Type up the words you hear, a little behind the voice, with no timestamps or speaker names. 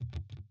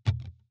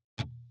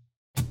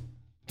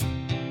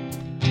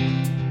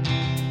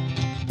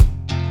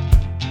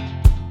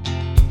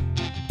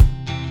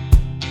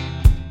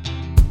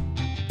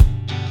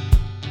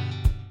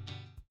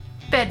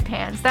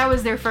undergrads. That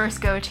was their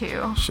first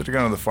go-to. Should have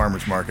gone to the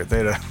farmer's market.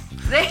 They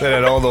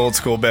had all the old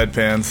school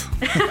bedpans.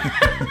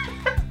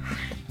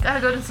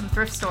 Gotta go to some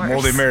thrift stores.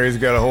 Moldy Mary's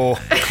got a whole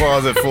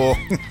closet full.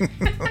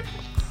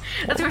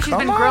 That's where she's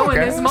been growing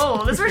this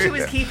mold. That's where she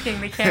was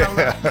keeping the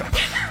cantaloupe.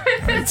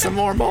 I need some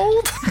more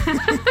mold.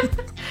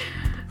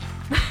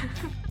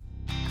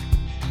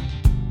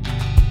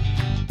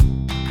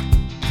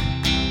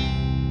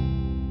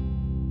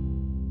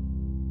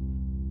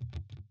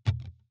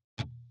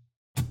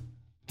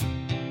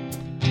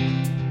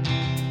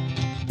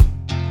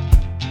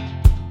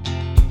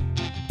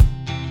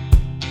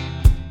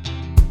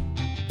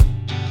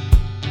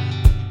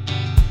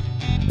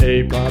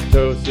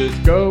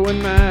 Apoptosis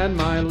going mad,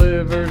 my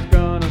liver's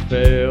gonna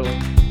fail.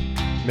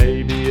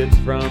 Maybe it's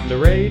from the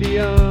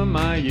radium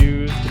I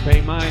used to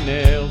paint my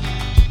nails.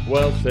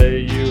 Well, say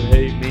you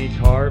hate me,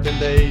 carbon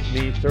date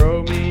me,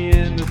 throw me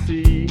in the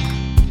sea.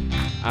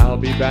 I'll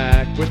be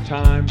back with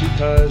time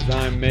because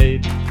I'm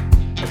made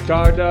of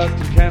stardust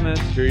and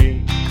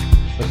chemistry.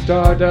 Of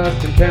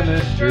stardust and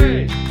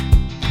chemistry.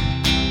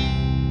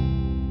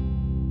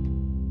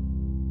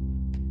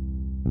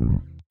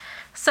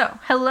 So,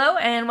 hello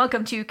and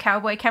welcome to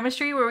Cowboy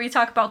Chemistry, where we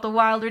talk about the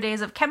wilder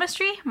days of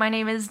chemistry. My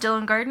name is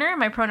Dylan Gardner.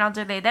 My pronouns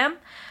are they, them.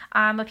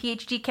 I'm a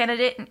PhD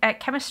candidate at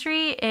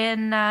chemistry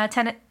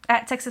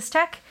at Texas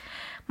Tech.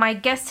 My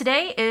guest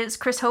today is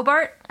Chris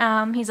Hobart.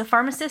 He's a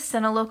pharmacist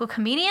and a local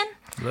comedian.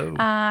 Hello.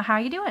 How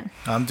are you doing?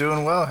 I'm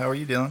doing well. How are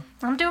you doing?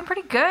 I'm doing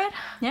pretty good.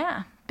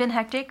 Yeah, been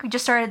hectic. We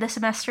just started the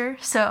semester,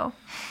 so...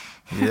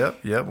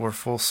 Yep, we're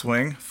full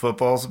swing.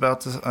 Football's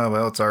about to...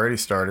 well, it's already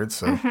started,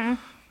 so... Mm-hmm.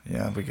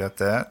 Yeah, we got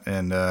that,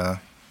 and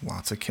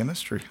lots of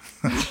chemistry.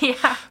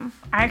 Yeah.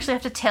 I actually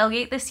have to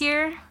tailgate this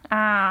year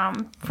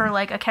for,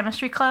 like, a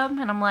chemistry club,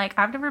 and I'm like,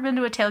 I've never been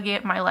to a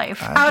tailgate in my life.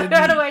 How do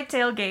I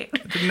tailgate?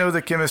 I didn't know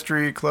the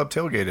chemistry club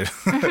tailgated.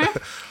 Mm-hmm.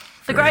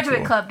 The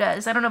graduate club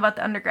does. I don't know about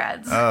the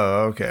undergrads.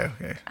 Oh, okay.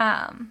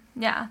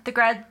 Yeah, the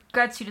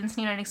grad students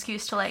need an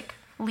excuse to, like,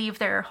 leave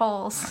their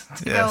holes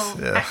to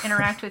go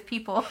interact with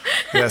people.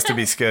 It has to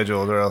be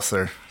scheduled, or else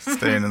they're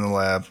staying in the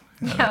lab.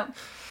 Yeah.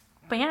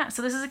 But yeah,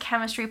 so this is a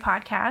chemistry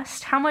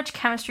podcast. How much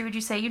chemistry would you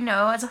say you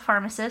know as a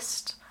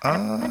pharmacist? I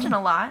imagine a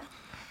lot.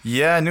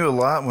 Yeah, I knew a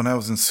lot when I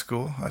was in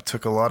school. I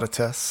took a lot of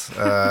tests.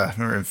 I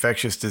remember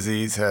infectious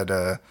disease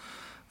that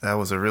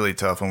was a really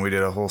tough one. We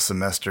did a whole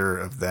semester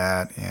of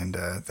that, and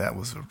that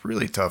was a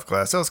really tough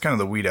class. That was kind of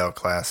the weed out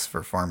class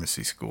for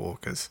pharmacy school,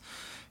 because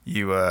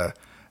I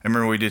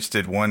remember we just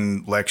did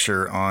one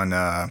lecture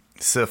on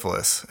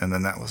syphilis, and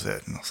then that was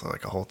it. And also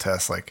like a whole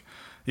test, like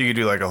you could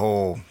do like a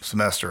whole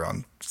semester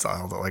on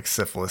all the like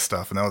syphilis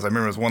stuff. And I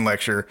remember it was one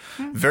lecture,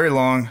 very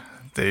long.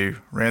 They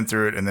ran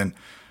through it and then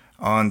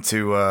on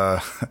to,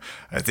 I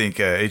think,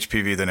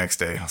 HPV the next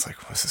day. I was like,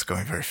 this is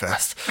going very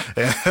fast.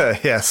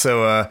 And,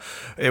 so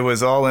it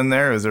was all in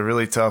there. It was a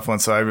really tough one.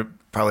 So I would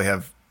probably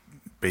have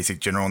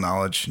basic general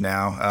knowledge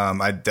now.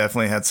 I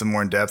definitely had some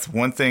more in depth.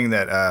 One thing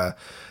that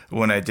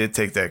when I did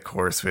take that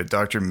course, we had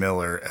Dr.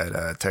 Miller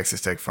at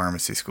Texas Tech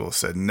Pharmacy School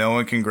said, no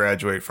one can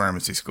graduate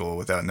pharmacy school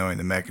without knowing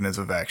the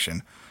mechanism of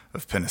action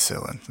of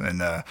penicillin.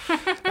 And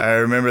I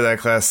remember that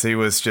class, he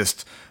was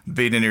just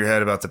beating your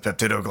head about the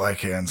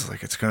peptidoglycans,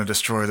 like it's going to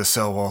destroy the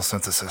cell wall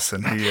synthesis.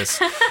 And he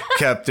just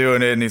kept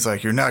doing it. And he's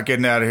like, you're not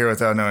getting out of here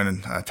without knowing.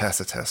 And I passed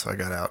the test, so I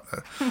got out.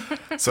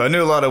 So I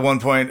knew a lot at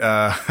one point.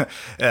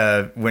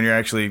 When you're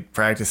actually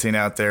practicing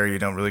out there, you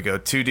don't really go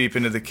too deep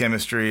into the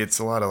chemistry. It's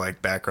a lot of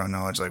like background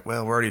knowledge, like,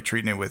 well, we're already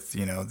treating it with,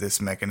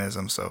 this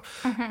mechanism. So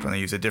we're going to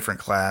use a different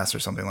class or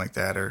something like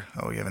that. Or,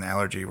 you have an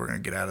allergy, we're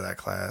going to get out of that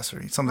class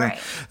or something. Right.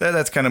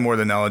 That's kind of more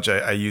the knowledge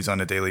I use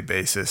on a daily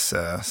basis.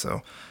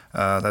 So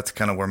that's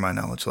kind of where my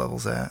knowledge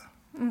level's at.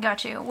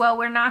 Got you. Well,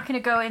 we're not going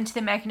to go into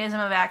the mechanism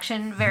of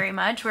action very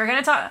much. We're going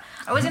to talk...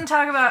 I was going to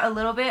talk about a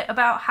little bit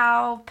about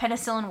how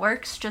penicillin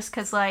works, just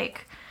because,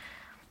 like,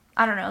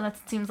 I don't know,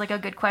 that seems like a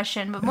good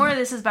question. But more of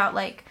this is about,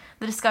 like,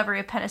 the discovery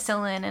of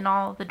penicillin and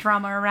all the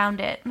drama around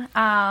it.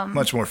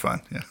 Much more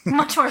fun, yeah.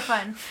 Much more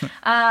fun.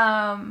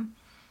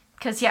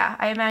 Because,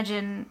 I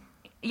imagine...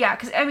 Yeah,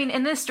 because, I mean,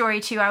 in this story,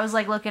 too, I was,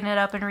 like, looking it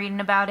up and reading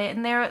about it,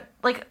 and there,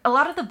 like, a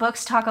lot of the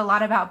books talk a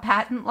lot about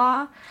patent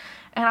law,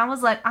 and I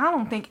was like, I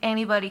don't think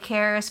anybody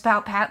cares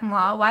about patent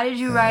law. Why did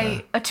you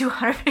write a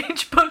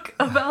 200-page book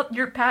about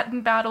your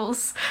patent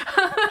battles?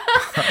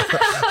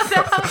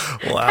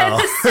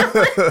 Wow.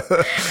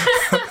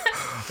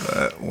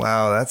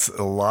 Wow, that's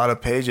a lot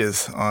of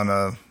pages on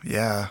a,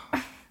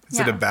 Is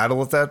it a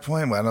battle at that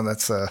point? Well,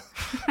 it's a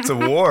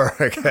war,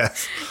 I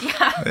guess.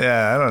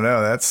 Yeah, I don't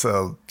know.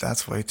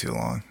 That's way too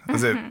long.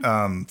 Was it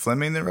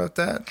Fleming that wrote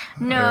that?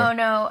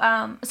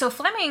 No. So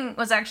Fleming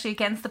was actually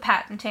against the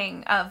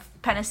patenting of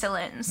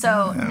penicillin.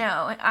 So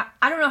no,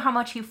 I don't know how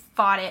much he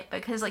fought it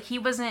because like he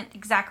wasn't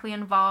exactly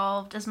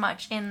involved as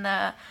much in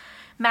the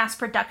mass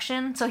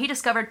production. So he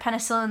discovered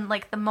penicillin,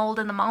 like the mold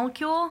in the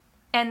molecule.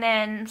 And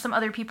then some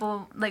other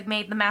people like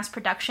made the mass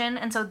production,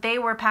 and so they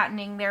were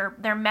patenting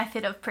their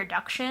method of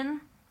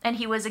production, and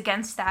he was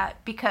against that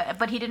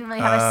but he didn't really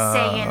have a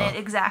say in it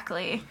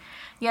exactly.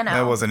 you know.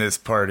 That wasn't his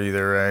part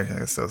either, right? I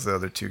guess those the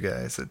other two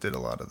guys that did a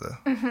lot of the,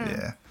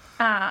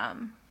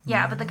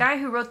 Yeah, but the guy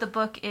who wrote the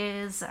book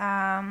is,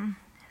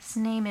 his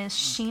name is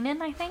Sheenan,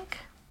 I think.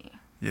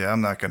 Yeah,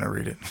 I'm not going to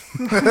read it.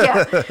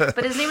 Yeah,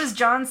 but his name is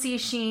John C.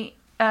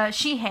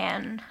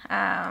 Sheehan,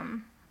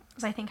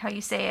 is I think how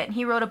you say it. And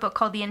he wrote a book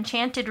called The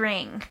Enchanted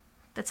Ring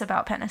that's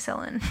about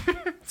penicillin.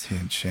 The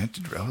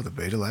Enchanted, the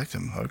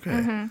beta-lactam,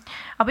 okay.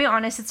 I'll be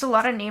honest, it's a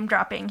lot of name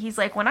dropping. He's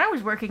like, when I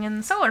was working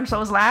in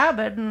so-and-so's lab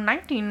in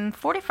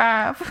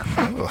 1945.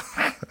 Oh.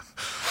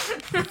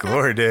 The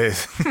glory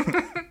days.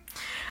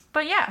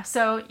 But yeah,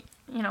 so,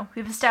 you know,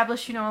 we've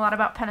established, you know, a lot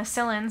about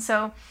penicillin,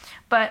 so,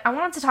 but I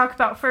wanted to talk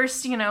about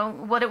first, you know,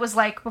 what it was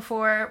like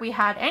before we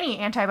had any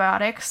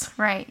antibiotics,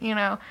 right? You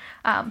know,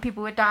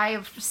 people would die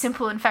of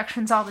simple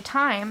infections all the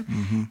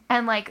time,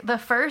 and like the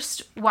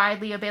first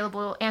widely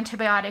available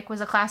antibiotic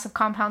was a class of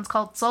compounds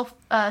called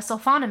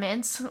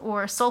sulfonamides,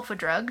 or sulfa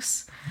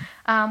drugs,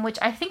 which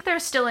I think they're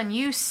still in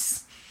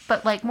use,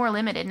 but like more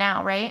limited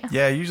now, right?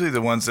 Yeah, usually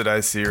the ones that I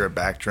see are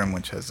Bactrim,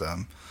 which has,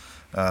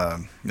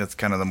 that's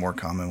kind of the more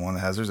common one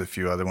that has. There's a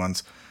few other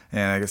ones,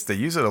 and I guess they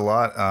use it a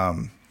lot.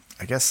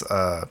 I guess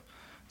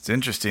it's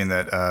interesting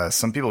that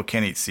some people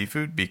can't eat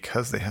seafood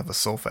because they have a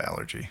sulfa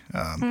allergy.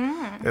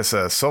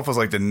 Sulfa is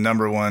like the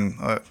number one,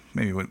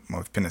 maybe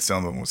with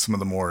penicillin, but with some of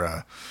the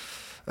more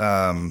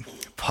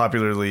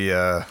popularly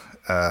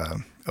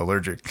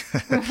allergic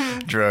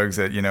drugs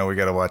that, you know, we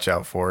got to watch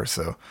out for.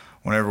 So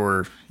whenever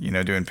we're, you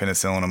know, doing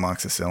penicillin,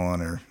 amoxicillin,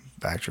 or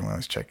Bactrim, I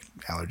always check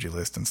allergy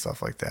list and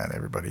stuff like that.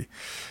 Everybody,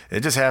 it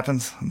just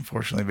happens,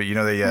 unfortunately. But you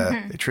know,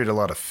 they treat a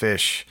lot of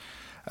fish.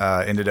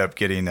 Ended up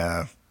getting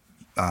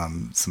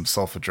some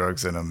sulfa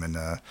drugs in them, and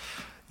a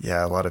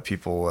lot of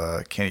people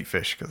can't eat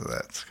fish because of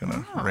that. It's kind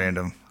of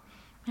random.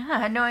 Yeah, I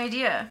had no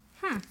idea.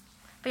 But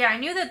yeah, I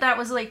knew that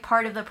was like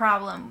part of the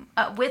problem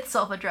with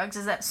sulfa drugs,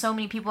 is that so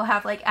many people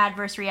have like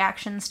adverse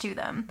reactions to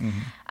them.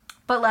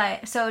 But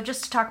like, so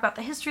just to talk about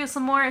the history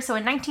some more, so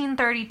in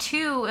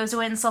 1932 was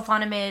when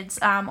sulfonamides,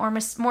 or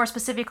more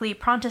specifically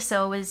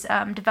Prontosil, was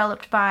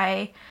developed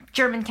by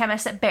German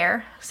chemists at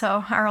Bayer,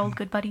 so our old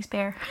good buddies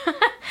Bayer.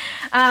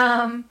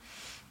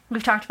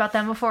 We've talked about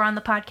them before on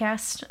the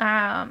podcast.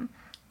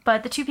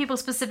 But the two people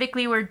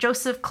specifically were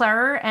Joseph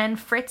Klarer and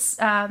Fritz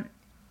Meitsch.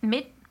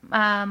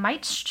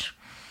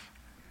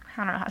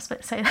 I don't know how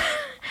to say that.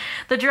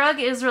 The drug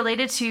is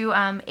related to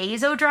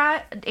azo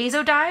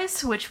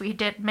dyes, which we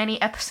did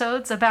many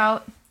episodes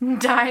about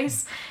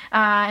dyes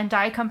and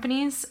dye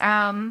companies.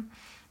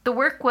 The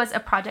work was a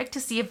project to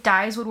see if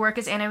dyes would work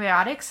as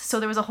antibiotics. So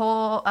there was a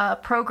whole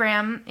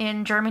program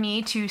in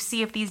Germany to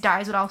see if these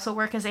dyes would also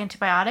work as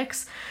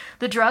antibiotics.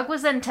 The drug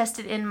was then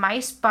tested in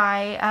mice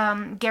by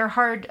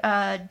Gerhard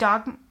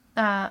Domgach,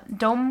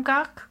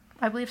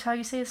 I believe is how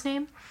you say his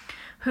name,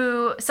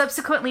 who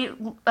subsequently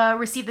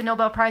received the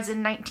Nobel Prize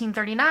in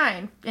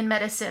 1939 in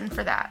medicine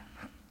for that.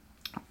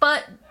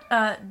 But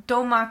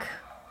Domgach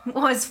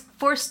was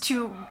forced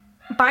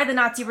by the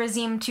Nazi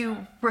regime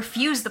to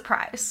refuse the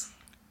prize.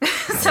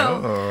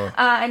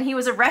 And he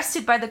was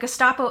arrested by the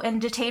Gestapo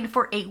and detained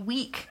for a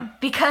week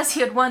because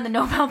he had won the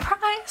Nobel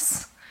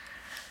Prize.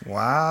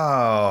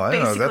 Wow. I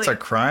don't know. That's a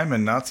crime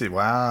in Nazi.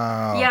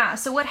 Wow. Yeah.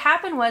 So what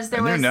happened was I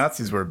knew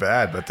Nazis were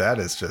bad, but that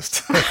is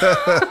just...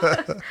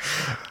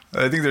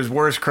 I think there's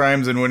worse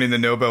crimes than winning the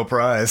Nobel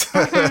Prize.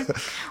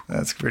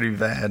 That's pretty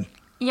bad.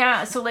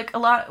 Yeah, so like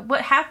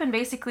what happened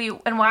basically,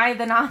 and why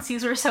the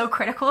Nazis were so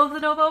critical of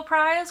the Nobel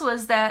Prize,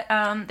 was that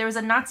there was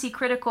a Nazi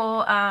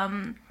critical,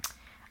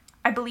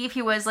 I believe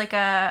he was like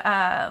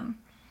a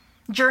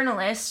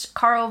journalist,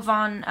 Karl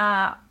von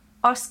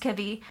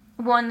Oskevy,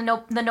 won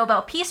the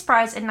Nobel Peace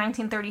Prize in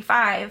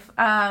 1935,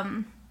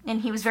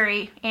 and he was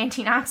very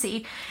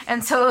anti-Nazi,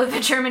 and so the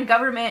German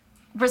government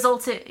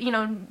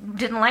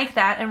didn't like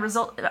that, and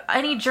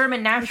any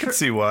German national... I can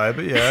see why,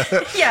 but yeah.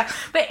 Yeah,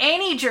 but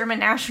any German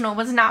national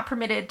was not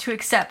permitted to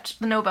accept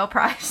the Nobel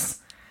Prize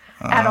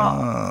at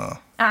all.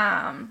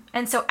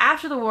 And so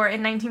after the war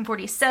in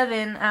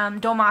 1947,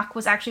 Domgach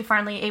was actually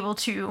finally able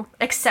to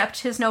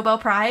accept his Nobel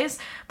Prize,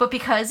 but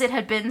because it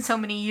had been so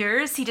many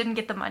years, he didn't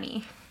get the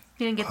money.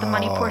 He didn't get the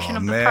money portion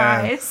of the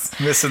prize.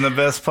 Missing the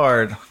best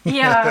part.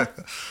 Yeah,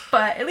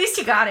 but at least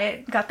he got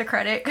the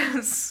credit,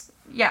 because,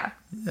 yeah.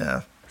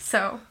 Yeah.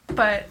 So,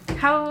 but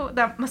how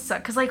that must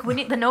suck, because like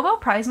the Nobel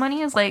Prize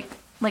money is like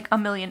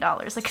 $1 million.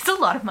 Like, it's a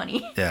lot of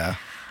money. Yeah.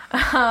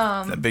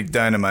 That big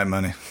dynamite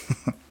money.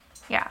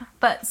 Yeah,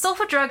 but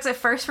sulfa drugs at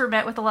first were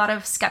met with a lot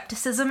of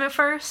skepticism at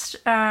first,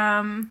 but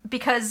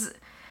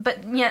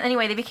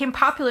anyway, they became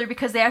popular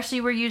because they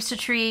actually were used to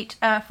treat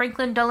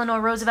Franklin Delano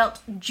Roosevelt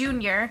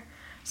Jr.,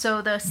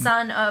 so the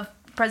son of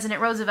President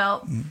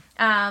Roosevelt, in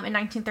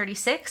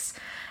 1936.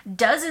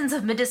 Dozens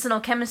of medicinal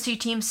chemistry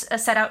teams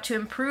set out to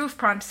improve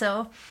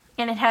Prontosil,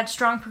 and it had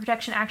strong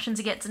protection actions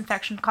against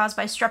infection caused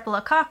by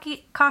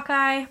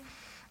streptococci,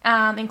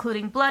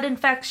 including blood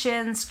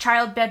infections,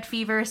 childbed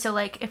fever, so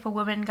like if a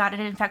woman got an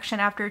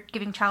infection after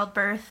giving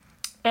childbirth,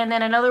 and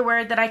then another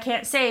word that I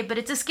can't say, but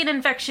it's a skin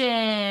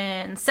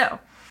infection. So,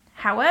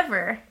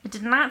 However, it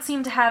did not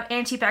seem to have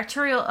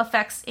antibacterial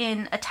effects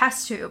in a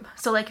test tube.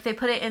 So, like, if they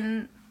put it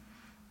in,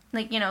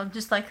 like, you know,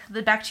 just like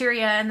the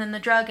bacteria and then the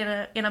drug in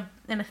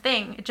a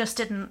thing, it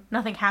just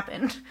nothing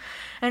happened.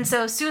 And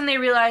so soon they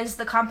realized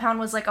the compound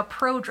was like a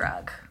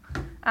prodrug.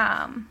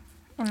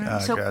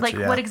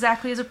 Gotcha, what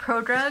exactly is a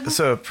prodrug?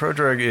 So a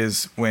prodrug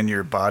is when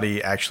your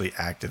body actually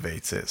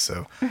activates it.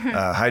 So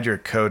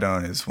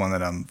hydrocodone is one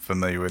that I'm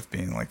familiar with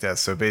being like that.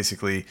 So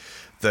basically,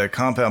 the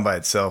compound by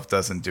itself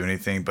doesn't do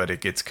anything, but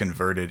it gets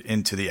converted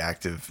into the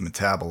active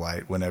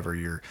metabolite whenever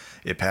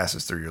it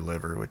passes through your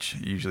liver, which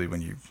usually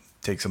when you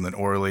take something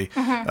orally,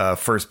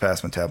 first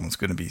pass metabolism is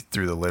going to be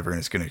through the liver, and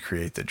it's going to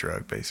create the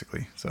drug,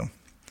 basically. So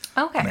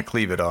kind of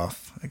cleave it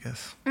off, I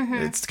guess.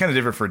 It's kind of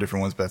different for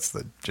different ones, but that's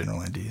the general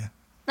idea.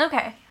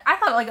 Okay. I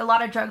thought, like, a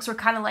lot of drugs were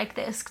kind of like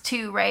this,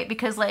 too, right?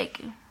 Because, like,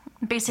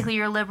 basically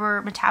your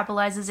liver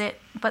metabolizes it,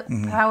 but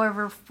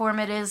however form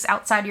it is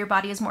outside your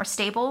body is more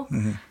stable.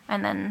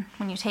 And then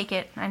when you take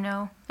it, I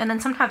know. And then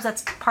sometimes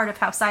that's part of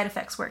how side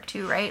effects work,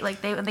 too, right?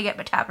 Like, they get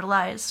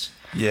metabolized.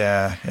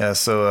 Yeah.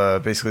 So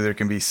basically there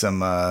can be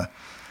some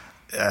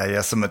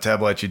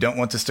metabolites you don't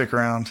want to stick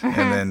around.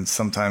 And then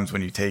sometimes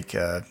when you take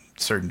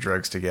certain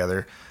drugs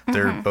together,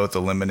 they're both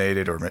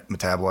eliminated or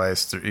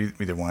metabolized through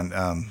either one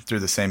through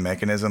the same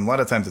mechanism. A lot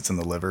of times it's in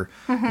the liver.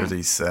 There's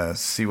these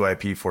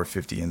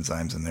CYP450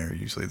 enzymes in there,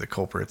 usually the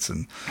culprits,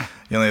 and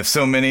you only have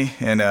so many.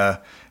 And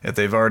if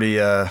they've already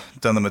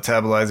done the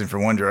metabolizing for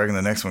one drug and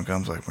the next one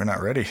comes, like, we're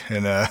not ready.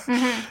 And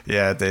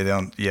they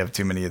don't. You have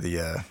too many of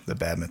the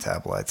bad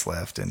metabolites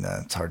left, and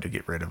it's hard to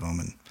get rid of them.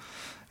 And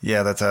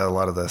that's how a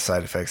lot of the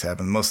side effects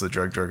happen. Most of the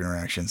drug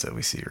interactions that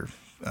we see are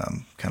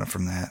kind of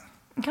from that.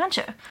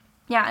 Gotcha.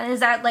 Yeah, and is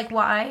that, like,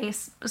 why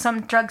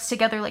some drugs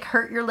together, like,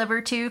 hurt your liver,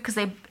 too? Because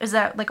is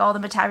that, like, all the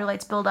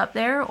metabolites build up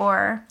there,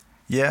 or?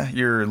 Yeah,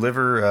 your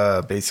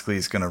liver basically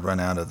is going to run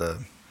out of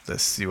the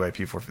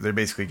CYP4. They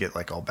basically get,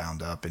 like, all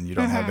bound up, and you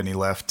don't have any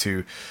left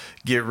to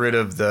get rid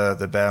of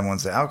the bad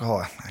ones. The alcohol,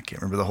 I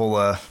can't remember the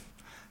whole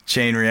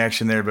chain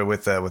reaction there, but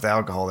with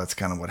alcohol, that's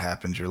kind of what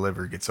happens. Your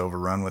liver gets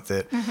overrun with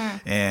it,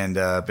 and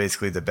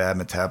basically the bad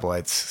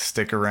metabolites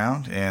stick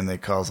around, and they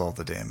cause all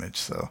the damage,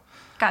 so...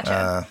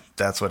 Gotcha.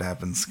 That's what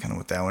happens kind of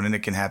with that one. And it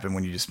can happen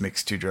when you just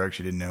mix two drugs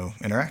you didn't know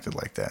interacted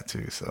like that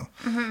too. So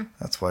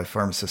that's why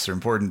pharmacists are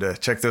important to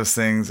check those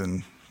things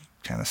and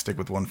kind of stick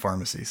with one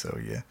pharmacy. So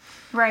you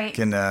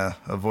can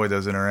avoid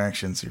those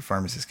interactions. Your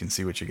pharmacist can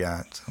see what you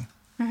got. So.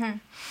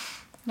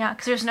 Yeah,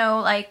 because there's no,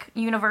 like,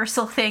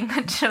 universal thing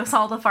that shows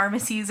all the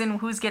pharmacies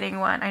and who's getting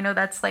what. I know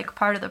that's, like,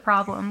 part of the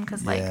problem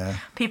because, like,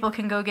 people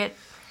can go get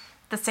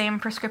the same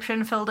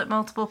prescription filled at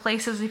multiple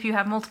places if you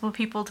have multiple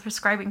people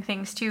prescribing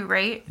things too,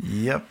 right?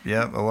 Yep.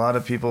 A lot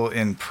of people,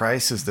 and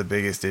price is the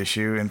biggest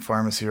issue in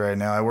pharmacy right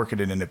now. I work at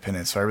an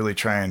independent, so I really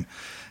try and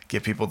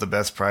get people the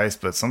best price,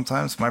 but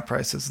sometimes my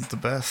price isn't the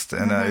best.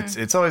 And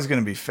it's always going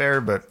to be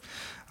fair, but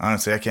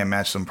honestly, I can't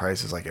match some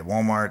prices like at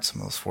Walmart,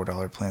 some of those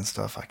 $4 plan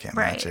stuff. I can't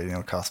match it.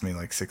 It costs me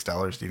like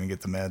 $6 to even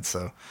get the meds.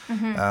 So,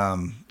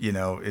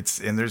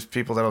 and there's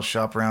people that'll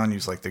shop around,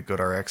 use like the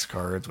GoodRx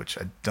cards, which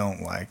I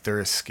don't like. They're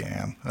a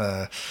scam.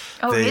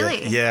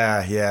 Really?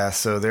 Yeah.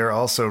 So they're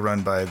also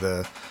run by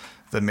the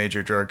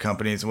major drug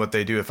companies. And what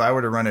they do, if I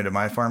were to run it at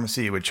my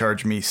pharmacy, it would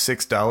charge me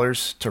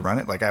 $6 to run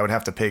it. Like I would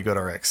have to pay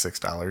GoodRx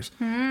 $6.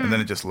 And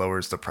then it just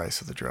lowers the price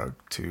of the drug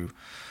to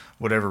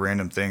whatever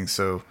random thing.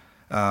 So,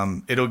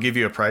 it'll give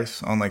you a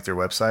price on like their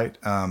website.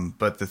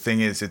 But the thing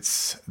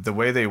is, the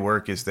way they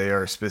work is they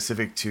are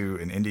specific to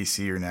an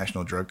NDC or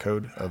national drug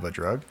code of a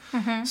drug.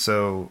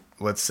 So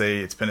let's say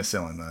it's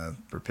penicillin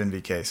or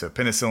PenVK. So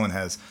penicillin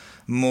has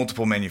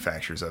multiple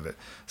manufacturers of it.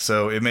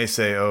 So it may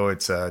say,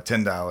 it's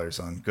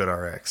 $10 on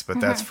GoodRx,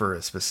 but that's for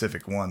a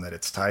specific one that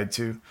it's tied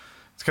to.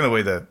 It's kind of the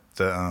way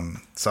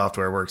the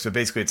software works. So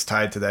basically it's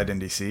tied to that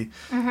NDC.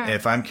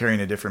 If I'm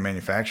carrying a different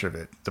manufacturer of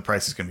it, the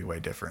price is going to be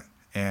way different.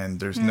 And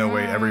there's no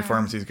way every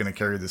pharmacy is going to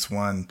carry this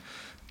one,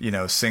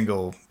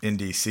 single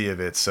NDC of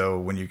it. So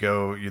when you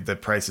go, the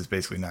price is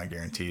basically not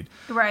guaranteed.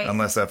 Right.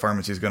 Unless that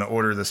pharmacy is going to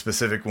order the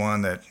specific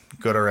one that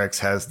GoodRx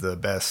has the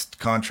best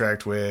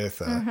contract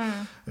with.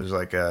 There's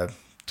like a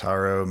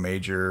Taro,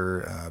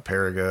 Major,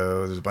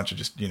 Perrigo. There's a bunch of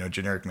just,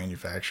 generic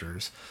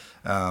manufacturers.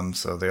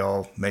 So they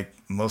all make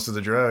most of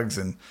the drugs.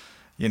 And,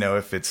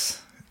 if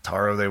it's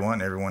Taro they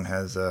want, everyone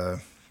has,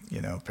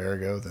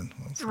 Perrigo, then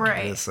that's what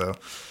it is. So...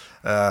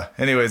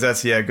 anyways,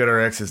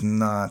 GoodRx is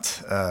not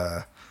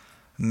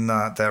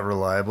that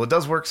reliable. It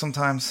does work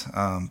sometimes,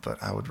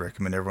 but I would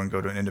recommend everyone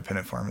go to an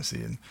independent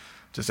pharmacy and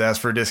just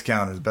ask for a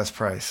discount or the best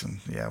price.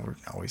 And we're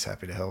always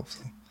happy to help.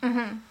 So.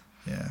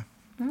 Yeah.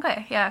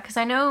 Okay. Yeah. Cause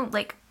I know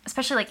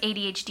especially like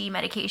ADHD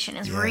medication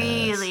is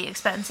really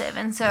expensive.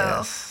 And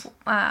so,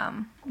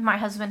 my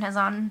husband has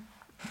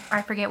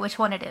I forget which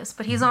one it is,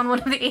 but he's on one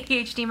of the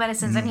ADHD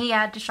medicines, and he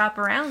had to shop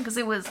around because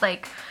it was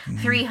like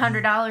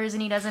 $300,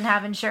 and he doesn't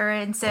have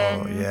insurance.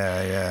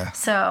 And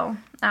So,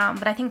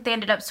 but I think they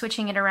ended up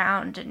switching it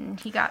around, and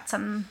he got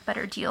some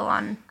better deal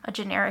on a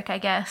generic, I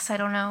guess. I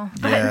don't know.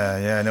 But...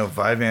 Yeah. No,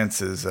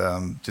 Vyvanse is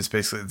just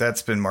basically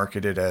that's been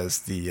marketed as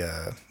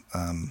the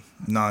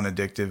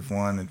non-addictive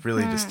one. It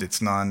really just,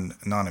 it's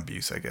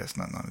non-abuse, I guess,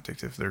 not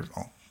non-addictive.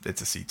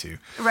 It's a C2.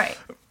 Right.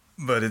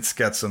 But it's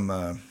got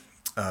some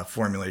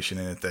formulation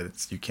in it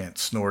that you can't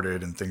snort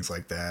it and things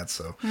like that.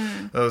 So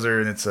those are,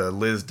 and it's a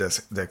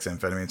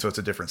dexamphetamine. So it's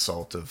a different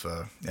salt of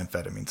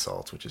amphetamine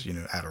salts, which is,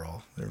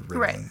 Adderall. They're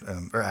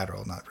Ritalin, or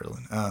Adderall, not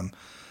Ritalin.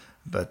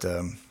 But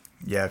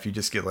if you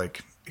just get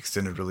like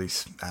extended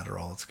release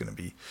Adderall, it's going to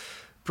be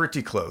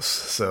pretty close.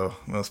 So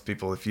most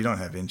people, if you don't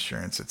have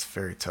insurance, it's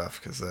very tough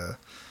because,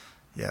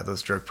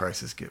 those drug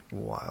prices get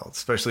wild,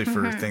 especially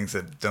for things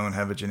that don't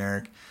have a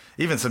generic.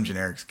 Even some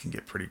generics can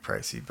get pretty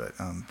pricey, but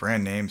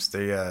brand names,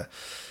 they're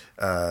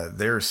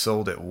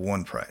sold at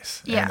one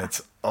price, and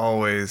it's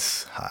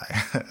always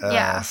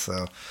high.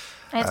 So.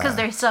 And it's because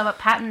they still have a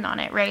patent on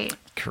it, right?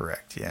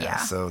 Correct, yeah.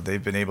 So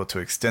they've been able to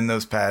extend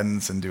those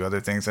patents and do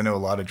other things. I know a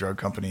lot of drug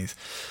companies,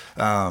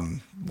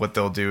 what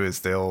they'll do is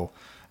they'll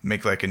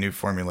make like a new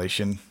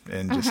formulation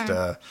and just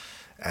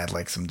add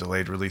like some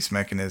delayed release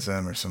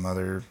mechanism or some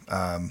other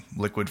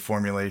liquid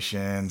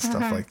formulation,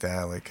 stuff like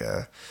that. Like,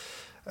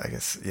 I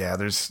guess,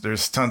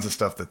 there's tons of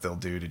stuff that they'll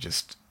do to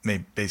just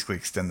basically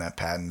extend that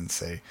patent and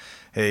say,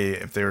 hey,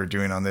 if they were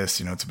doing on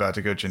this, it's about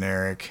to go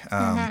generic.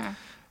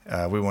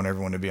 We want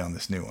everyone to be on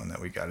this new one that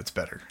we got. It's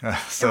better.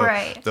 So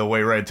they'll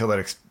wait right until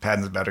that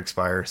patent's about to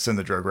expire, send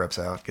the drug reps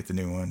out, get the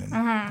new one, and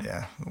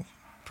we'll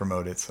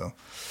promote it. So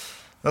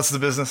that's the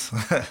business.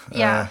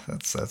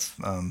 That's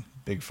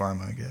big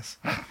pharma, I guess.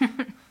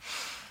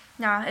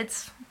 No,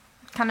 it's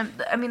kind of,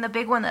 the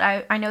big one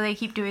that I know they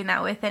keep doing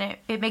that with, and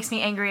it makes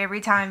me angry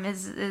every time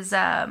is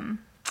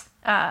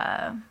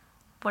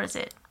what is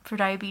it? For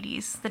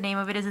diabetes, the name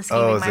of it is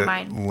escaping my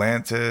mind.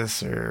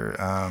 Lantus or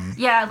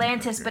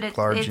Lantus, but it's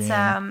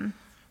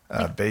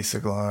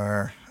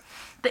Basaglar.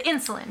 The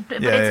insulin,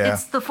 but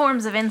it's the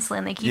forms of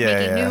insulin. They keep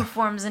making new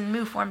forms of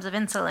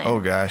insulin. Oh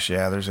gosh,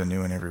 there's a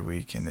new one every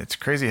week, and it's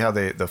crazy how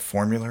the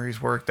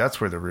formularies work.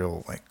 That's where the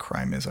real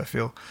crime is, I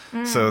feel.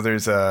 So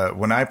there's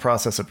when I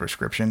process a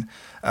prescription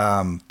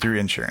through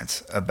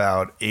insurance,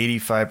 about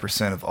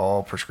 85% of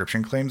all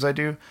prescription claims I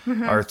do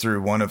are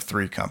through one of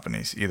three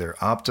companies, either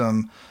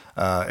Optum,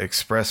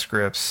 Express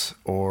Scripts,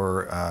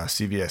 or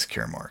CVS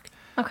Caremark.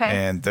 Okay.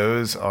 And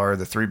those are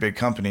the three big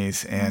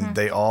companies, and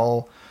they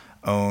all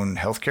own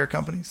healthcare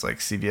companies. Like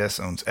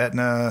CVS owns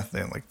Aetna.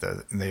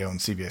 They own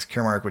CVS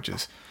Caremark, which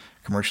is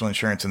commercial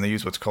insurance, and they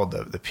use what's called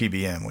the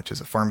PBM, which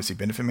is a pharmacy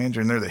benefit manager,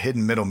 and they're the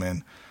hidden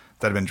middlemen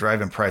that have been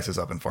driving prices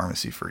up in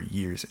pharmacy for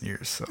years and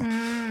years. So,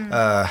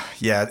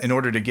 in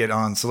order to get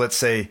on, so let's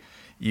say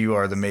you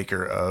are the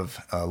maker of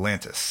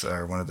Lantus,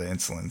 or one of the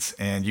insulins,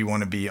 and you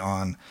want to be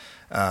on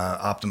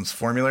Optum's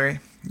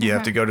formulary. You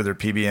have to go to their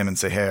PBM and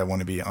say, hey, I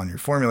want to be on your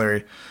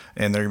formulary.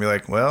 And they're going to be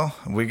like, well,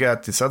 we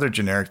got this other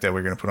generic that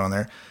we're going to put on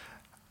there.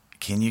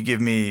 Can you give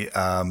me,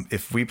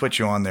 if we put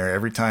you on there,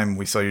 every time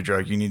we sell your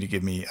drug, you need to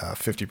give me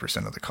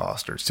 50% of the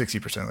cost or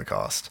 60% of the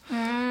cost.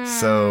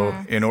 So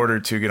in order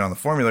to get on the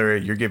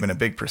formulary, you're giving a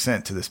big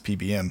percent to this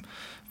PBM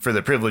for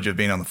the privilege of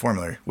being on the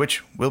formulary,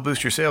 which will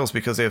boost your sales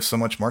because they have so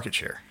much market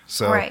share.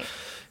 So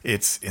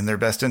it's in their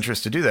best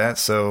interest to do that.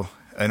 So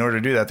in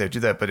order to do that, they do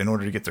that. But in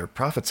order to get their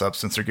profits up,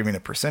 since they're giving a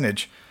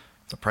percentage,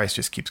 the price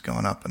just keeps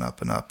going up and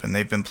up and up. And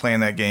they've been playing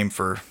that game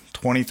for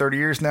 20, 30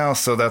 years now.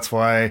 So that's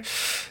why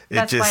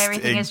it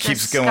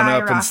keeps going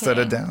up instead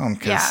of down.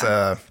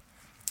 Because,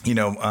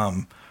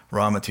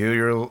 raw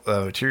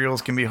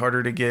materials can be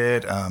harder to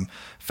get.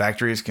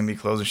 Factories can be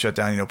closed and shut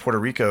down. Puerto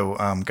Rico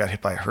got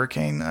hit by a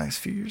hurricane a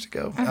few years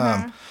ago.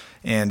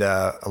 And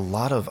a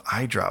lot of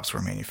eye drops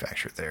were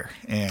manufactured there.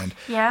 And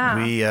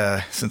we,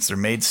 since they're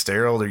made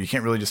sterile, you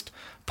can't really just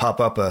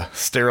pop up a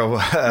sterile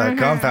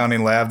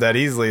compounding lab that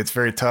easily. It's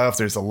very tough.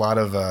 There's a lot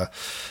of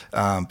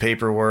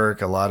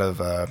paperwork, a lot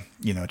of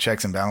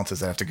checks and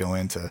balances that have to go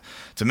into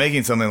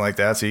making something like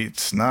that. So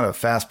it's not a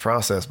fast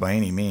process by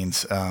any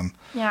means.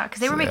 Because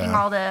they were making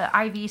all the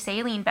IV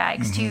saline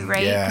bags too,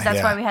 right? Because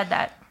that's why we had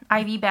that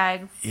IV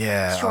bag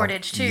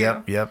shortage too.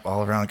 Yep.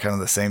 All around kind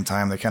of the same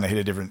time. They kind of hit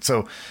a different.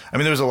 So,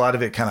 there was a lot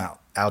of it kind of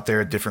out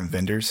there at different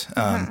vendors.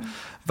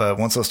 But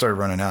once those started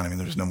running out,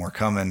 there was no more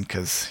coming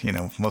because,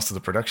 most of the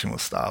production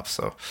was stopped.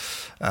 So,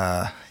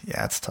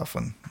 it's tough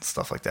when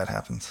stuff like that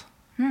happens.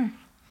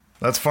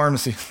 That's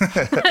pharmacy.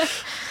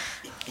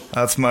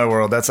 That's my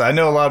world. I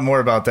know a lot more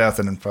about that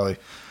than probably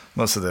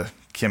most of the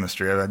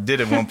chemistry. I did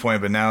at one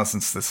point, but now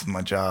since this is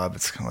my job,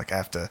 it's kind of like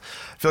I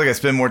feel like I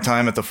spend more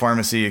time at the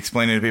pharmacy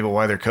explaining to people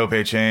why their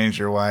copay changed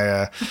or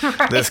why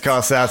this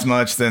costs that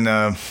much than,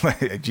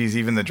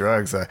 even the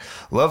drugs. I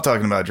love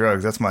talking about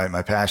drugs. That's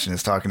my passion,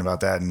 is talking about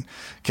that and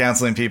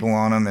counseling people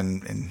on them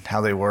and how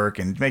they work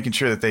and making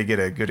sure that they get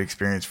a good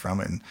experience from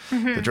it. And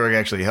the drug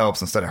actually helps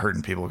instead of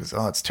hurting people because,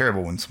 it's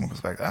terrible when someone goes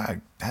back, I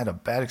had a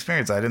bad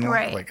experience. I didn't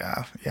like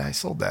I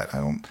sold that.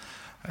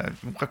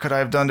 What could I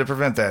have done to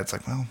prevent that? It's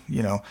like, well,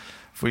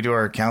 if we do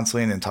our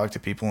counseling and talk to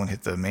people and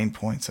hit the main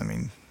points,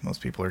 most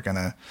people are going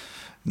to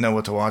know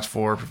what to watch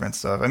for, prevent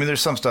stuff. I mean,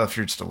 there's some stuff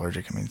you're just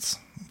allergic. I mean,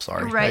 I'm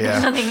sorry. Right.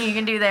 There's nothing you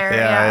can do there.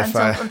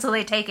 Until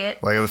they take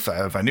it. Like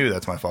if I knew,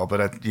 that's my fault. But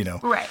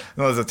right.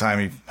 Most of the time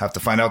you have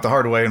to find out the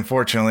hard way,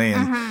 unfortunately.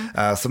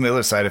 And some of the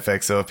other side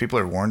effects. So if people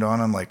are warned on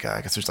them, like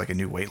I guess there's like a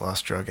new weight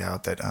loss drug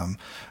out that I've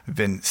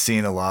been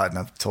seeing a lot, and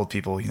I've told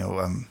people,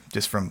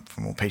 just from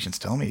what patients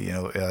tell me,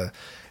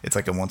 it's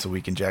like a once a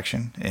week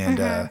injection,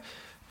 and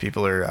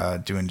people are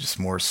doing just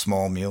more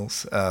small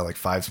meals, like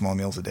 5 small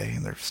meals a day,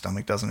 and their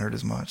stomach doesn't hurt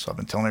as much. So I've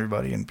been telling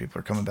everybody, and people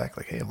are coming back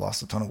like, hey, I've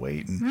lost a ton of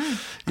weight. And,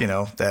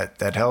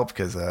 that helped,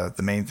 because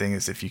the main thing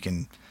is if you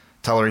can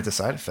tolerate the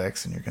side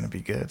effects, and you're going to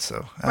be good.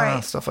 So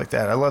stuff like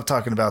that. I love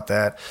talking about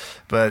that.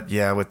 But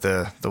yeah, with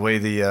the way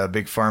the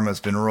big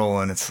pharma's been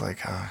rolling, it's like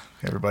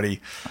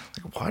everybody,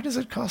 like, why does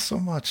it cost so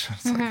much?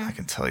 It's like, I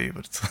can tell you,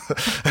 but it's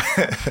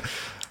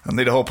I'll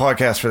need a whole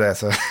podcast for that.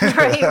 So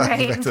right.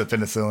 Back to the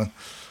penicillin.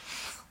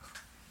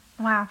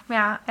 Wow.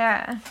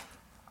 Yeah.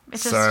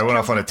 Sorry, I went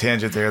off on a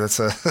tangent there. That's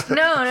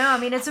No. I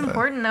mean, it's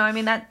important though. I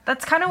mean,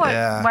 that's kind of why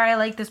I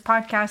like this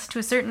podcast to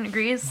a certain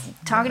degree, is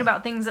talking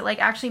about things that like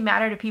actually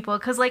matter to people.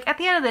 Because like at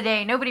the end of the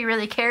day, nobody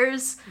really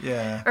cares.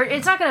 Yeah. Or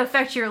it's not going to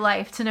affect your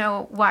life to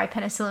know why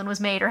penicillin was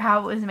made or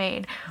how it was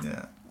made.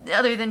 Yeah.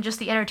 Other than just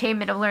the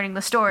entertainment of learning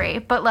the story,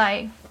 but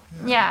like.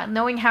 Yeah,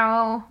 knowing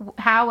how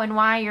and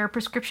why your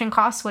prescription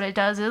costs what it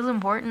does is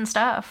important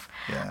stuff.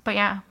 Yeah. But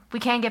yeah, we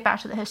can get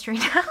back to the history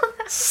now.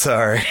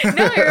 Sorry.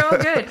 No, you're all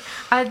good.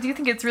 I do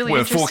think it's really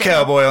interesting. Went full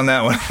cowboy on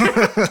that one.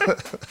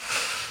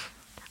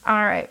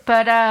 All right,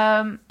 but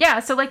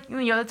so like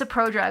that's a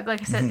prodrug,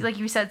 like I said, like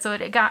you said, so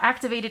it got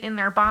activated in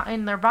their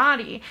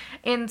body,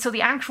 and so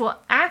the actual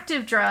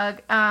active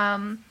drug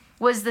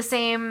was the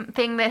same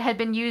thing that had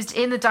been used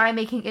in the dye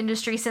making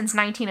industry since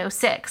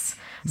 1906.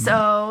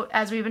 So,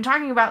 as we've been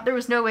talking about, there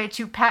was no way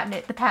to patent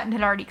it. The patent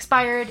had already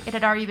expired. It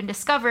had already been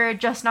discovered,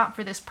 just not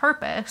for this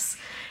purpose.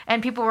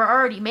 And people were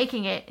already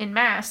making it in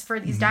mass for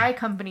these dye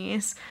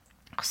companies.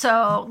 So,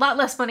 a lot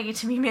less money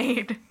to be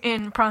made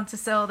in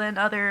Penicillin than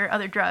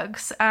other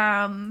drugs.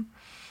 In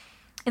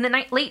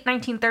the late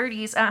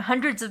 1930s,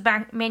 hundreds of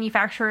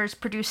manufacturers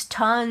produced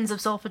tons of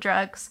sulfa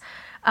drugs.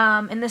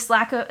 And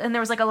there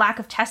was like a lack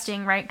of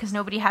testing, right? Because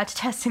nobody had to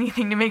test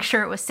anything to make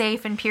sure it was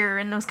safe and pure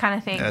and those kind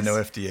of things. Yeah, no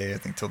FDA, I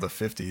think, till the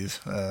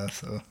 50s.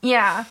 So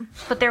yeah,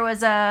 but there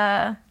was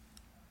a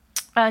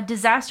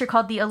disaster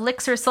called the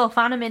elixir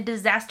sulfonamide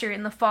disaster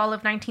in the fall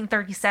of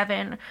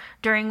 1937,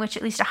 during which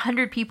at least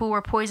 100 people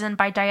were poisoned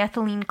by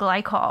diethylene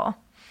glycol,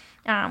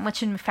 which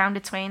had found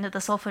its way into the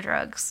sulfa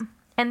drugs.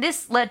 And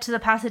this led to the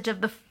passage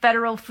of the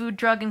Federal Food,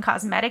 Drug, and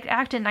Cosmetic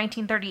Act in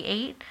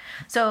 1938.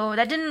 So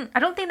I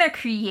don't think that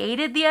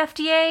created the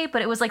FDA,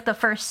 but it was like the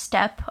first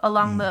step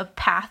along the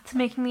path to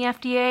making the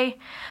FDA.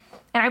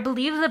 And I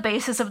believe the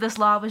basis of this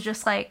law was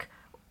just like,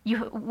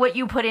 what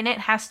you put in it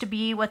has to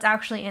be what's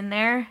actually in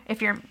there.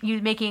 If you're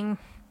making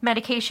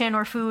medication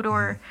or food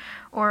or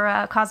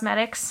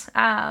cosmetics,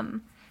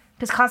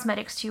 because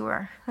cosmetics too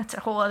that's a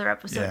whole other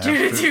episode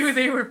too.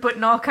 They were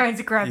putting all kinds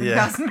of crap in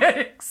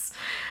cosmetics.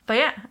 But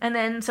yeah, and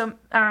then so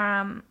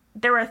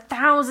there were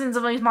thousands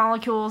of these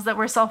molecules that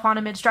were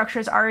sulfonamide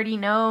structures already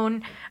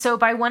known. So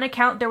by one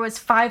account, there was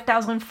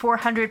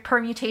 5,400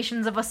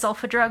 permutations of a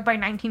sulfa drug by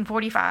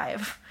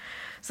 1945.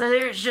 So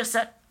there's just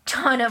a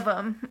ton of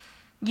them,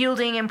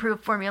 yielding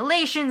improved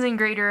formulations and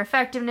greater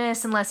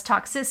effectiveness and less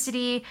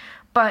toxicity.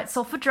 But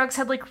sulfa drugs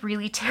had like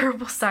really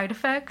terrible side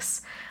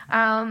effects.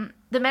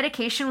 The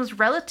medication was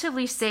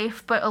relatively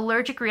safe, but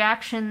allergic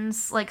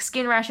reactions like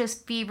skin rashes,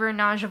 fever,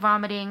 nausea,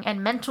 vomiting,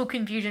 and mental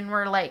confusion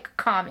were like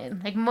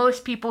common. Like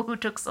most people who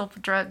took sulfa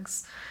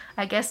drugs,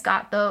 I guess,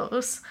 got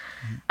those.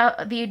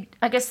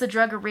 I guess the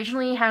drug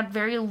originally had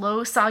very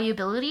low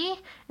solubility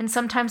and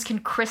sometimes can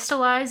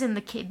crystallize in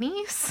the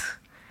kidneys.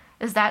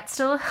 Is that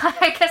still?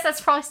 I guess that's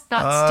probably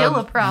not still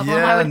a problem.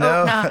 I would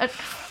hope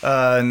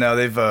not. No,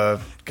 they've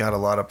got a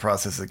lot of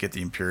processes to get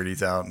the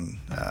impurities out, and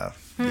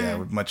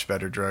with much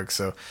better drugs.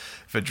 So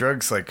if a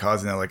drug's like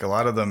causing that, like a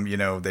lot of them,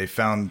 they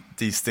found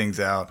these things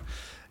out,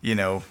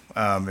 that's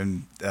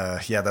when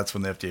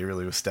the FDA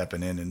really was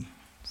stepping in and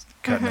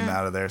cutting them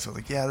out of there. So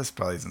like, this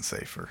probably isn't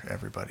safe for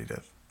everybody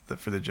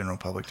for the general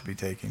public to be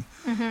taking.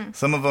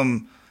 Some of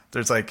them,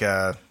 there's like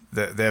the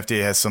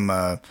FDA has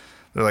some.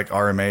 They're like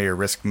RMA or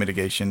risk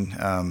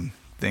mitigation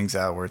things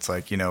out where it's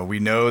like, we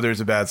know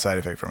there's a bad side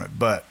effect from it,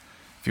 but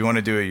if you want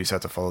to do it, you just have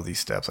to follow these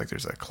steps. Like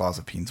there's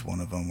clozapine's one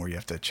of them where you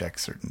have to check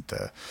certain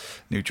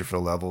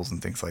neutrophil levels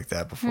and things like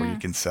that before you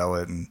can sell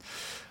it. And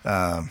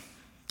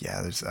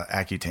there's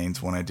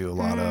Accutane's one I do a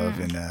lot of,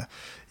 and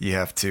you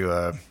have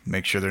to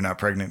make sure they're not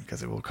pregnant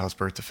because it will cause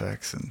birth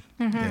defects. And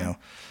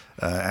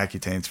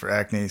Accutane's for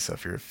acne. So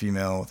if you're a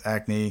female with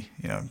acne,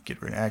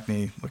 get rid of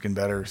acne, looking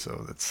better.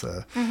 So that's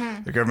the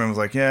government was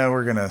like,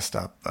 we're gonna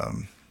stop.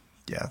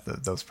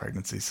 Those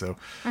pregnancies. So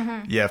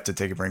you have to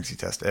take a pregnancy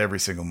test every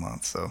single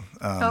month. So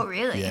oh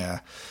really? Yeah.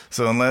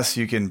 So unless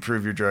you can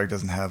prove your drug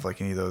doesn't have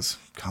like any of those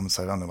common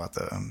side, I don't know about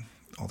the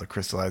all the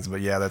crystallizing.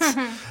 But yeah,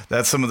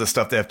 that's some of the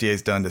stuff the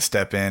FDA's done to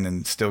step in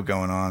and still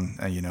going on.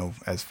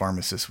 As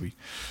pharmacists, we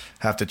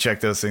have to check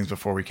those things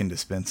before we can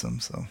dispense them.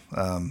 So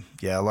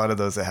a lot of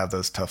those that have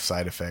those tough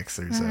side effects,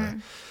 there's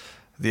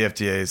the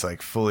FDA is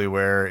like fully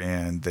aware,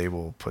 and they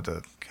will put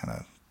a kind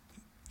of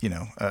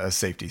a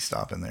safety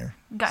stop in there.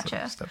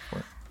 Gotcha. Step for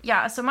it.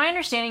 Yeah, so my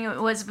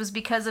understanding was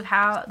because of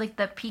how, like,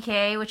 the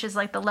pKa, which is,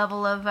 like, the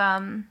level of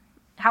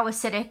how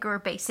acidic or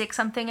basic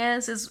something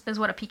is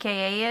what a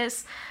pKa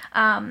is.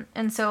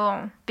 And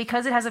so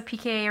because it has a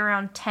pKa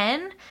around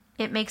 10,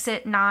 it makes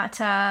it not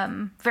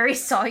very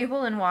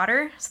soluble in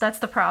water. So that's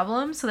the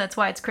problem. So that's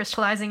why it's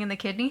crystallizing in the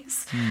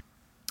kidneys.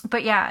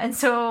 But yeah, and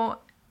so,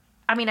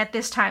 I mean, at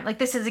this time, like,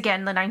 this is,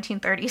 again, the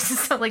 1930s.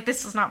 So, like,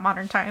 this is not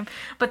modern time.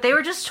 But they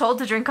were just told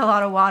to drink a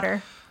lot of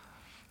water.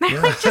 They're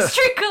like, just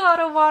drink a lot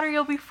of water,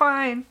 you'll be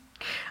fine.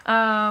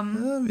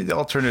 The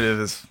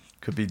alternative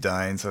could be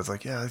dying, so it's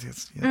like,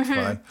 it's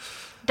fine.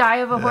 Die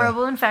of a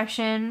horrible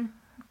infection,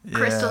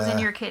 crystals in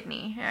your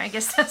kidney. I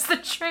guess that's the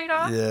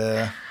trade-off.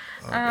 Yeah.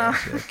 Oh,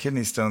 gosh, yeah.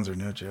 Kidney stones are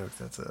no joke.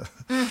 That's a...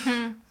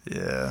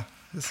 Yeah.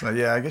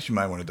 I guess you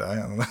might want to die. I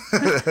don't know.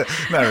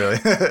 Not really.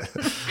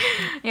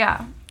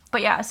 Yeah.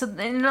 But yeah, so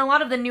in a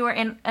lot of the newer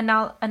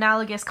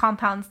analogous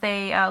compounds,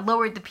 they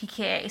lowered the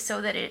pKa so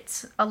that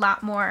it's a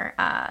lot more...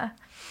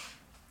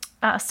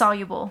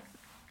 soluble.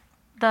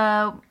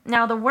 Now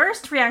the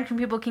worst reaction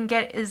people can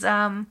get is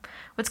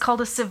what's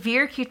called a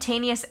severe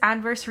cutaneous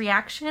adverse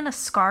reaction, a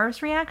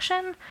SCARS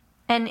reaction,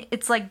 and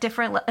it's like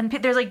different. And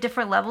there's like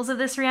different levels of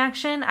this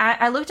reaction.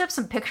 I looked up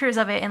some pictures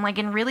of it, and like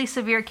in really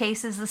severe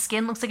cases, the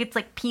skin looks like it's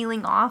like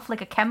peeling off,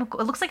 like a chemical.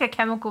 It looks like a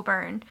chemical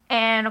burn.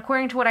 And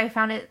according to what I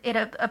found, it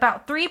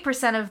about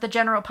 3% of the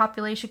general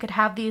population could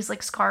have these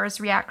like SCARS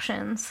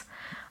reactions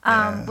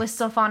with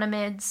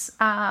sulfonamides.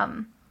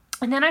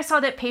 And then I saw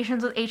that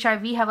patients with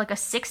HIV have like a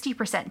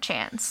 60%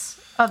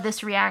 chance of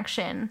this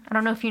reaction. I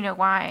don't know if you know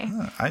why.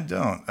 I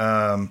don't.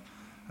 I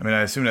mean,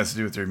 I assume it has to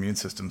do with their immune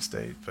system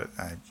state, but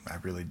I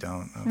really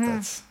don't know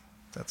if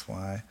that's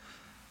why.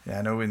 Yeah,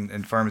 I know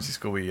in pharmacy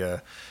school we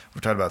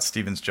taught about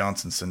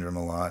Stevens-Johnson syndrome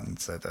a lot, and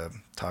it's that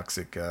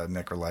toxic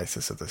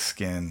necrolysis of the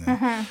skin.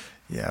 And,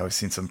 I've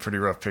seen some pretty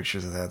rough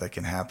pictures of that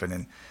can happen.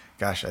 And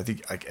gosh, I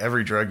think like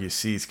every drug you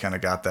see has kind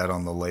of got that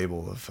on the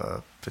label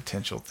of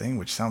potential thing,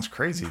 which sounds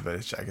crazy,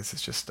 but I guess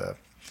it's just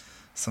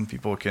some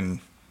people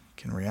can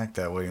react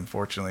that way.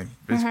 Unfortunately,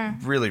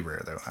 it's really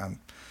rare though.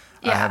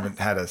 I haven't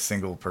had a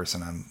single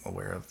person I'm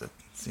aware of that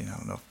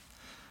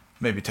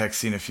maybe Tech's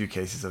seen a few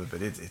cases of it,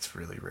 but it's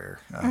really rare.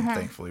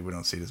 Thankfully, we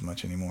don't see it as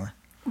much anymore.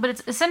 But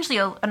it's essentially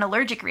an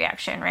allergic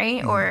reaction,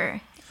 right?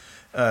 Or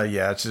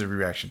it's just a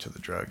reaction to the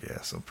drug.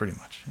 Yeah, so pretty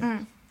much.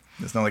 Yeah.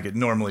 It's not like it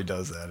normally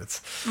does that.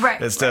 It's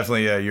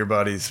definitely your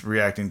body's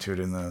reacting to it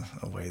in a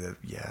way that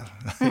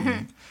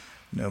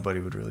nobody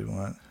would really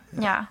want.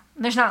 Yeah,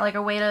 there's not like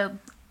a way to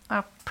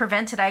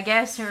prevent it, I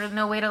guess, or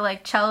no way to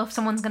like tell if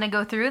someone's gonna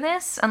go through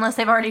this unless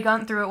they've already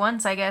gone through it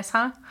once, I guess,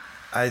 huh?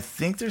 I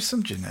think there's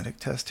some genetic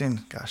testing.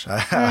 Gosh, I'm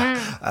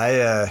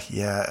not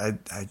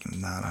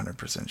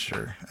 100%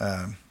 sure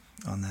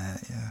on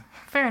that. Yeah.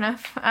 Fair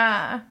enough.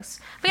 But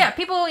yeah,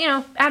 people,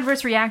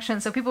 adverse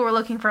reactions. So people were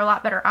looking for a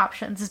lot better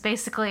options is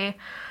basically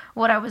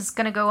what I was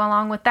going to go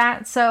along with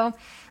that. So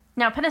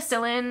now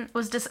penicillin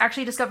was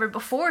actually discovered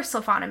before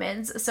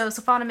sulfonamides. So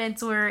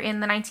sulfonamides were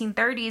in the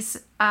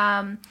 1930s.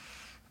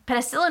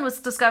 Penicillin was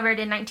discovered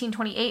in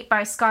 1928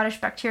 by Scottish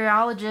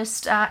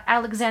bacteriologist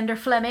Alexander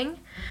Fleming.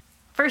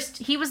 First,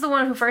 he was the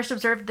one who first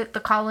observed that the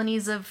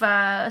colonies of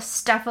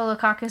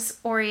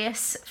Staphylococcus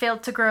aureus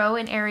failed to grow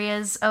in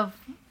areas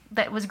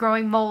that was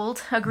growing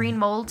mold, a green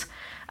mold,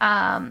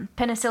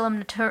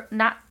 Penicillium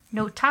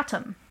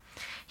notatum.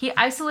 He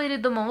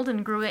isolated the mold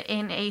and grew it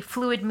in a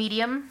fluid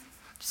medium,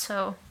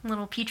 so a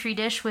little petri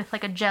dish with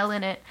like a gel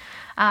in it,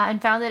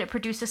 and found that it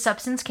produced a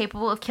substance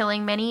capable of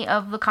killing many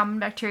of the common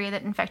bacteria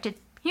that infected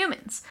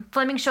humans.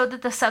 Fleming showed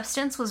that the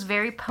substance was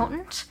very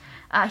potent.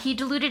 He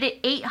diluted it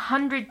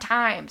 800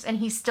 times, and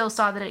he still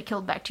saw that it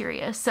killed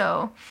bacteria.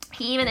 So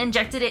he even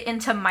injected it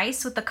into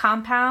mice with the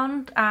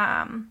compound,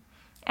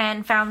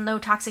 and found no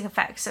toxic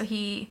effects. So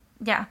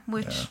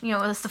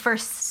was the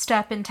first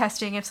step in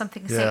testing if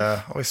something's safe.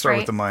 Yeah, always start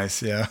with the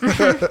mice, yeah.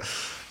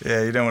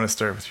 Yeah, you don't want to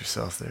start with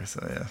yourself there,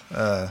 so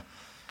yeah.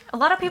 A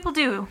lot of people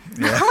do.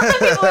 Yeah. A lot of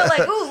people are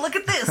like, ooh, look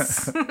at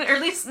this. Or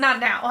at least not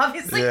now,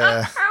 obviously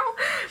not now.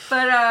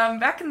 But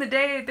back in the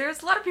day,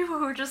 there's a lot of people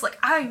who were just like,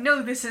 I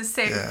know this is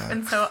safe,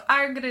 and so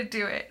I'm going to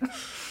do it.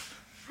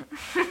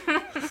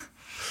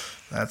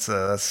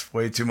 That's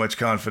way too much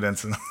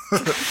confidence in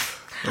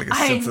like a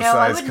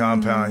synthesized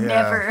compound.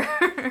 Never.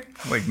 Yeah.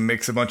 Like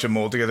mix a bunch of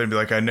mold together and be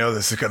like, I know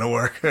this is going to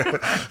work.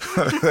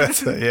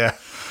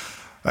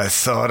 I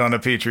saw it on a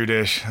petri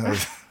dish.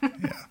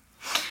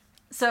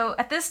 So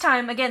at this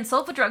time, again,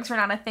 sulfa drugs were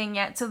not a thing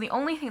yet. So the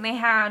only thing they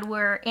had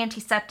were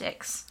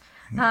antiseptics.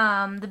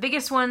 The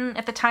biggest one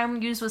at the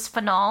time used was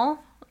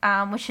phenol,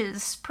 which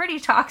is pretty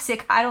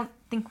toxic. I don't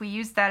think we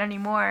use that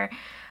anymore.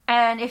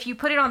 And if you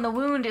put it on the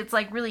wound, it's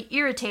like really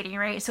irritating,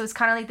 right? So it's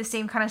kind of like the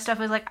same kind of stuff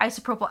as like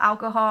isopropyl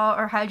alcohol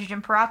or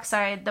hydrogen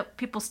peroxide that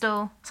people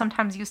still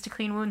sometimes use to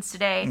clean wounds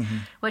today,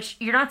 which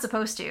you're not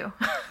supposed to.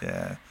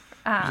 Yeah.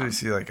 Usually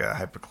see like a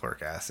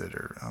hypochloric acid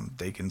or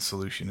Dakin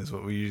solution is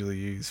what we usually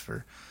use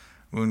for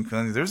wound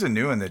cleansing. There's a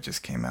new one that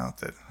just came out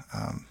that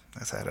I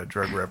had a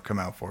drug rep come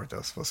out for it. That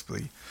was supposed to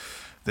be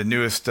the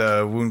newest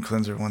wound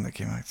cleanser one that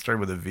came out. It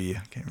started with a V.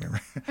 I can't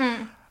remember.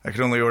 I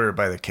could only order it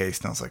by the case,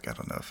 and I was like, I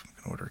don't know if I'm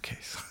going to order a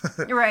case.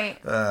 Right.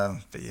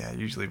 But yeah,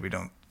 usually we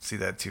don't see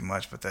that too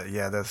much, but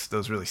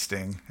those really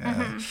sting.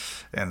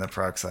 And the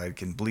peroxide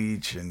can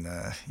bleach, and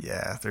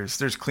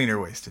there's cleaner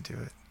ways to do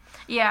it.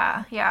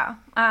 Yeah,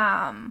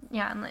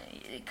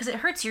 because it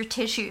hurts your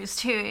tissues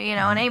too, you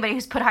know, and anybody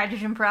who's put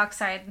hydrogen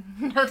peroxide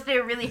knows that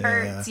it really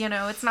hurts, you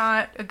know, it's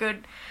not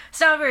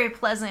very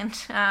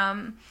pleasant.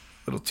 A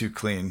little too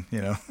clean, you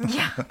know.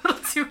 Yeah, a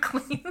little too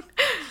clean.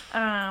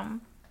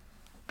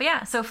 But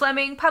yeah, so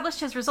Fleming published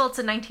his results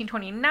in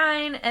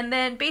 1929, and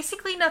then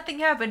basically nothing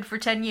happened for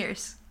 10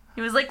 years.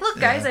 He was like, look,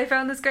 guys, I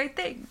found this great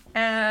thing.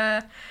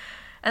 And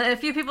then a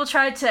few people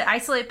tried to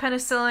isolate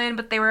penicillin,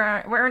 but they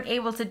weren't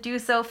able to do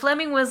so.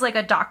 Fleming was like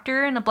a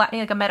doctor and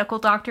a medical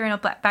doctor and a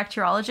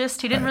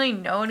bacteriologist. He didn't really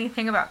know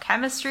anything about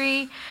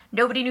chemistry.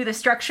 Nobody knew the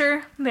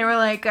structure. They were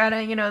like,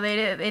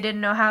 they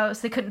didn't know how,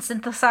 so they couldn't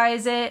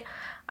synthesize it.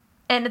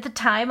 And at the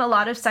time, a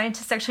lot of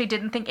scientists actually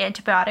didn't think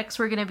antibiotics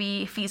were going to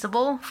be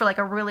feasible for like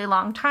a really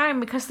long time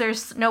because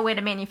there's no way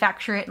to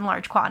manufacture it in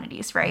large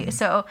quantities, right?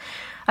 So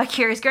a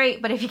cure is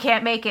great, but if you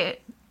can't make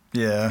it,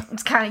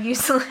 it's kind of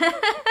useless.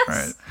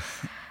 Right.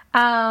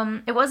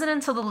 It wasn't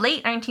until the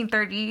late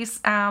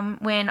 1930s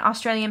when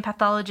Australian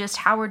pathologist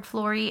Howard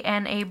Florey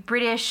and a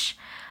British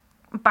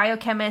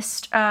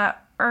biochemist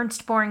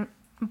Ernst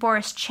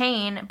Boris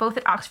Chain, both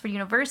at Oxford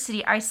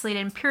University, isolated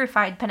and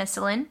purified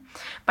penicillin.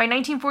 By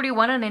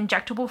 1941, an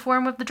injectable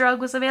form of the drug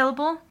was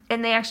available,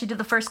 and they actually did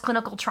the first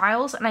clinical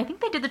trials, and I think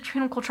they did the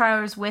clinical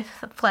trials with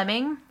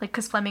Fleming,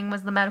 because Fleming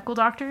was the medical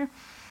doctor.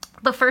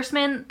 The first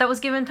man that was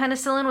given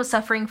penicillin was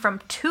suffering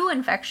from 2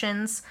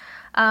 infections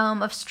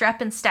of strep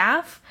and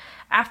staph.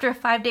 After a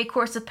 5-day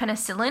course of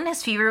penicillin,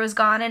 his fever was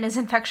gone and his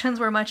infections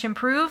were much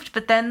improved,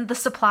 but then the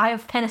supply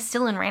of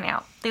penicillin ran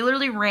out. They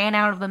literally ran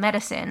out of the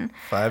medicine.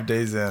 5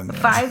 days in.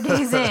 5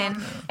 days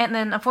in. And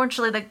then,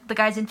 unfortunately, the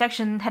guy's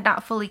infection had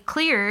not fully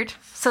cleared.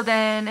 So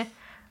then,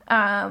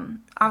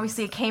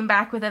 obviously, it came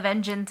back with a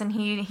vengeance and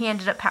he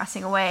ended up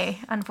passing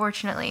away,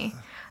 unfortunately.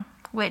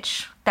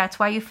 Which, that's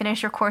why you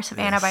finish your course of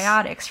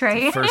antibiotics,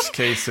 right? First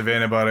case of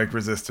antibiotic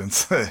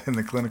resistance in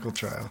the clinical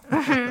trial.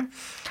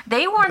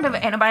 They warned of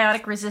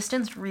antibiotic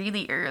resistance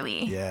really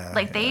early. Yeah.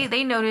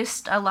 They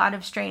noticed a lot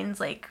of strains,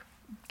 like,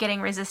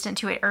 getting resistant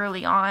to it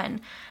early on.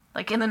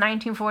 Like, in the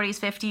 1940s,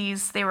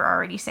 50s, they were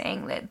already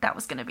saying that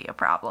was going to be a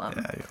problem.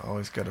 Yeah, you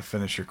always got to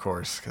finish your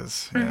course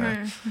because you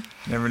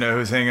never know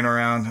who's hanging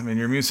around. I mean,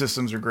 your immune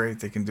systems are great.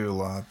 They can do a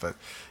lot, but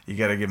you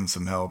got to give them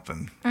some help.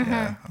 And,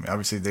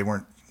 obviously, they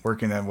weren't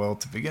working that well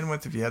to begin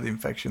with if you had the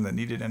infection that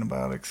needed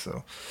antibiotics.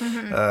 So,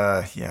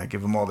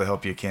 give them all the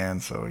help you can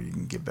so you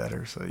can get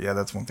better. So,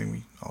 that's one thing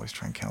we always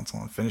try and counsel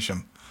on. Finish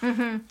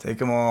them. Take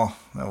them all.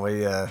 That way,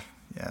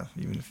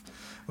 even if,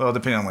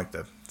 depending on, like,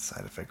 the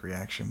side effect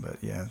reaction,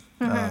 but,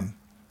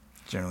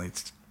 generally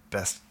it's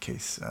best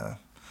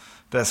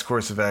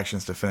course of action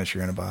is to finish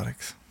your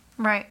antibiotics.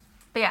 Right.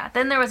 But,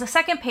 then there was a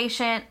second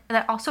patient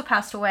that also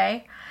passed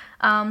away.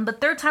 The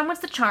third time was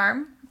the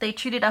charm. They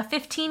treated a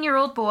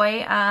 15-year-old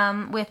boy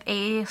with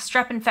a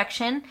strep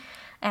infection,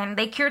 and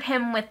they cured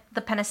him with the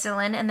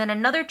penicillin. And then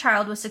another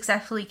child was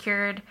successfully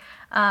cured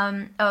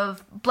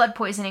of blood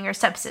poisoning or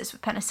sepsis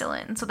with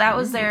penicillin. So that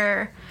was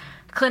their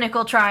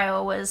clinical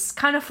trial, was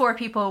kind of 4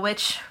 people,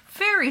 which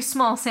very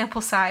small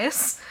sample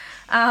size.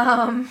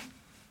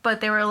 But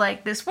they were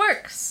like, this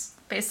works,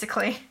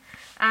 basically.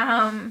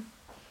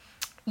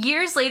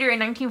 Years later, in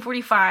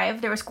 1945,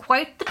 there was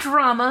quite the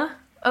drama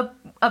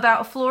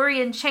about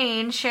Florey and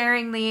Chain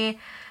sharing the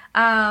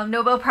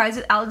Nobel Prize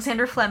with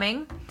Alexander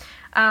Fleming.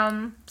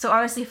 So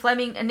obviously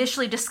Fleming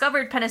initially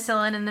discovered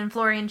penicillin, and then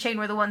Florey and Chain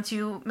were the ones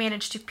who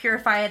managed to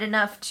purify it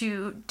enough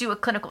to do a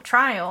clinical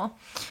trial.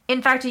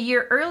 In fact, a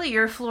year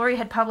earlier, Florey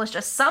had published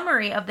a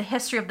summary of the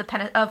history of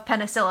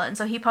penicillin.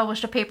 So he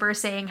published a paper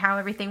saying how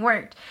everything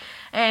worked.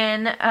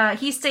 And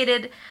he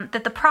stated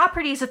that the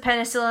properties of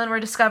penicillin were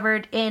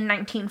discovered in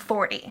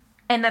 1940.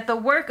 And that the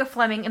work of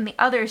Fleming and the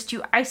others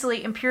to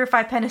isolate and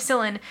purify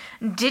penicillin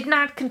did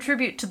not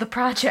contribute to the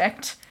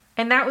project.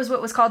 And that was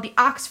what was called the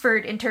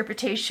Oxford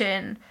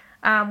interpretation,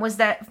 was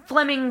that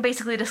Fleming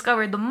basically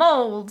discovered the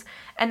mold,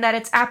 and that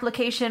its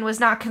application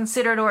was not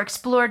considered or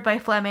explored by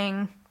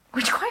Fleming,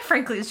 which quite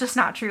frankly is just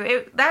not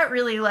true.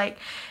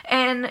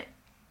 And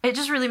it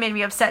just really made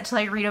me upset to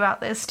read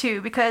about this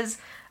too, because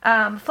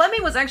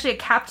Fleming was actually a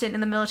captain in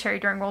the military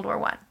during World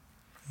War I.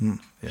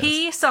 Yes.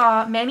 He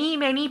saw many,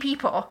 many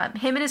people.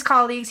 Him and his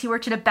colleagues, he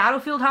worked at a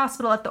battlefield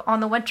hospital on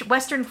the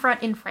Western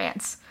Front in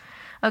France.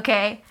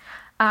 Okay?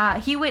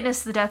 He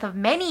witnessed the death of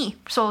many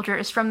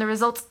soldiers from the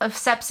results of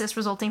sepsis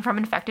resulting from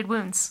infected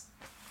wounds.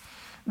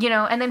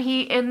 And then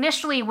he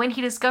initially, when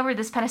he discovered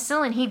this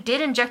penicillin, he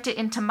did inject it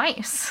into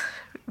mice,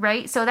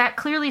 right? So that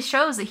clearly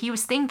shows that he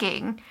was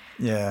thinking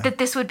that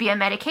this would be a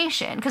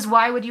medication. Because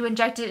why would you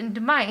inject it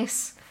into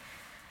mice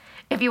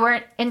if you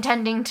weren't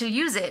intending to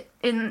use it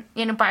in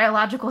a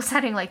biological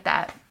setting like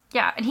that?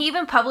 Yeah, and he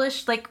even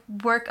published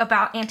work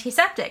about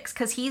antiseptics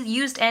because he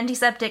used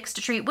antiseptics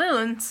to treat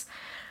wounds,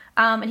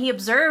 and he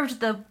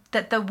observed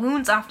that the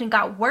wounds often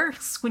got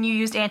worse when you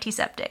used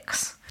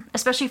antiseptics,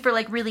 especially for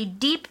really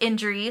deep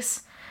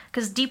injuries,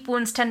 because deep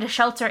wounds tend to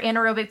shelter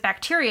anaerobic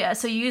bacteria.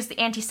 So you use the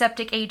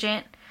antiseptic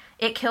agent,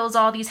 it kills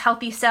all these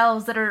healthy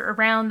cells that are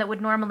around that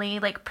would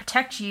normally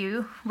protect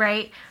you,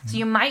 right? So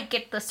you might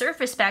get the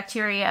surface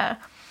bacteria,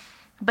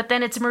 but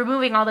then it's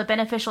removing all the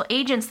beneficial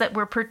agents that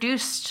were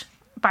produced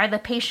by the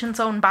patient's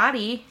own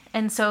body,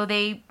 and so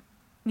they,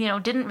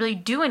 didn't really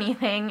do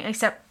anything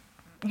except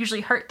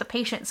usually hurt the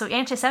patient. So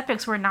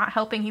antiseptics were not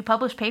helping. He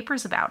published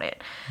papers about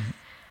it.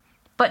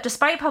 But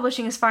despite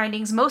publishing his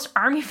findings, most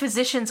army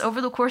physicians over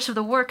the course of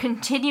the war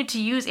continued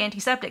to use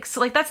antiseptics.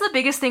 So that's the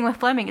biggest thing with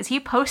Fleming is he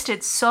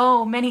posted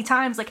so many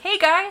times hey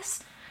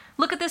guys,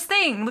 look at this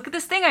thing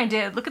I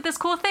did, look at this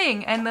cool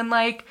thing, and then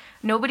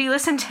nobody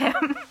listened to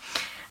him.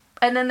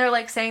 And then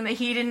they're saying that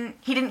he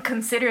didn't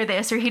consider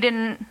this or he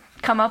didn't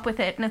come up with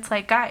it, and it's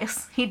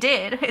guys, he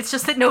did. It's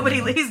just that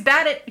nobody. He's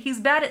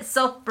bad at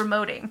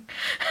self-promoting.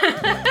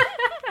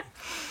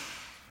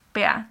 But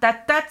yeah,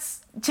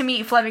 that's to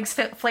me Fleming's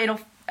fatal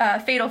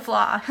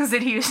flaw is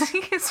that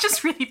he's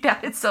just really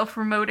bad at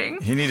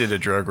self-promoting. He needed a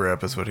drug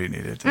rep, is what he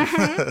needed.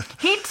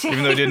 He did.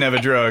 Even though he didn't have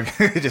a drug,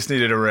 he just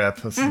needed a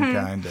rep of some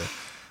kind to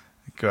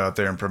go out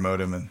there and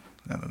promote him, and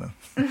I don't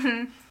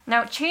know.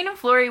 Now, Chain and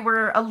Florey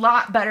were a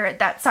lot better at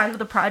that side of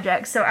the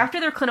project. So after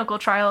their clinical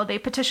trial, they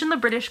petitioned the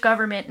British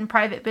government and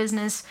private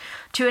business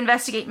to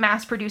investigate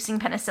mass-producing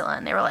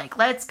penicillin. They were like,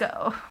 let's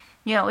go.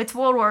 It's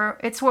World War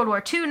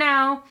II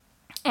now,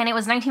 and it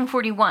was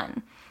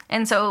 1941.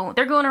 And so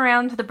they're going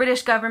around to the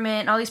British government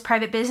and all these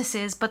private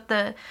businesses, but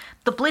the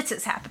Blitz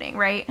is happening,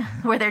 right?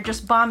 Where they're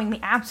just bombing the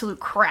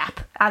absolute crap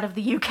out of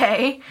the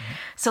UK.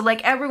 So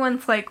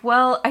everyone's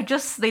well, they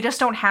just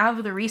don't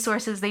have the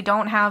resources. They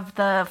don't have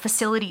the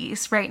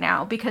facilities right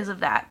now because of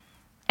that.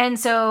 And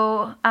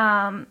so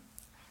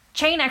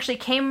Chain actually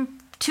came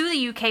to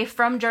the UK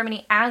from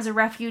Germany as a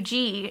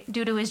refugee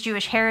due to his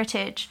Jewish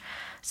heritage.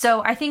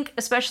 So I think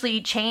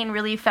especially Chain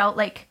really felt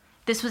like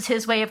this was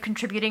his way of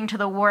contributing to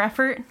the war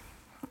effort.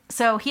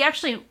 So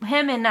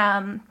him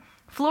and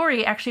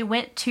Florey actually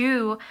went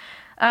to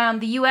the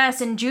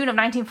U.S. in June of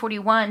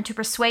 1941 to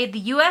persuade the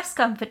U.S.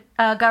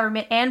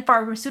 Government and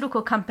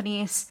pharmaceutical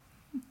companies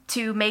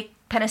to make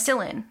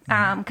penicillin,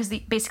 because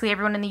basically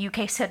everyone in the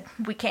UK said,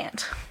 we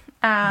can't.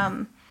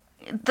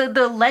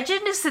 The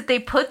legend is that they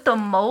put the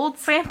mold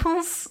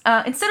samples,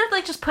 instead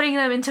of just putting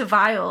them into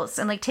vials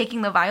and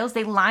taking the vials,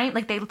 they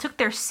they took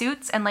their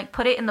suits and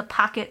put it in the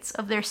pockets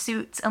of their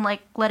suits and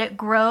let it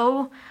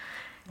grow.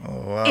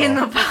 Oh, wow. In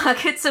the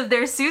pockets of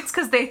their suits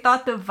because they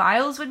thought the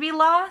vials would be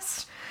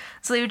lost.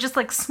 So they would just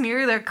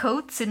smear their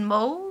coats in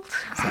mold.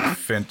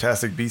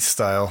 Fantastic Beast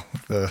style.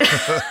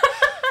 The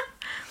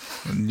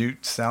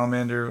Newt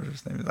Salamander, what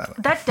his name is that?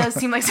 That does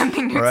seem like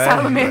something Newt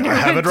Salamander I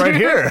have it right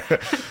here.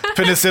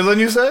 Penicillin,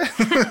 you say?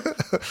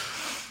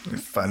 Let me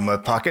find my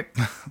pocket.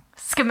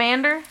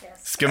 Scamander?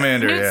 Yes.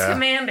 Scamander, Newt yeah.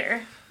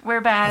 Scamander. We're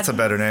bad. That's a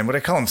better name. What do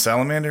they call him?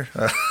 Salamander?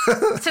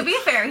 To be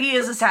fair, he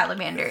is a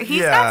salamander.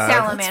 He's got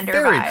salamander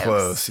very vibes.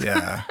 Close,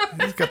 yeah.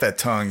 He's got that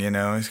tongue,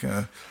 He's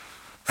got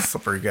a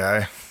slippery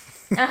guy.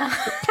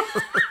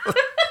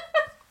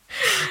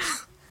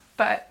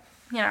 But,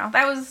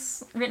 that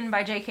was written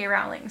by J.K.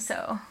 Rowling,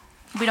 so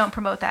we don't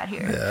promote that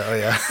here. Yeah, oh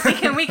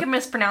yeah. we can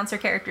mispronounce our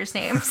characters'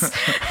 names.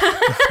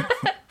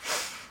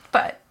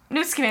 But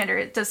Newt Scamander,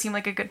 it does seem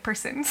like a good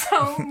person,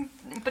 so...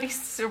 But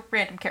he's a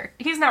random character.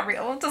 He's not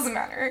real. It doesn't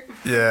matter.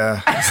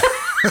 Yeah.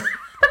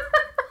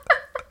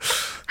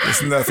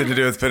 There's nothing to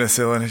do with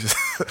penicillin.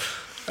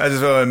 I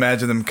just want to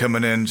imagine them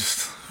coming in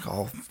just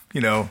all,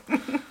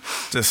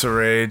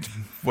 disarrayed,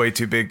 way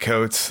too big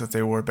coats that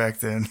they wore back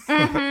then.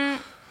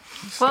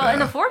 Well, in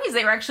the 40s,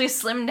 they were actually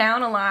slimmed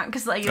down a lot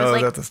because it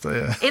was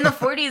in the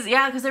 40s,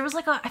 yeah, because there was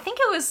I think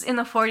it was in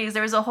the 40s,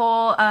 there was a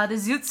whole the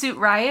Zoot Suit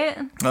riot.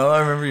 Oh, I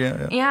remember,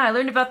 yeah. Yeah, I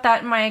learned about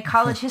that in my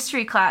college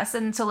history class,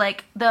 and so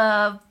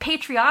the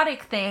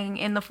patriotic thing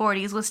in the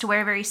 40s was to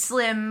wear very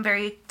slim,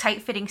 very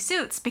tight-fitting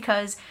suits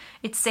because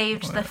it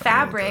saved the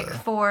fabric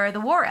for the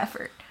war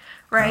effort.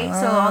 Right?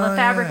 So all the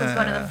fabric was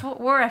going to the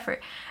war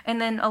effort. And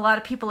then a lot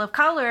of people of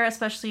color,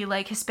 especially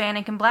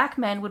Hispanic and black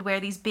men, would wear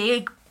these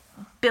big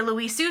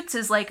billowy suits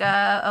as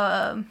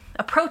a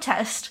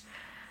protest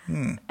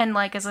and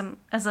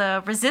as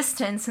a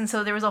resistance. And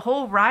so there was a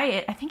whole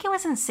riot. I think it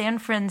was in San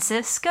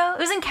Francisco. It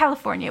was in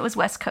California. It was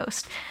West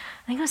Coast.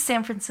 I think it was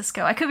San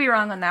Francisco. I could be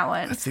wrong on that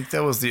one. I think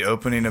that was the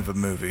opening of a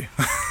movie.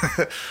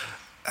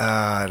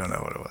 I don't know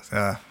what it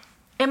was.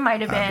 It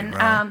might have been.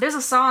 There's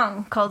a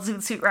song called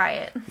Zoot Suit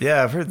Riot.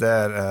 Yeah, I've heard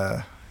that.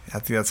 I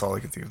think that's all I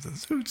can think of. The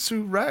Zoot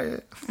Suit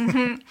Riot.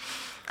 Mm-hmm.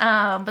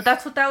 But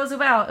that's what that was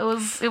about.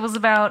 It was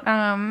about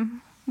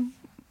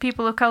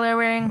people of color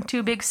wearing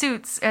too big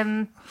suits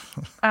and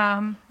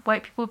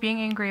white people being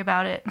angry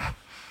about it.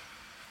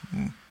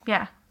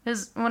 Yeah, it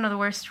was one of the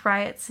worst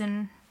riots.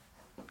 And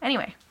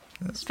anyway,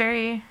 it's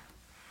very...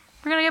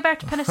 We're going to get back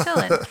to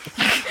penicillin.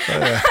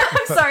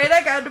 I'm sorry,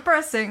 that got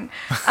depressing.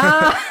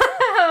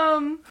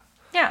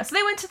 Yeah, so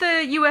they went to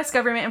the U.S.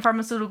 government and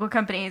pharmaceutical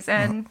companies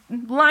and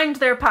lined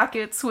their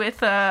pockets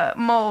with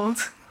mold.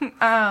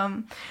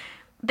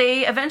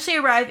 They eventually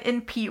arrived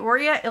in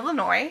Peoria,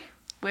 Illinois,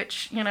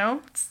 which,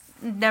 it's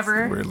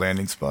never... Weird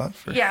landing spot.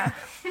 Yeah.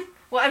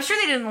 Well, I'm sure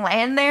they didn't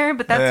land there,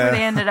 but that's where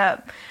they ended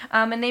up.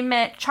 And they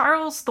met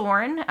Charles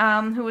Thorne,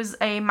 who was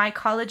a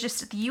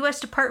mycologist at the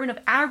U.S. Department of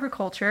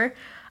Agriculture,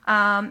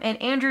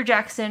 and Andrew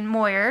Jackson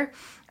Moyer,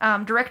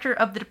 director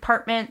of the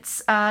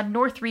department's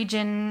North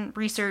Region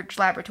Research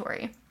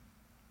Laboratory.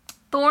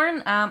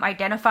 Thorne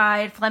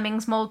identified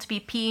Fleming's mold to be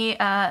P.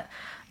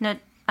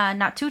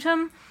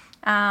 natutum.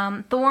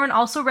 Thorne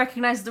also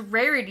recognized the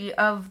rarity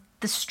of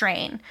the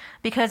strain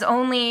because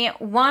only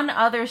one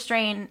other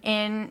strain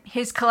in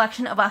his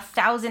collection of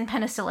 1,000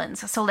 penicillins.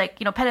 So,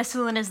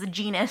 penicillin is the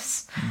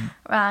genus,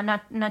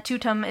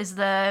 natutum is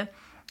the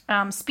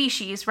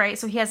species, right?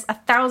 So he has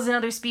 1,000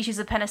 other species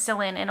of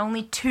penicillin, and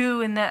only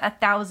 2 in the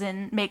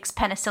 1,000 makes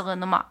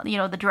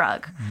penicillin the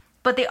drug.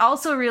 But they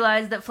also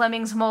realized that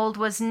Fleming's mold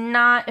was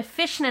not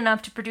efficient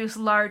enough to produce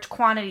large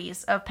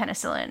quantities of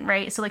penicillin,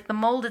 right? So the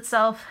mold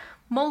itself,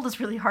 mold is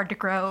really hard to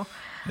grow.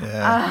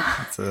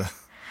 Yeah,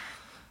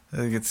 I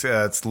think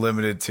it's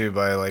limited too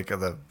by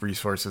the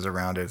resources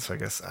around it. So I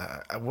guess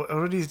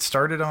what he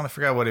started on, I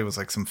forgot what it was,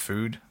 some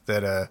food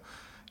that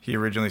he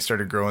originally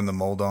started growing the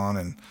mold on,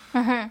 and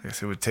I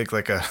guess it would take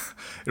it'd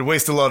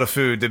waste a lot of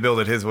food to build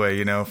it his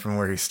way, from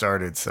where he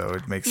started. So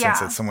it makes sense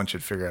that someone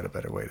should figure out a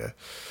better way to,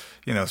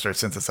 start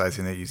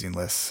synthesizing it using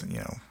less,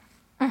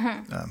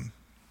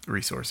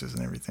 resources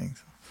and everything.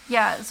 So.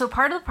 Yeah, so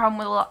part of the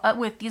problem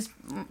with these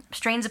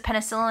strains of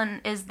penicillin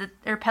is that,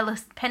 or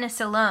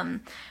penicillum,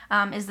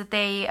 is that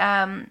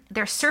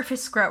they're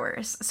surface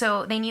growers.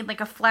 So they need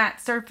a flat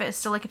surface.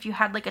 So if you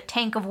had a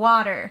tank of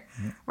water,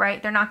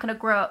 right, they're not going to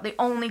grow. They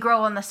only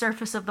grow on the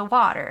surface of the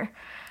water.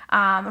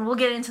 And we'll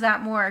get into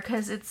that more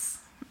because it's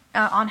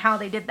on how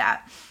they did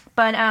that.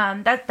 But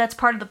that's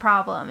part of the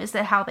problem is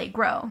that how they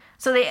grow.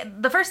 So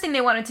the first thing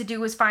they wanted to do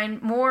was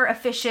find more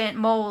efficient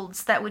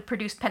molds that would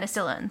produce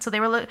penicillin. So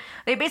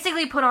they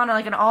basically put on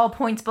an all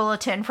points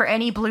bulletin for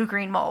any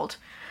blue-green mold.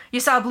 You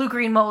saw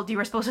blue-green mold, you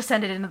were supposed to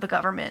send it into the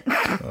government.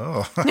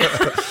 Oh.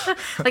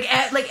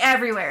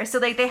 Everywhere. So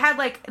they had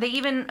they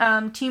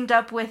even teamed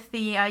up with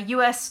the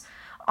U.S.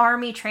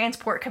 Army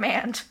Transport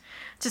Command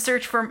to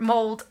search for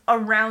mold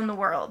around the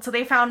world. So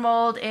they found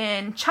mold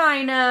in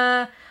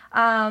China,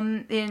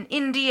 in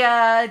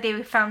India,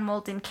 they found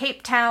mold in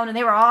Cape Town, and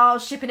they were all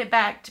shipping it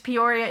back to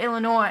Peoria,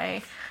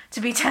 Illinois to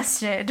be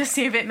tested to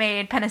see if it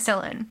made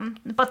penicillin.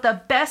 But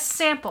the best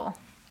sample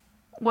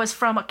was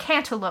from a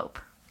cantaloupe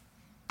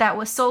that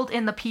was sold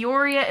in the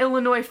Peoria,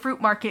 Illinois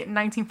fruit market in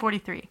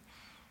 1943.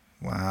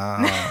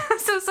 Wow.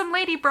 So some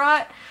lady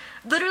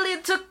literally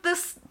took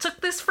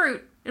this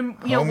fruit and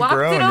walked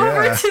Homegrown, it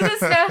over to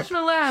this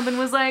national lab and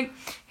was like,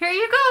 "Here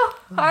you go.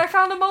 I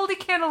found a moldy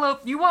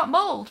cantaloupe. You want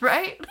mold,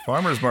 right?"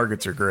 Farmers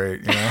markets are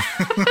great, You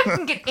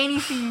can get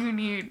anything you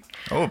need.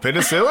 Oh,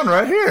 penicillin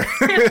right here.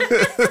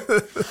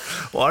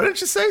 Why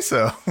didn't you say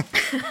so?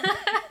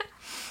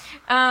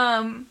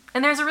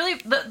 And there's a really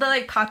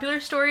the popular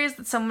story is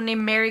that someone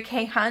named Mary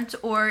Kay Hunt,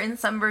 or in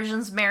some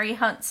versions Mary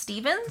Hunt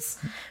Stevens,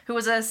 who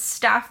was a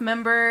staff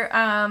member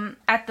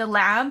at the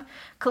lab,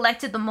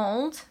 collected the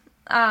mold.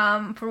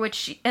 For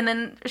which and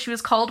then she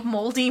was called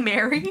Moldy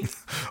Mary.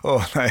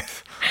 Oh,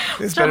 nice.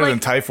 It's better than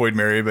Typhoid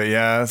Mary, but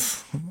yeah,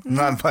 it's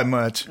not by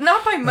much.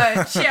 Not by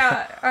much,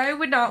 yeah. I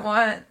would not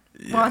want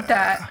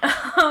that.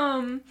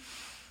 Wow.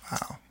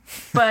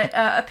 But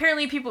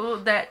apparently people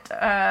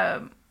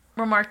that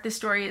remarked this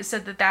story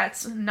said that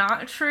that's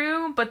not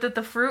true, but that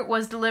the fruit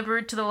was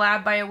delivered to the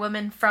lab by a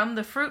woman from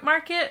the fruit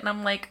market. And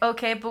I'm like,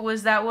 okay, but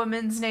was that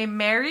woman's name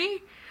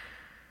Mary?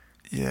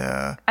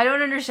 Yeah. I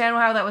don't understand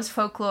how that was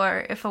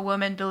folklore if a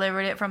woman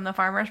delivered it from the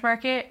farmer's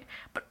market.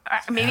 But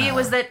maybe it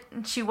was that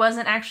she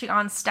wasn't actually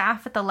on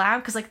staff at the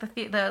lab, because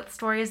the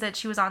story is that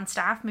she was on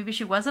staff. Maybe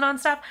she wasn't on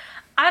staff.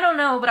 I don't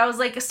know, but I was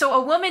like, so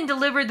a woman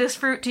delivered this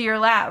fruit to your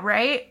lab,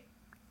 right?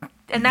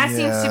 And that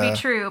seems to be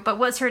true. But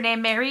was her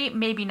name Mary?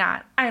 Maybe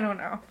not. I don't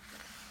know.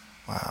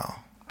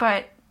 Wow.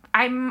 But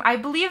I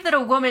believe that a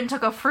woman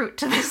took a fruit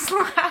to this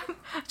lab,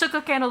 took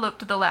a cantaloupe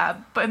to the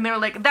lab, and they were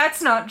like,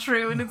 that's not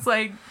true. And it's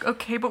like,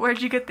 okay, but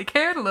where'd you get the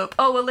cantaloupe?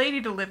 Oh, a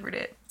lady delivered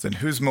it. Then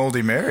who's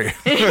Moldy Mary?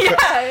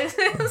 Yeah.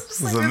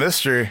 This is a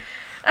mystery.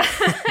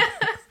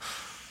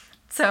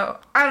 So,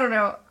 I don't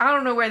know. I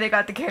don't know where they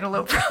got the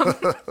cantaloupe from,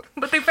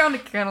 but they found a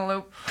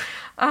cantaloupe.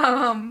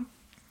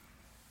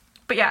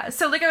 But yeah,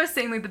 so like I was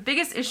saying, the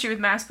biggest issue with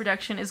mass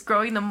production is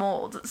growing the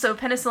mold. So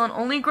penicillin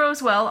only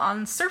grows well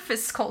on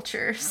surface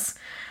cultures.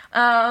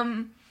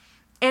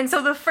 And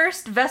so the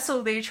first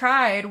vessel they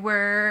tried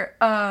were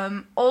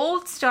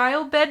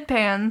old-style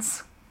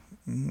bedpans.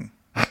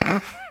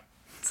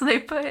 So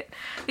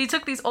they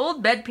took these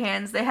old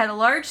bedpans. They had a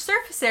large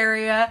surface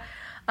area.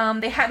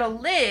 They had a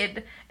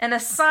lid and a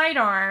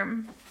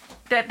sidearm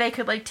that they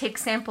could like take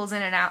samples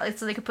in and out,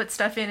 so they could put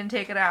stuff in and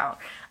take it out.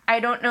 I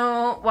don't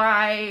know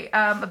why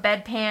a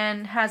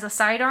bedpan has a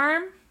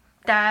sidearm.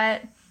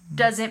 That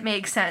doesn't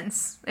make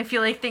sense. I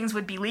feel like things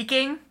would be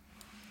leaking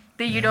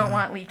that you don't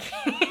want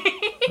leaking.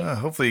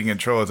 Hopefully you can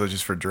control it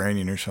just for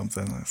draining or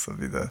something. This will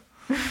be the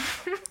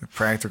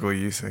practical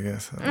use, I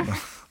guess. I don't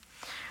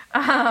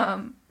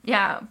know.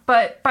 Yeah,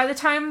 but by the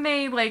time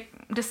they like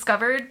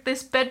discovered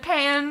this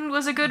bedpan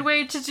was a good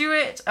way to do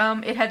it,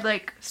 it had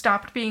like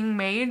stopped being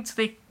made.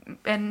 So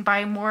and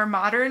buy more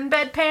modern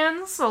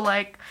bedpans. So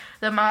like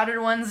the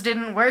modern ones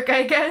didn't work,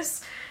 I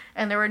guess,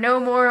 and there were no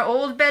more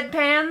old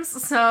bedpans.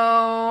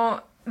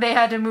 So they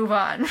had to move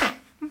on.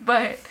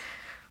 But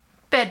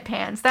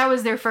bedpans, that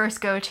was their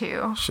first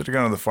go-to. Should have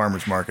gone to the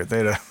farmer's market.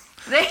 They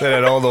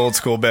had all the old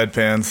school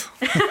bedpans.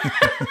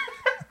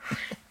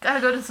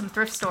 Gotta go to some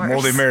thrift stores.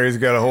 Moldy Mary's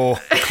got a whole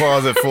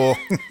closet full.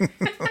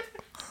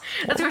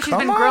 That's where she's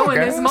been growing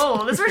this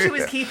mold. That's where she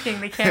was keeping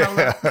the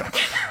cantaloupe.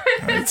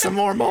 I need some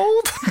more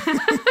mold.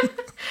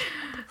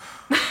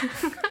 But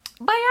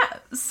yeah,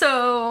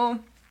 so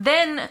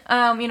then,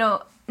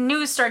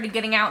 news started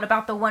getting out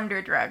about the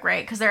wonder drug,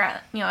 right? Because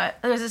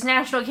there's this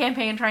national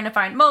campaign trying to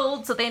find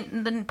mold, so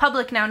the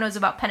public now knows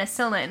about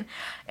penicillin.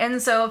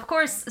 And so, of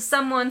course,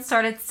 someone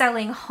started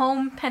selling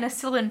home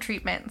penicillin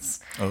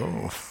treatments.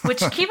 Oh.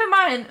 Which, keep in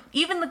mind,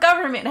 even the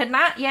government had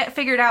not yet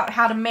figured out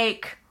how to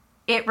make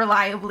it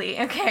reliably,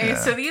 okay? Yeah.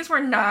 So these were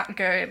not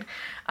good.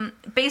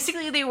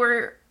 Basically, they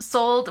were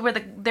sold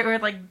they were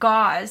like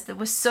gauze that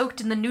was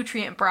soaked in the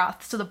nutrient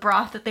broth, so the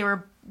broth that they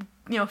were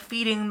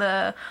feeding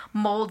the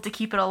mold to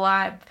keep it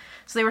alive.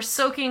 So they were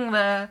soaking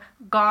the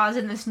gauze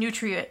in this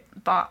nutrient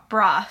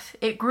broth.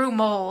 It grew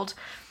mold.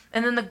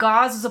 And then the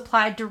gauze was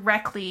applied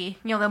directly,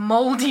 the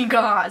moldy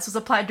gauze was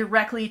applied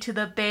directly to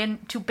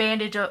to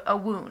bandage a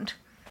wound.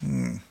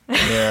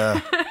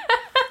 Yeah.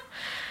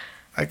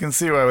 I can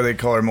see why they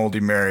call her Moldy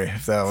Mary,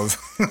 if that was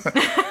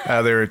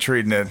how they were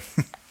treating it.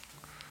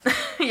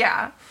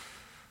 Yeah.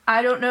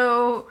 I don't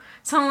know.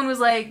 Someone was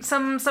like,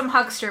 some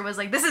huckster was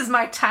like, this is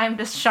my time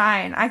to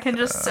shine. I can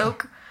just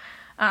soak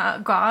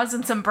gauze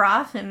in some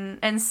broth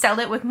and sell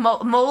it with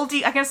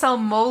moldy. I can sell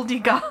moldy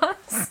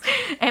gauze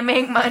and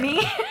make money.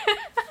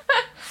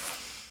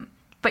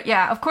 But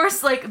yeah, of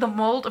course, like the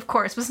mold, of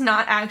course, was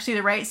not actually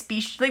the right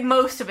species. Like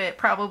most of it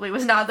probably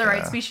was not the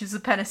right species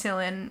of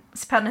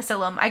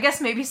penicillin. I guess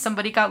maybe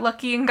somebody got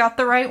lucky and got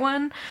the right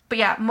one. But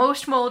yeah,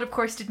 most mold, of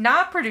course, did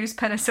not produce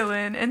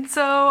penicillin. And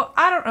so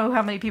I don't know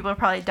how many people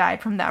probably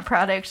died from that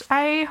product.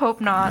 I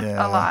hope not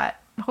a lot.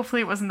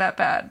 Hopefully it wasn't that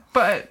bad.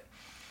 But,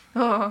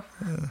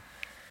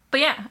 But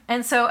yeah,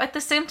 and so at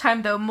the same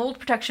time, though, mold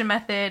protection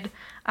method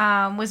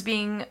was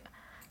being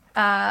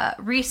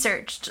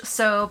researched.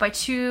 So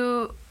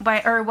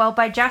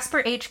by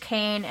Jasper H.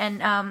 Kane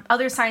and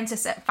other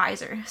scientists at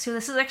Pfizer. So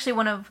this is actually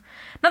one of,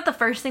 not the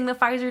first thing that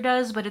Pfizer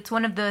does, but it's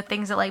one of the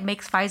things that like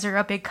makes Pfizer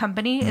a big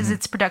company is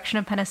its production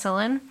of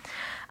penicillin.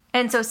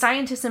 And so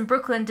scientists in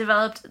Brooklyn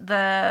developed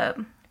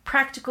the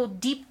practical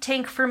deep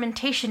tank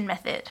fermentation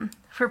method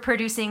for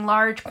producing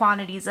large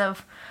quantities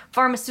of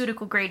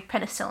pharmaceutical grade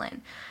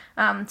penicillin.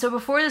 So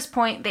before this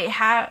point, they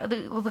had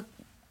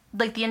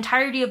the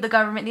entirety of the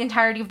government, the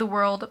entirety of the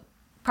world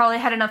probably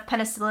had enough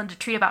penicillin to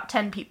treat about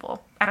 10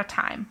 people at a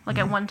time,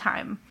 at one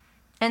time.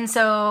 And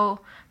so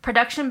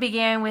production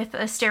began with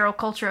a sterile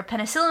culture of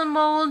penicillin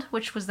mold,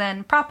 which was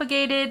then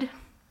propagated.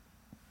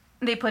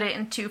 They put it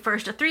into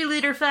first a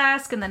 3-liter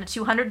flask and then a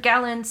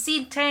 200-gallon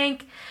seed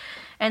tank.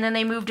 And then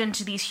they moved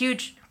into these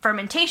huge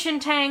fermentation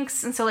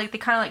tanks. And so they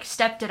kind of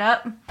stepped it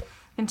up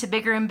into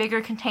bigger and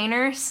bigger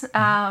containers.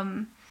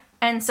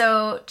 And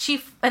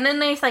then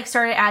they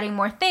started adding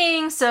more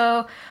things.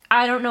 So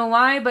I don't know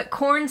why, but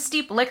corn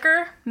steep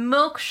liquor,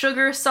 milk,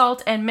 sugar,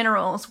 salt, and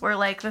minerals were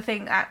the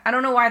thing. I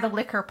don't know why the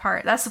liquor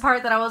part. That's the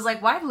part that I was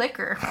like, why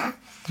liquor?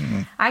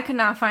 I could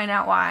not find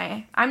out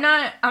why. I'm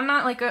not a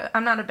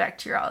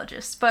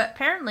bacteriologist, but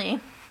apparently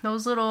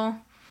those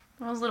little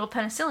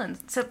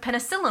penicillins. So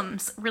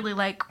penicillins really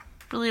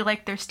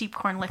like their steep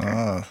corn liquor.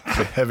 Oh,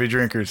 heavy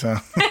drinkers, huh?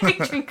 Heavy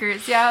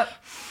drinkers, yeah.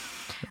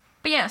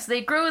 But yeah, so they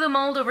grow the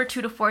mold over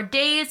 2 to 4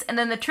 days, and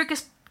then the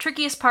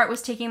trickiest part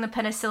was taking the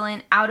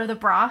penicillin out of the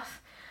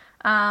broth,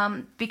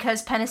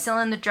 because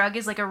penicillin, the drug,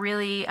 is a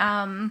really,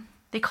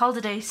 they called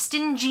it a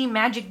stingy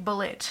magic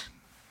bullet.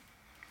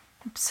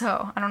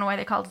 So, I don't know why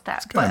they called it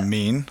that. It's kind of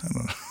mean.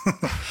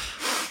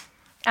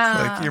 I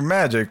don't know. It's you're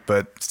magic,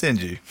 but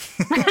stingy.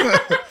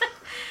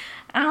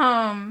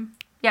 Yeah,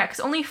 because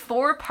only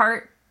 4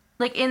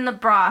 in the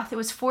broth, it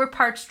was 4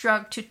 parts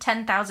drug to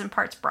 10,000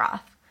 parts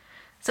broth.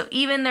 So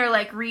even they're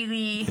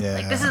really,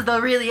 this is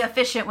the really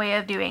efficient way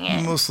of doing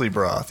it. Mostly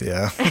broth,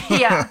 yeah.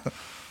 Yeah.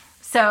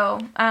 So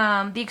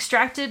the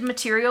extracted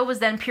material was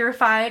then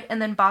purified and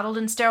then bottled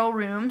in sterile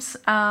rooms.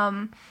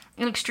 And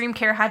extreme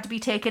care had to be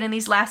taken in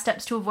these last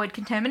steps to avoid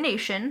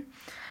contamination.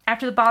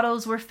 After the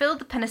bottles were filled,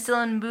 the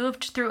penicillin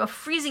moved through a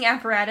freezing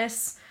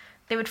apparatus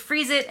they would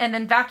freeze it and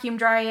then vacuum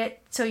dry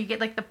it so you get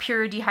like the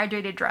pure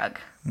dehydrated drug.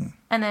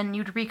 And then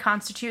you'd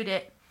reconstitute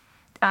it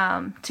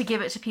to give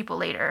it to people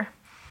later.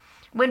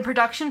 When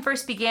production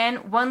first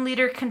began, 1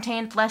 liter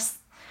contained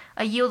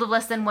a yield of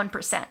less than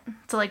 1%.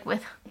 So like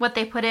with what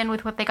they put in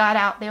with what they got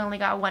out, they only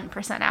got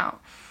 1% out.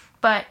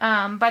 But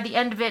by the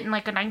end of it in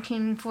like a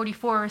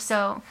 1944 or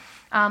so,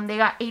 they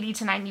got 80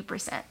 to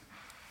 90%,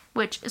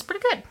 which is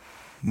pretty good.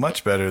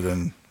 Much better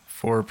than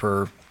 4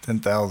 per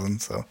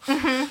 10,000. So,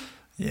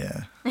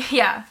 yeah.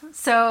 Yeah.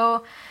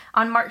 So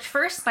on March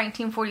 1st,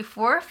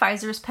 1944,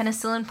 Pfizer's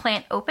penicillin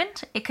plant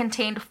opened. It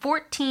contained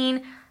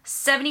 14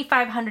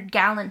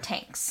 7,500-gallon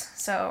tanks.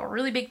 So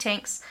really big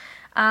tanks.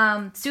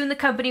 Soon the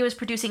company was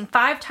producing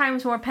 5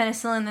 times more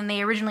penicillin than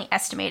they originally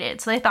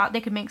estimated. So they thought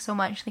they could make so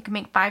much. They could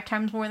make 5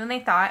 times more than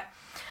they thought.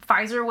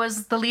 Pfizer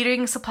was the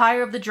leading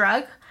supplier of the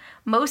drug.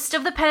 Most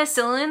of that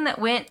penicillin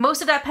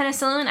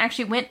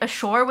actually went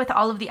ashore with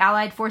all of the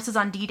Allied forces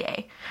on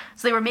D-Day.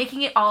 So they were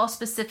making it all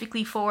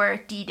specifically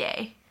for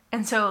D-Day.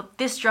 And so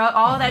this drug,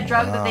 all that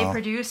drug that they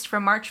produced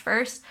from March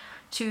 1st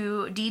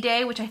to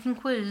D-Day, which I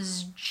think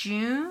was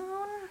June.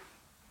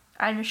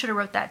 I should have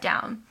wrote that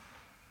down.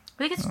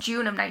 I think it's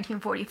June of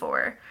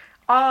 1944.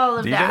 All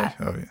of D-Day? that.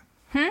 Oh,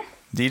 yeah.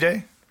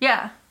 D-Day?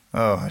 Yeah.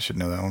 Oh, I should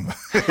know that one.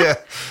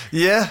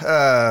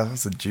 Yeah.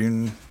 Was it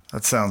June?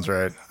 That sounds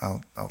right.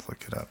 I'll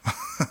look it up.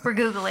 We're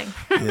Googling.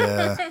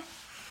 Yeah.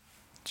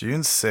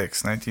 June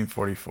 6th,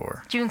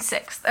 1944. June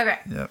 6th. Okay.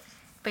 Yep.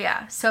 But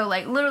yeah, so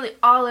like literally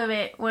all of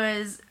it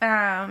was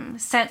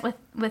sent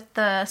with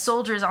the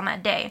soldiers on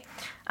that day.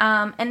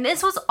 And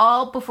this was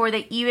all before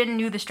they even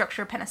knew the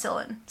structure of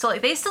penicillin. So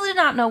like they still did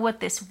not know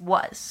what this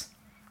was.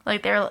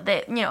 Like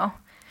they knew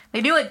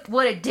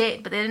what it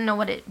did, but they didn't know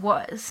what it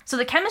was. So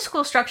the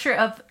chemical structure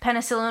of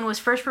penicillin was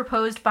first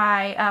proposed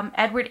by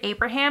Edward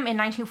Abraham in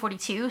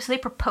 1942. So they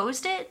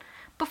proposed it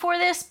before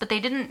this, but they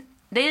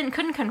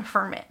couldn't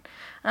confirm it.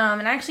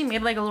 And I actually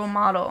made like a little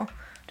model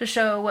to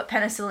show what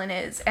penicillin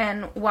is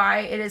and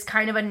why it is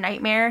kind of a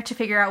nightmare to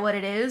figure out what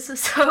it is.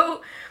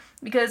 So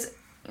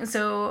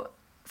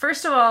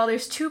first of all,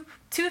 there's two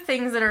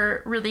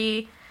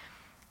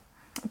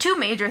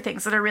major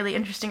things that are really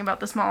interesting about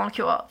this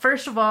molecule.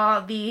 First of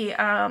all, the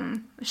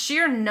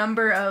sheer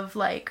number of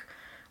like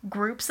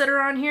groups that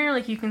are on here.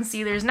 Like you can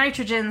see there's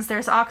nitrogens,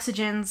 there's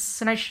oxygens.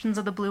 So nitrogens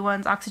are the blue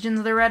ones, oxygens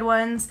are the red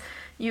ones.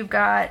 You've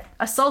got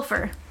a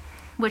sulfur,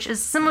 which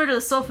is similar to the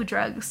sulfa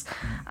drugs.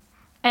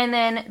 And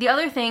then the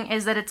other thing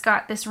is that it's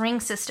got this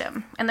ring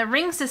system. And the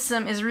ring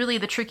system is really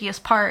the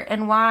trickiest part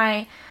and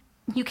why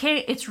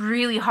it's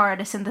really hard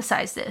to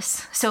synthesize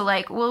this. So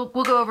like we'll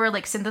go over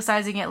like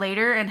synthesizing it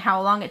later and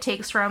how long it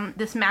takes from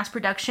this mass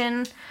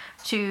production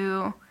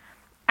to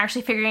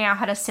actually figuring out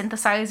how to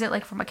synthesize it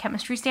like from a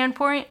chemistry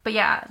standpoint. But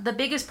yeah, the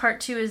biggest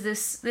part too is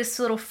this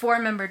little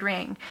 4-membered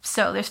ring.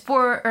 So there's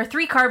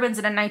 3 carbons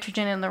and a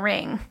nitrogen in the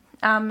ring.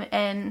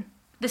 And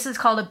this is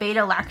called a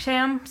beta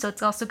lactam. So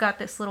it's also got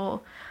this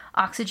little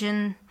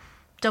oxygen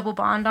double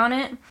bond on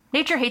it.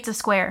 Nature hates a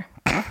square.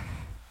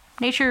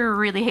 Nature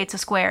really hates a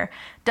square.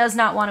 Does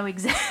not want to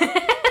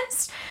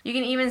exist. You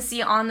can even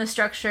see on the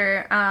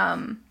structure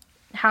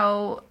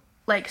how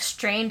like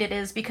strained it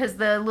is because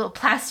the little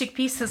plastic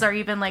pieces are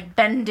even like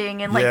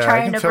bending and like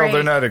trying to break. Yeah, I can tell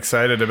they're not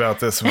excited about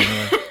this one.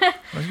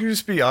 Will you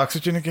just be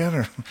oxygen again?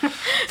 Or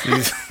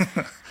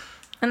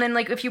And then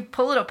like if you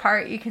pull it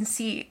apart, you can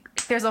see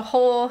there's a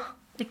hole.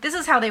 Like this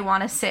is how they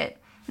want to sit.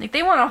 Like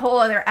they want a whole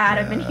other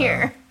atom in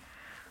here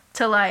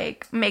to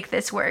like make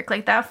this work.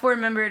 Like that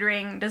 4-membered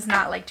ring does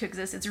not like to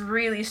exist. It's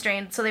really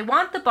strained. So they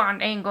want the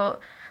bond angle.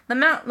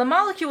 The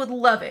molecule would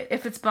love it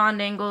if its bond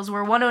angles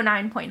were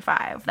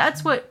 109.5.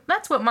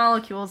 That's what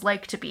molecules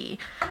like to be.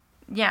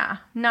 Yeah,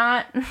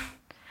 not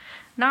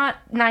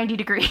 90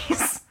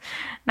 degrees.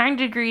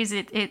 90 degrees,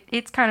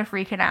 it's kind of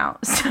freaking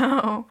out.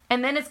 So,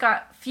 and then it's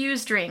got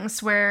fused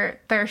rings where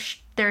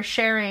they're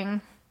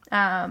sharing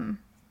a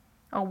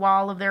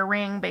wall of their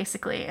ring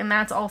basically, and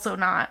that's also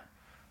not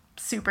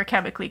super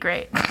chemically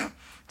great.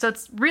 So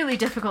it's really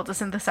difficult to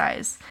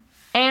synthesize,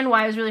 and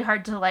why it was really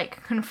hard to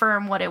like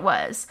confirm what it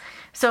was.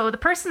 So the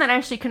person that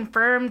actually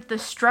confirmed the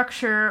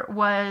structure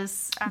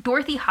was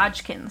Dorothy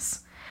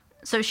Hodgkins.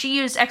 So she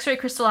used X-ray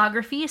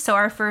crystallography. So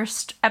our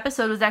first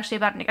episode was actually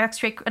about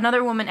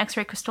another woman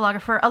X-ray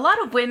crystallographer. A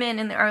lot of women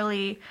in the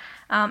early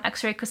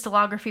X-ray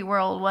crystallography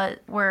world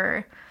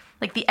were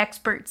like the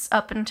experts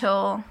up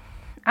until,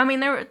 I mean,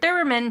 there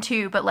were men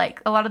too, but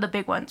like a lot of the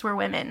big ones were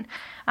women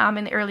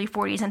in the early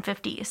 40s and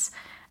 50s.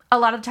 A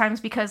lot of times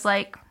because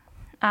like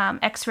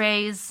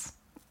X-rays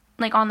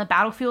like on the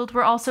battlefield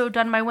were also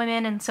done by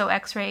women, and so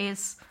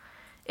X-rays,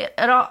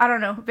 I don't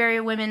know, very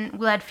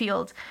women-led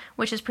field,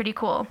 which is pretty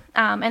cool.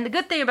 And the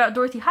good thing about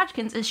Dorothy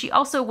Hodgkins is she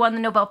also won the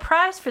Nobel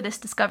Prize for this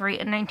discovery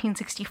in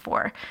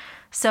 1964.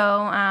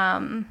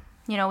 So,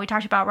 we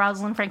talked about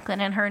Rosalind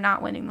Franklin and her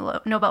not winning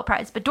the Nobel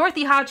Prize, but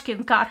Dorothy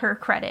Hodgkins got her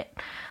credit.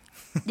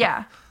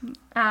 Yeah.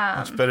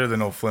 Much better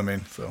than old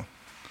Fleming, so.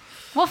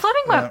 Well,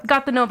 Fleming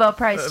got the Nobel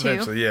Prize, too.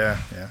 Eventually, yeah.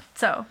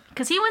 So,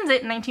 because he wins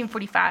it in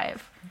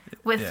 1945.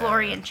 with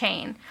Flory and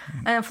Chain.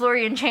 And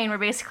Flory and Chain were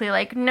basically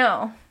like,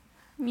 no,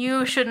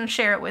 you shouldn't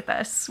share it with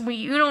us.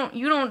 You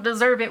don't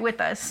deserve it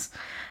with us.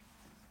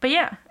 But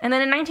yeah, and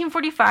then in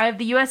 1945,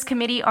 the U.S.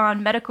 Committee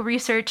on Medical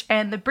Research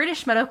and the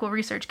British Medical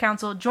Research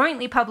Council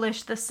jointly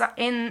published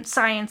in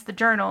Science, the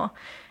journal,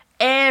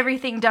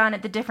 everything done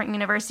at the different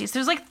universities.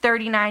 There's like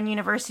 39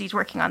 universities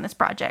working on this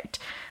project.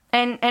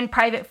 And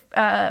private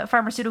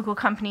pharmaceutical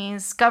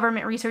companies,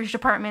 government research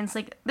departments.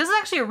 Like, this is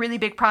actually a really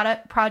big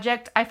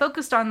project. I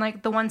focused on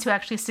like the ones who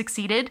actually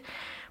succeeded.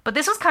 But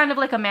this was kind of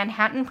like a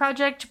Manhattan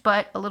project,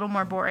 but a little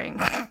more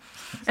boring.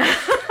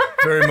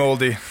 Very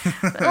moldy.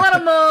 A lot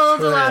of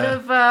mold, a lot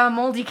of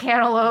moldy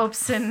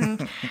cantaloupes,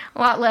 and a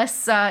lot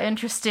less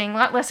interesting, a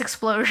lot less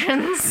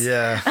explosions.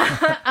 Yeah.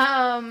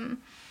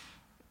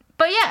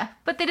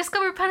 But they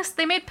discovered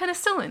they made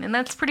penicillin, and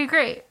that's pretty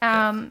great.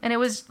 And it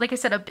was, like I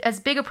said, as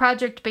big a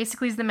project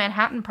basically as the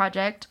Manhattan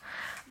Project.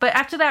 But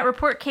after that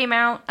report came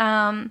out,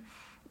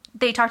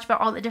 they talked about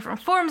all the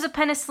different forms of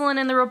penicillin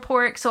in the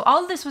report. So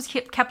all of this was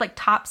kept like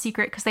top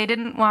secret because they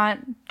didn't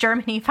want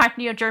Germany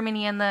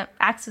and the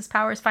Axis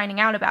powers finding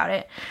out about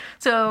it.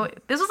 So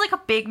this was like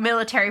a big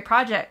military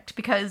project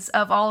because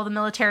of all of the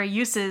military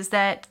uses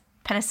that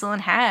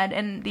penicillin had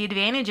and the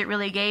advantage it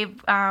really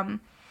gave.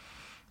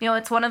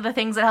 It's one of the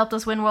things that helped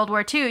us win World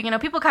War II.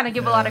 People kind of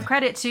give a lot of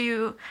credit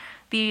to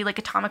the like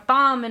atomic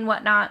bomb and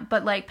whatnot,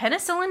 but like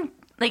penicillin,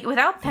 like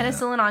without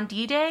penicillin on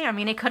D-Day, I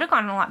mean, it could have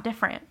gone a lot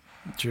different.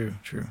 True.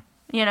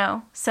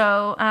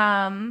 So,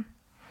 and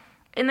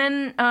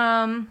then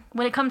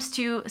when it comes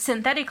to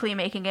synthetically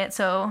making it,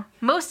 so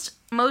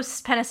most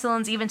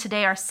penicillins even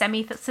today are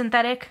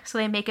semi-synthetic, so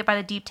they make it by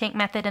the deep tank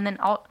method and then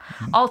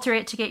alter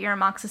it to get your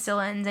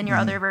amoxicillins and your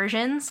other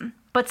versions.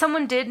 But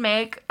someone did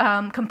make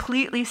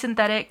completely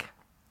synthetic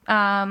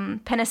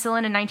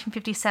penicillin in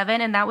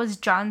 1957, and that was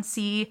John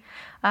C.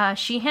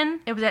 Sheehan.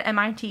 It was at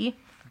MIT.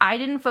 I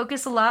didn't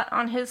focus a lot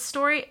on his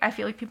story. I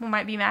feel like people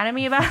might be mad at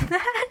me about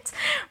that.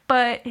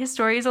 But his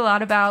story is a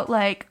lot about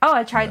like, oh,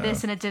 I tried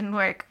this and it didn't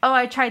work. Oh,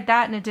 I tried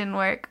that and it didn't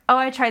work. Oh,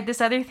 I tried this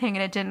other thing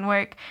and it didn't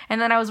work. And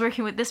then I was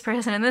working with this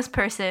person and this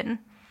person.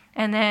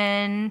 And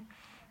then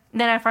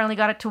I finally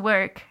got it to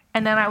work.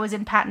 And then I was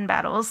in patent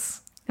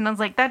battles. And I was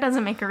like, that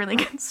doesn't make a really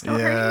good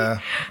story. Yeah.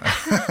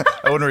 I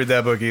wouldn't read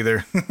that book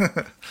either.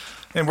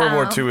 And World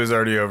War II is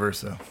already over,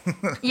 so.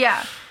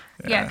 Yeah.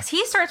 Yeah, because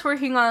he starts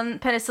working on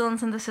penicillin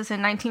synthesis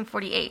in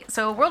 1948.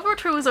 So World War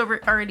II was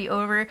already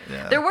over.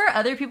 Yeah. There were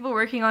other people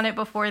working on it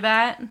before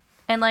that.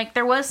 And, like,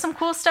 there was some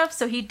cool stuff.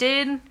 So he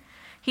did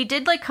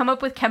like, come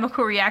up with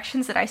chemical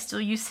reactions that I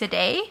still use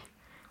today,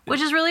 which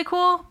is really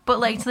cool.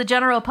 But, like, to the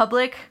general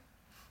public,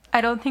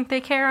 I don't think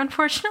they care,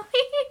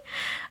 unfortunately.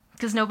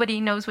 Because nobody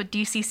knows what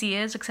DCC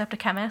is except a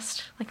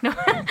chemist. Like, no.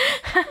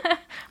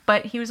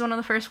 But he was one of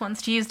the first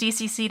ones to use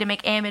DCC to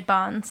make amide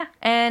bonds.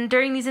 And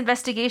during these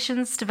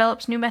investigations,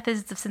 developed new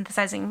methods of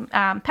synthesizing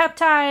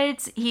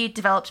peptides. He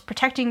developed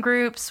protecting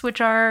groups,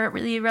 which are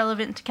really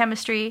relevant to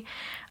chemistry.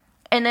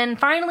 And then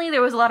finally,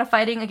 there was a lot of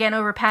fighting, again,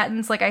 over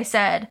patents, like I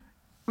said.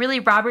 Really,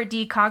 Robert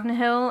D.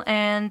 Cognihill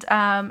and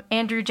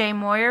Andrew J.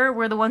 Moyer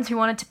were the ones who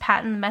wanted to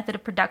patent the method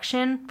of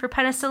production for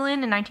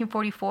penicillin in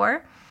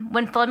 1944.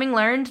 When Fleming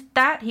learned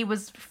that, he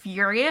was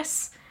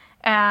furious.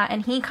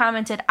 And he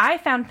commented, "I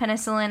found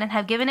penicillin and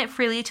have given it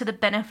freely to the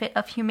benefit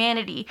of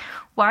humanity.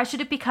 Why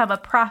should it become a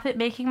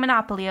profit-making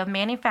monopoly of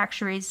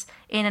manufacturers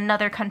in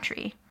another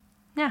country?"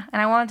 Yeah,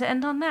 and I wanted to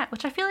end on that,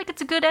 which I feel like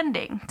it's a good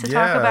ending to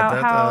talk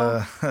about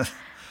how,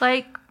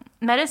 like,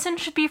 medicine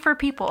should be for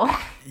people.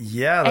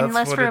 Yeah, that's and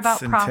less what for its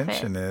about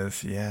intention profit.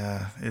 is.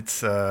 Yeah,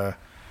 it's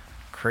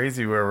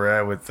crazy where we're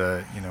at with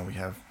we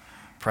have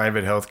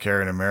private healthcare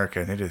in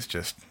America, and it is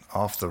just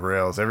off the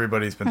rails.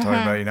 Everybody's been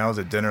talking about, I was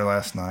at dinner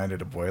last night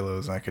at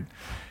Abuelo's, and I could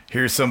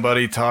hear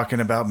somebody talking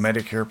about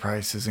Medicare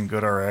prices and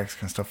GoodRx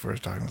kind of stuff. Where I was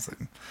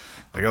talking,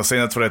 like I was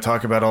saying, that's what I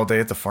talk about all day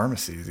at the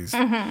pharmacies, these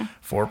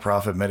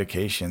for-profit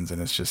medications,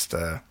 and it's just,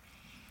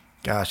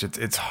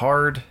 it's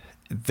hard.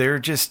 They're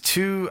just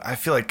two, I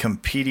feel like,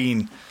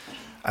 competing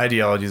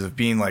ideologies of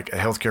being like a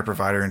healthcare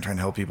provider and trying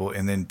to help people,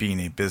 and then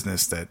being a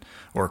business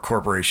or a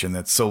corporation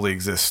that solely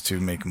exists to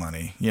make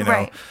money.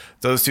 Right.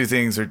 Those two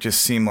things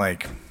seem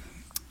like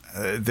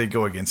they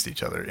go against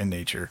each other in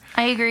nature.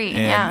 I agree.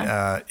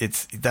 And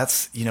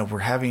we're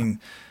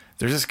having.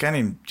 There's this guy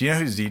named. Do you know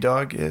who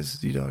Z-Dog is?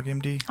 Z-Dog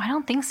MD. I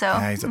don't think so.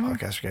 Yeah, he's a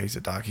podcaster guy. He's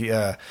a doc.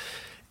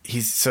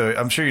 He's so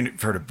I'm sure you've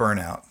heard of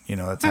burnout.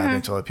 That's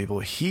happening to a lot of people.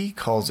 He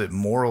calls it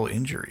moral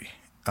injury.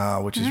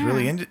 Which is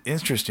really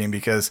interesting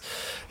because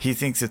he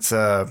thinks it's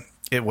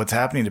what's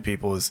happening to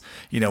people is,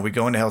 we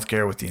go into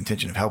healthcare with the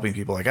intention of helping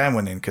people. Like I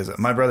went in because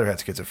my brother had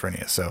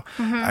schizophrenia. So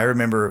I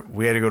remember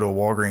we had to go to a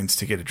Walgreens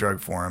to get a drug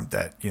for him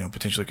that,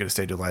 potentially could have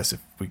saved his life if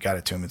we got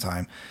it to him in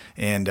time.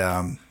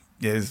 And,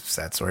 it's a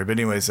sad story. But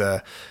anyways,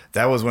 that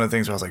was one of the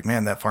things where I was like,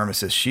 man, that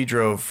pharmacist, she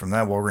drove from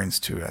that Walgreens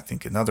to, I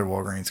think, another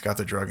Walgreens, got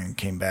the drug and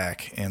came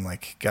back and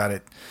like got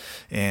it.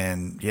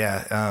 And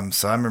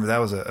so I remember that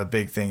was a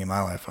big thing in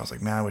my life. I was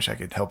like, man, I wish I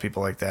could help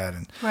people like that.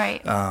 And,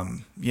 right.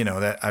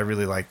 that I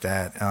really like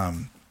that.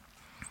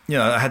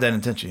 I had that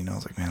intention. I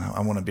was like, man,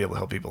 I want to be able to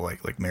help people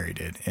like Mary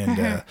did.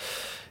 And,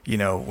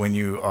 when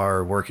you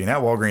are working at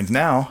Walgreens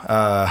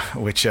now,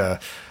 which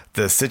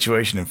the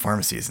situation in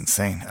pharmacy is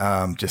insane.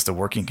 Just the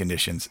working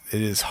conditions.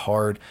 It is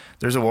hard.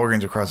 There's a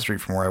Walgreens across the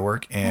street from where I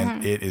work,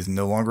 and it is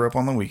no longer up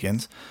on the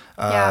weekends.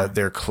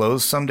 They're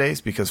closed some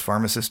days because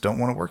pharmacists don't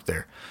want to work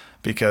there.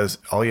 Because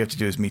all you have to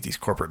do is meet these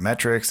corporate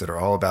metrics that are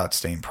all about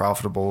staying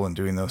profitable and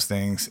doing those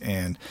things.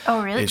 And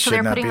oh, really? So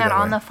they're putting that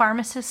on the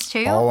pharmacist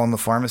too? All on the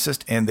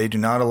pharmacist, and they do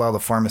not allow the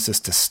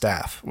pharmacist to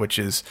staff, which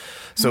is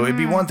so. It'd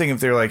be one thing if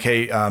they're like,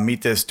 "Hey,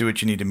 meet this, do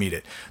what you need to meet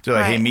it." They're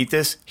like, "Hey, meet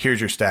this. Here's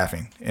your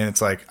staffing," and it's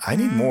like, "I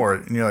need more,"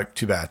 and you're like,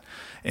 "Too bad."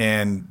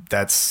 And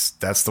that's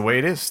the way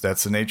it is.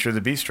 That's the nature of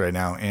the beast right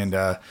now. And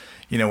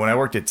when I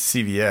worked at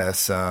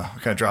CVS, I'll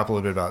kind of drop a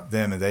little bit about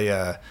them, and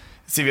they.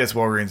 CVS,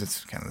 Walgreens,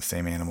 it's kind of the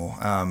same animal.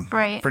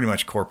 Right. Pretty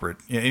much corporate.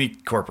 Any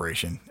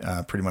corporation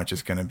pretty much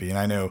is going to be. And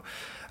I know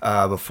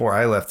before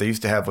I left, they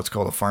used to have what's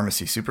called a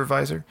pharmacy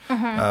supervisor.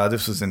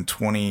 This was in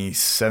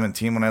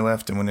 2017 when I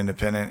left and went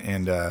independent.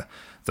 And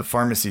the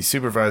pharmacy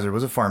supervisor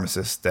was a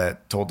pharmacist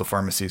that told the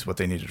pharmacies what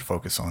they needed to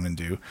focus on and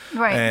do.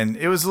 Right. And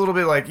it was a little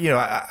bit like,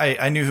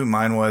 I knew who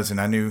mine was,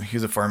 and I knew he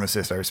was a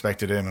pharmacist. I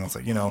respected him. And I was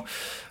like,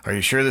 are you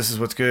sure this is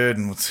what's good?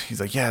 And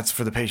he's like, yeah, it's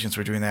for the patients.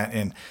 We're doing that.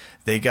 And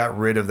they got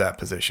rid of that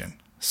position.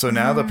 So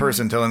now the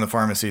person telling the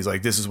pharmacy is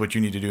like, this is what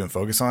you need to do and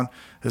focus on,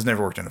 has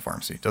never worked in a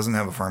pharmacy, doesn't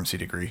have a pharmacy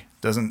degree,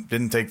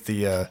 didn't take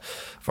the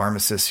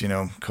pharmacist,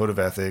 code of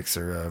ethics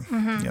or,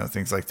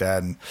 things like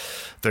that. And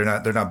they're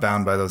not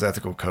bound by those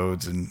ethical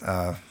codes and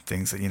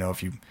things that,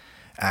 if you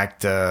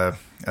act, there's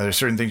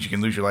certain things you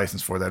can lose your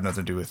license for that have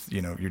nothing to do with,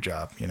 your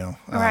job,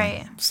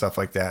 right. Stuff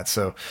like that.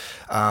 So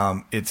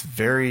it's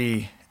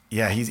very...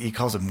 Yeah, he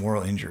calls it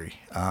moral injury,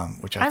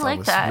 which I thought like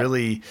was that.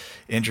 really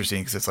interesting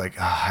because it's like,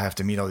 I have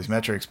to meet all these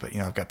metrics, but,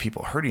 I've got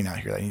people hurting out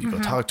here. I need to go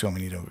talk to them. I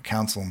need to go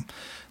counsel them,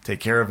 take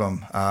care of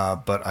them.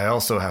 But I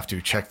also have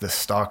to check the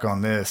stock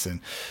on this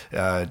and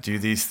do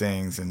these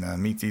things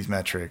and meet these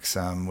metrics,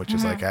 which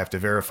is like I have to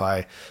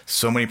verify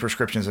so many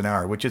prescriptions an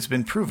hour, which it's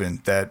been proven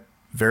that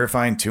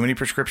verifying too many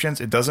prescriptions,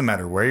 it doesn't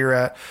matter where you're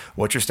at,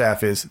 what your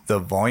staff is, the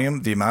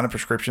volume, the amount of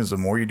prescriptions, the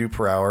more you do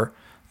per hour,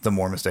 the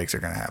more mistakes are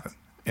going to happen.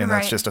 And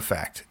that's just a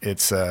fact.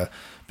 It's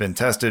been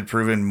tested,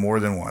 proven more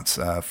than once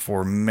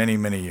for many,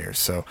 many years.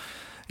 So,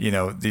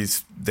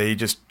 they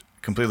just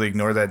completely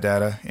ignore that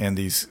data. And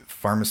these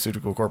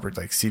pharmaceutical corporates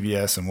like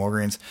CVS and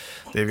Walgreens,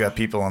 they've got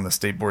people on the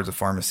state boards of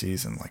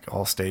pharmacies and like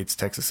all states,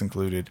 Texas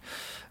included.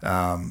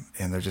 And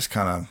they're just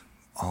kind of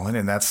all in.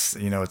 And that's,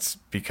 it's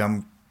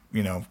become,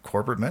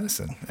 corporate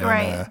medicine. And,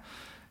 right.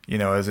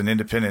 As an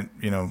independent,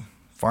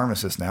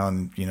 pharmacist now,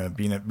 and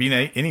being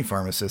any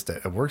pharmacist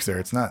that works there,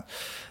 it's not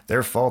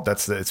their fault.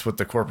 It's what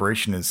the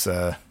corporation is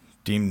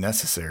deemed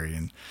necessary,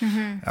 and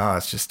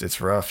it's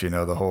rough.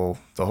 The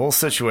whole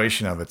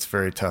situation of it's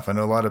very tough. I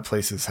know a lot of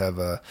places have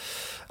I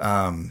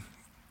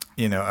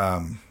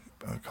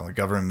call it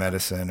government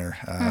medicine or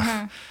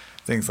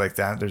things like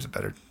that. There's a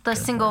better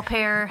single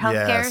payer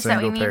healthcare.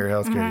 Single payer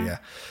healthcare. Yeah,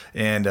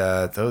 and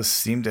those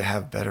seem to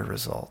have better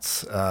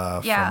results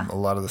from a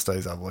lot of the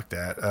studies I've looked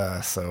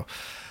at. So.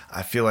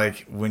 I feel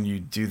like when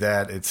you do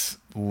that, it's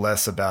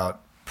less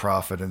about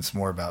profit and it's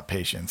more about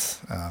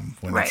patience.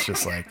 When it's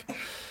just like,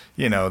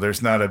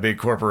 there's not a big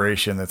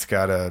corporation that's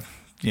got a,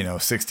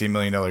 $16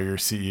 million a year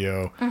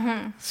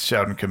CEO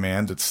shouting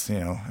commands. It's,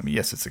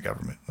 yes, it's a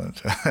government.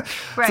 But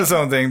it's its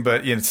own thing,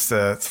 but it's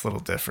a little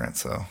different.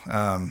 So,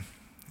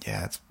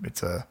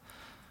 it's a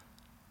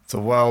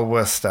wild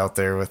west out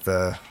there with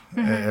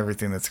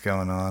everything that's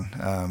going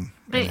on.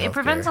 But it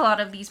prevents a lot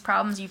of these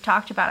problems you've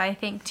talked about, I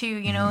think,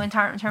 too, in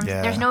terms of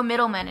there's no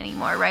middlemen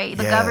anymore, right?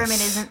 The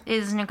government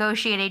is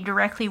negotiated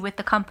directly with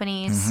the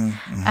companies,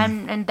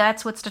 and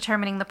that's what's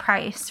determining the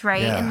price,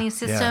 right, in these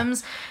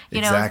systems,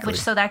 exactly.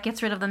 So that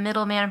gets rid of the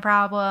middleman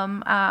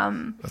problem.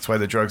 That's why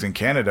the drugs in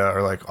Canada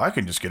are like, I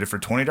can just get it for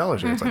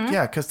 $20. It's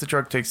like, because the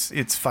drug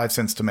it's 5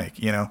 cents to make,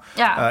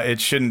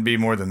 it shouldn't be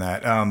more than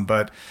that.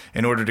 But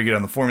in order to get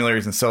on the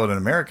formularies and sell it in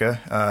America,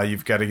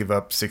 you've got to give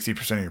up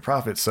 60% of your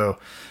profit. So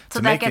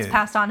that gets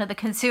passed on to the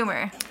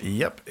consumer.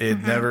 Yep.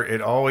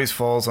 It always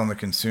falls on the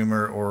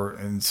consumer, or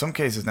in some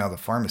cases now the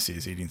pharmacy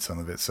is eating some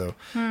of it. So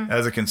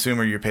as a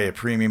consumer, you pay a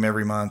premium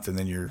every month, and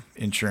then your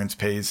insurance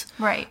pays,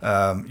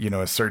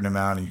 a certain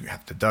amount, and you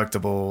have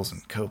deductibles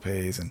and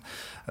copays and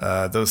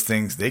those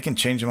things. They can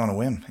change them on a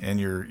whim, and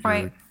your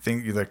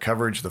the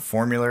coverage, the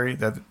formulary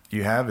that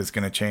you have is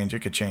going to change. It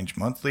could change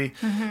monthly.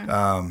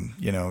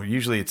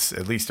 Usually it's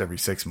at least every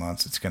 6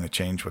 months. It's going to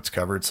change what's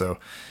covered. So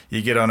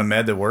you get on a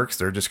med that works,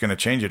 they're just going to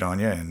change it on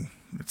you, and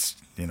it's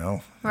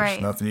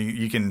there's nothing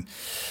you can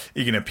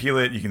appeal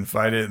it, you can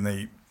fight it,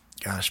 and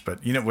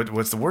but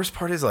what's the worst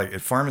part is, like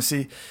at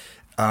pharmacy,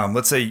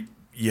 let's say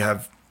you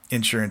have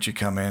insurance, you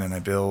come in and I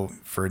bill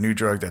for a new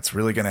drug that's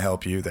really going to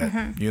help you,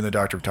 that you and the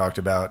doctor talked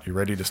about, you're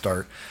ready to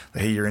start.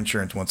 Hey, your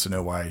insurance wants to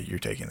know why you're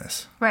taking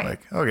this. Right.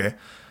 Like, okay.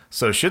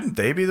 So shouldn't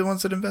they be the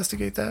ones that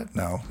investigate that?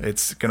 No,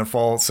 it's going to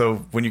fall.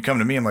 So when you come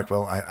to me, I'm like,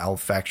 well, I'll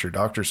fax your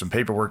doctor some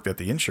paperwork that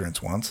the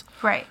insurance wants.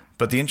 Right.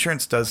 But the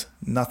insurance does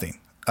nothing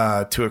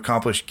to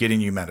accomplish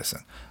getting you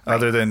medicine,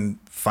 other than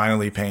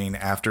finally paying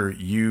after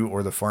you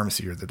or the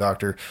pharmacy or the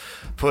doctor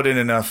put in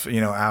enough,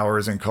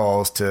 hours and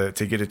calls to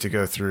get it to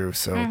go through.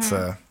 So it's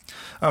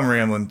I'm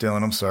rambling,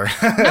 Dylan. I'm sorry.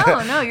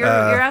 No, you're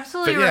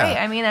absolutely right.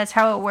 I mean, that's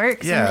how it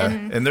works. Yeah,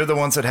 and they're the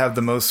ones that have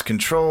the most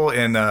control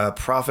and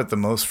profit the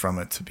most from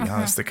it, to be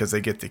honest, because they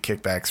get the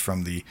kickbacks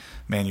from the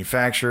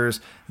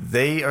manufacturers.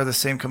 They are the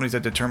same companies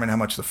that determine how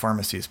much the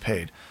pharmacy is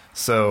paid.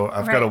 So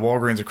I've got a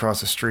Walgreens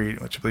across the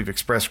street, which I believe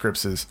Express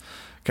Scripts is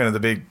kind of the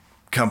big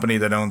company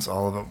that owns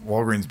all of it.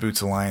 Walgreens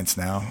Boots Alliance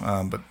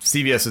now. But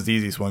CVS is the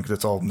easiest one because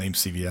it's all named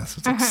CVS.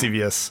 It's like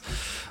CVS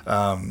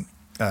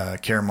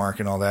Caremark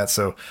and all that.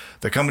 So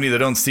the company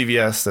that owns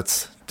CVS,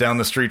 that's down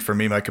the street from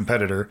me, my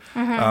competitor,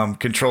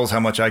 controls how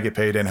much I get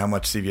paid and how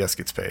much CVS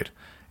gets paid.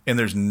 And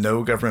there's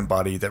no government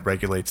body that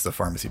regulates the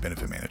pharmacy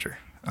benefit manager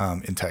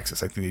in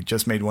Texas. I think they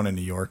just made one in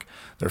New York.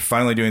 They're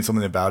finally doing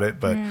something about it.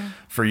 But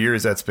for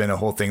years, that's been a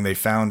whole thing. They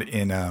found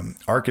in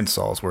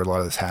Arkansas, where a lot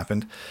of this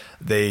happened,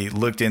 they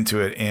looked into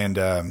it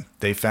and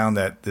they found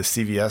that the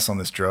CVS on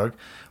this drug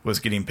was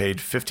getting paid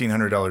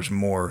 $1,500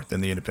 more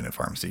than the independent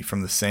pharmacy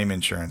from the same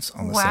insurance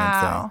on the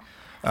same thing.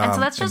 And so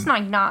that's just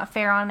not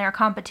fair on their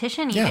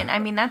competition even. I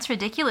mean, that's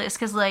ridiculous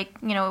because,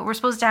 we're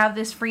supposed to have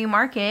this free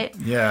market.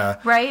 Yeah.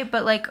 Right?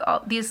 But,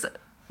 all these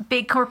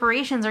big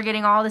corporations are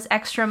getting all this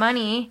extra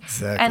money.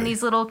 Exactly. And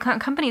these little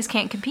companies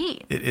can't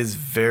compete. It is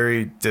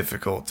very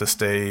difficult to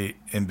stay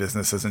in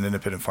business as an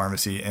independent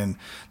pharmacy. And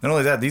not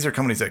only that, these are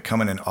companies that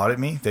come in and audit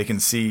me. They can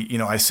see,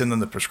 I send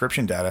them the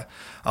prescription data.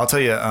 I'll tell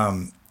you,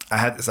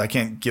 I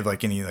can't give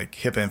any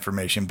HIPAA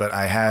information, but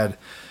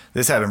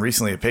this happened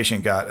recently. A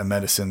patient got a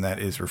medicine that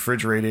is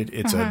refrigerated.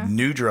 It's a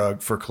new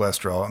drug for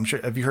cholesterol. I'm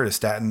sure. Have you heard of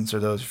statins or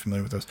those? Are you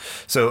familiar with those?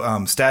 So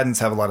statins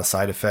have a lot of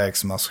side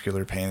effects,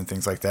 muscular pain and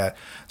things like that.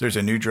 There's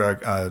a new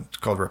drug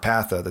called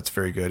Repatha that's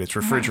very good. It's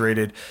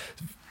refrigerated,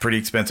 pretty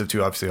expensive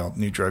too. Obviously, all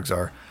new drugs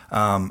are.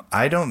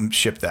 I don't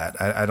ship that.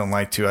 I don't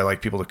like to. I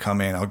like people to come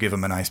in. I'll give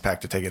them an ice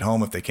pack to take it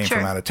home if they came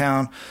from out of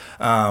town.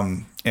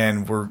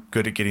 And we're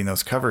good at getting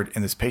those covered.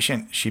 And this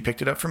patient, she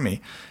picked it up from me,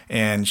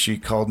 and she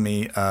called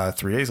me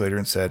 3 days later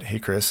and said, "Hey,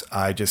 Chris,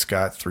 I just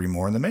got 3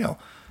 more in the mail."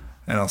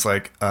 And I was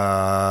like,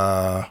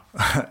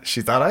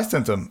 she thought I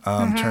sent them.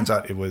 Turns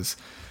out it was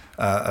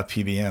a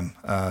PBM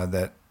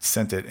that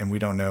sent it, and we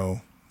don't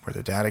know where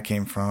the data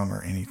came from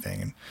or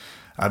anything. And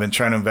I've been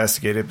trying to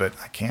investigate it, but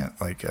I can't.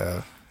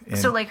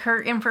 So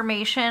her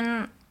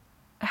information,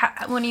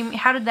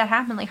 how did that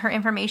happen? Her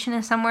information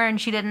is somewhere and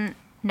she didn't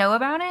know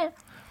about it?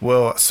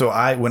 Well, so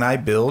when I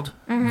billed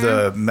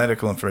the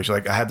medical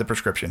information, I had the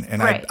prescription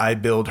and I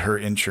billed her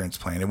insurance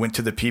plan. It went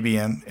to the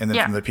PBM, and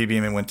then from the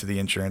PBM it went to the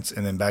insurance,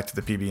 and then back to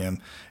the PBM,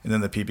 and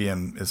then the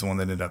PBM is the one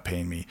that ended up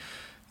paying me.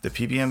 The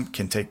PBM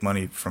can take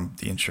money from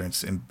the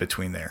insurance in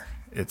between there.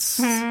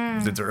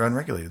 They're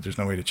unregulated. There's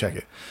no way to check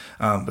it.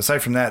 Aside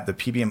from that, the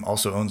PBM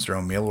also owns their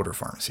own mail order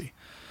pharmacy.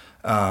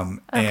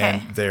 And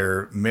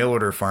their mail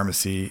order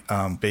pharmacy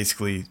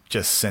basically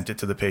just sent it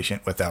to the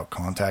patient without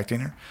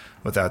contacting her,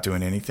 without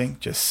doing anything,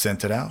 just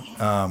sent it out.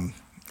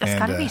 That's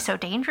got to be so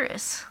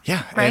dangerous.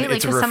 Yeah, right? And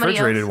it's a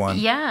refrigerated one.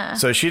 Yeah.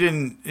 So she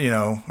didn't,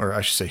 or I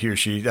should say he or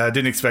she,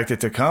 didn't expect it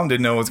to come,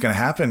 didn't know what was going to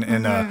happen.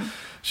 And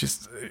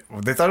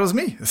they thought it was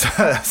me. So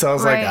I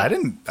was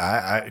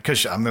like,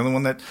 because I'm the only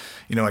one that,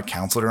 I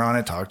counseled her on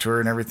it, talked to her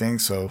and everything.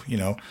 So,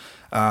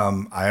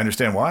 I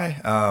understand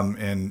why.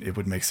 And it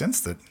would make sense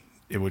that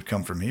it would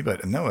come from me.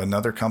 But no,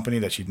 another company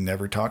that she'd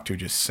never talked to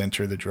just sent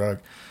her the drug,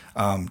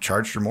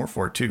 charged her more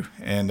for it too.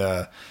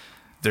 And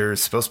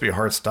there's supposed to be a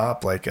hard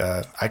stop. I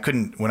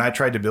couldn't, when I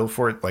tried to bill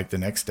for it the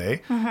next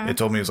day, it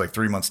told me it was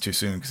 3 months too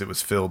soon because it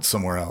was filled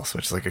somewhere else,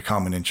 which is a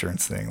common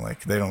insurance thing.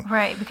 They don't.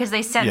 Right, because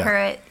they sent her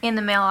it in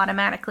the mail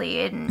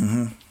automatically.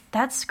 And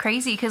that's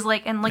crazy because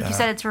you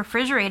said, it's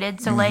refrigerated.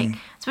 So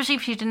especially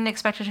if she didn't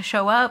expect it to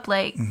show up,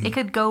 it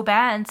could go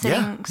bad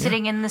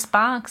sitting in this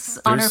box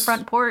on her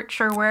front porch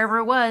or wherever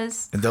it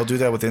was. And they'll do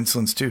that with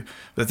insulins too.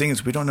 But the thing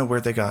is, we don't know where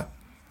they got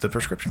the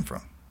prescription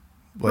from.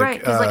 Right,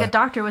 because a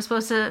doctor was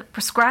supposed to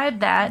prescribe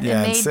that,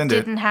 and they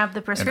didn't have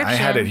the prescription. And I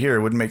had it here.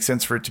 It wouldn't make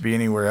sense for it to be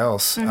anywhere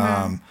else.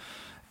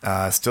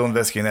 Still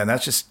investigating that, and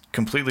that's just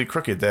completely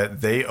crooked.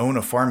 That they own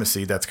a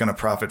pharmacy that's going to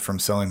profit from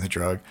selling the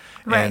drug,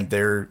 and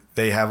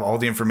they have all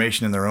the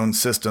information in their own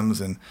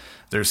systems, and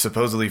there's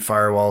supposedly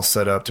firewalls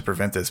set up to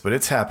prevent this, but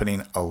it's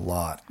happening a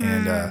lot.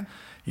 And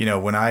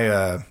when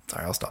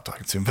sorry, I'll stop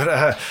talking soon, but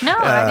no,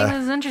 I think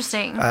this is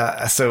interesting.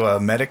 So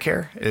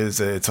Medicare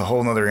it's a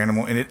whole nother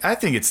animal, and I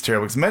think it's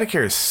terrible because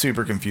Medicare is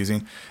super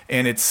confusing,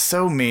 and it's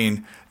so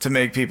mean to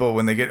make people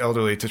when they get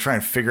elderly to try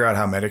and figure out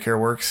how Medicare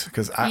works.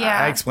 Because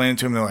I explain it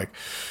to them, they're like,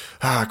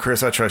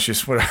 Chris, I trust you.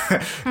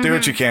 Do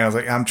what you can. I was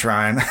like, I'm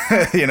trying,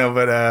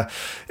 but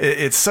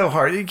it's so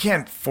hard. You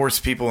can't force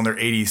people in their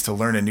 80s to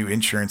learn a new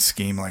insurance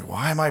scheme.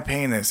 Why am I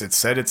paying this? It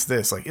said it's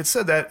this. It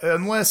said that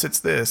unless it's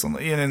this.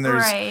 And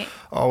there's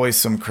always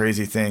some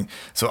crazy thing.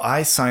 So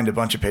I signed a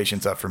bunch of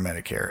patients up for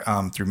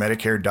Medicare through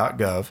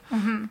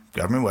Medicare.gov,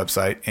 government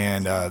website.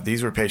 And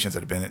these were patients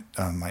that have been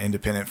at my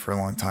independent for a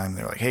long time.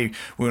 They're like, hey,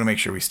 we want to make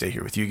sure we stay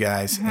here with you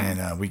guys,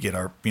 and we get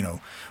our,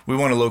 we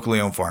want a locally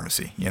owned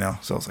pharmacy,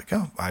 So I was like,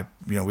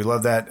 we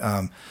love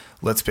that.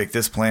 Let's pick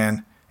this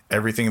plan.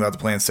 Everything about the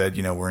plan said,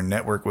 we're in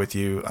network with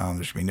you. There's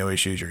going to be no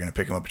issues. You're going to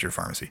pick them up at your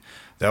pharmacy.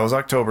 That was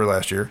October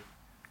last year.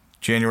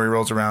 January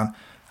rolls around.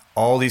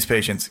 All these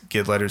patients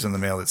get letters in the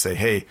mail that say,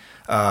 hey,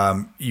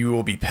 you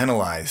will be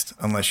penalized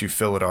unless you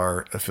fill at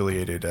our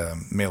affiliated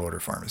mail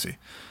order pharmacy.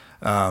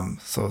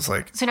 So it's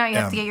like... So now you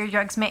have to get your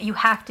drugs mailed. You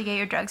have to get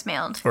your drugs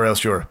mailed. Or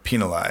else you're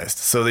penalized.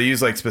 So they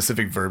use like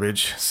specific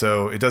verbiage.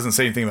 So it doesn't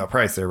say anything about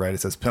price there, right?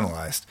 It says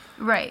penalized.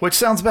 Right. Which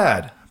sounds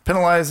bad.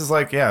 Penalized is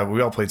like, yeah,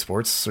 we all played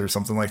sports or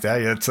something like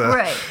that. It's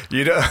right.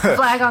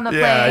 Flag on the play.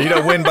 Yeah, you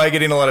don't win by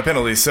getting a lot of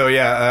penalties. So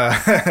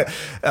yeah,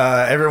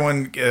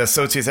 everyone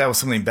associates that with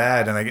something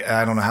bad, and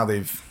I don't know how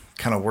they've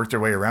kind of worked their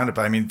way around it.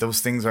 But I mean,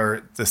 those things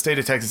are, the state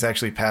of Texas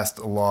actually passed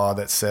a law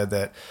that said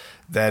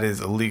that is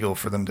illegal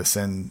for them to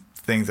send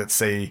things that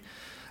say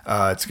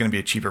it's going to be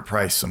a cheaper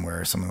price somewhere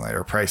or something like,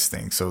 or price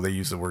thing. So they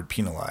use the word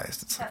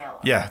penalized. It's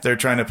yeah, they're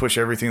trying to push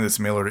everything that's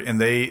mail order,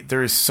 and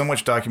there is so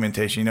much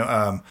documentation. Yeah,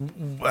 I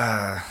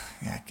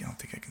don't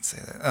think I can say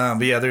that.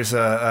 But yeah, there's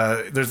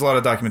a lot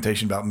of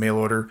documentation about mail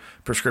order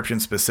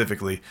prescriptions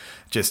specifically.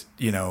 Just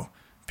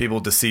people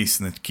deceased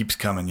and it keeps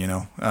coming.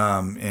 And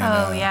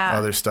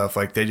other stuff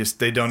like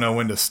they don't know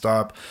when to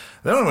stop.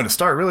 They don't know when to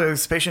start. Really,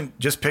 this patient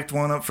just picked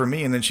one up for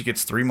me, and then she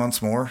gets 3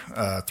 months more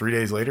 3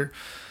 days later.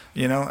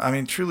 I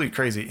mean, truly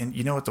crazy. And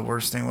you know what the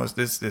worst thing was?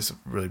 This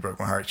really broke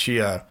my heart.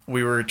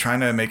 We were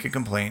trying to make a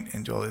complaint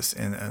and do all this,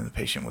 and the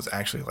patient was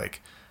actually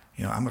like,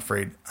 I'm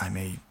afraid I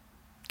may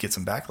get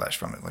some backlash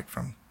from it, like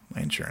from my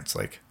insurance,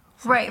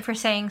 right, for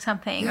saying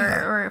something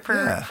or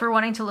for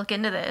wanting to look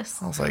into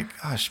this. I was like,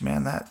 gosh,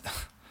 man,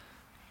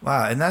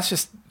 wow, and that's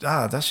just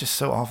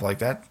so awful. Like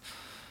that,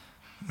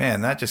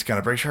 man, that just kind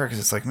of breaks your heart because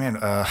it's like, man,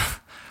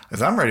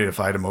 because I'm ready to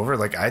fight him over.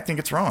 Like, I think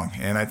it's wrong.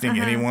 And I think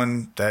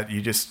anyone that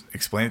you just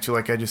explain it to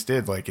like I just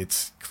did, like,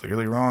 it's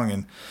clearly wrong.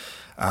 And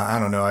I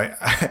don't know.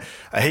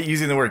 I hate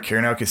using the word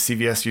care now because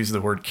CVS uses the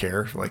word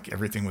care. Like,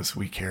 everything was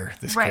we care,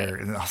 this care.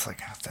 And I was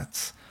like, I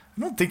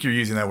don't think you're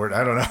using that word.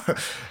 I don't know.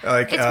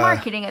 Like, it's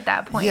marketing at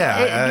that point.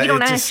 Yeah. You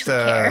don't actually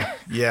care.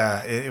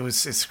 Yeah.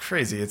 It's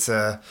crazy. It's,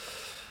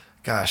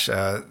 gosh,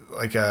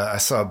 I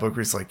saw a book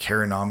where it's like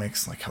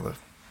Carenomics, like how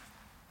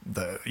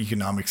the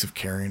economics of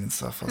caring and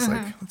stuff. I was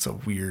like, that's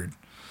so weird.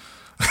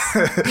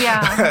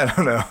 Yeah. I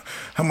don't know.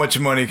 How much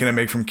money can I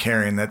make from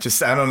caring? I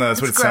don't know. That's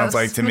what it gross. Sounds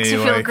like to Makes me.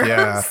 You feel like, gross.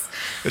 yeah,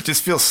 it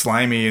just feels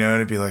slimy, and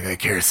it'd be like, I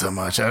care so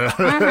much. I don't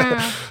know.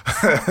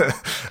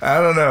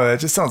 I don't know. It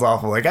just sounds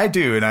awful. Like I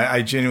do. And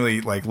I genuinely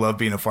love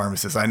being a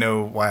pharmacist. I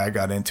know why I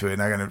got into it,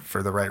 and I got it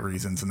for the right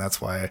reasons. And that's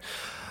why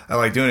I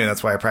like doing it.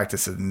 That's why I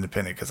practice it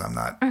independent, because I'm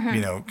not,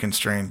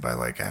 constrained by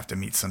I have to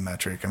meet some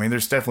metric. I mean,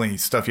 there's definitely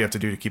stuff you have to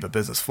do to keep a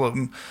business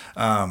floating.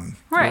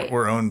 Right.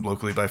 We're owned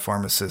locally by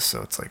pharmacists,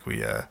 so it's like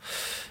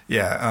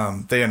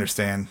they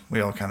understand.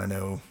 We all kind of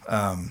know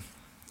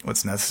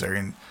what's necessary,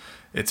 and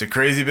it's a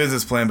crazy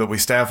business plan. But we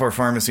staff our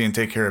pharmacy and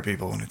take care of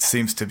people, and it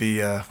seems to be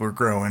we're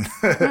growing.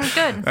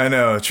 Good. I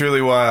know,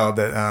 truly wild.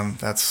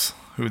 That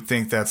who would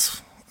think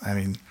that's. I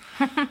mean.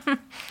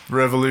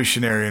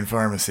 Revolutionary in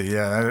pharmacy.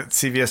 Yeah.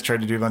 CVS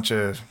tried to do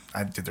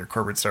I did their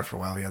corporate stuff for a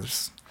while. Yeah.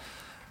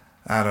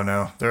 I don't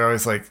know. They're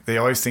always they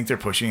always think they're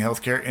pushing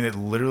healthcare, and it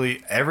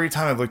literally, every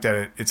time I've looked at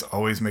it, it's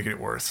always making it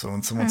worse. So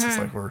when someone says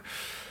we're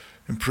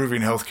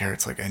improving healthcare,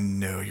 it's like, I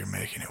know you're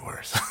making it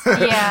worse.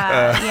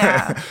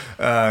 Yeah.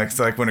 It's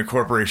like when a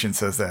corporation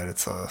says that,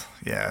 it's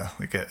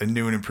like a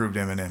new and improved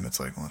M&M.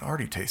 It's like, well, it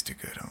already tasted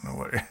good. I don't know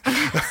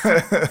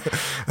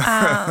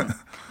what.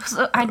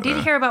 So I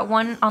did hear about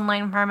one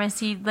online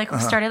pharmacy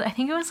started. I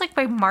think it was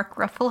by Mark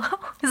Ruffalo.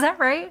 Is that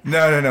right?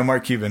 No.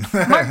 Mark Cuban.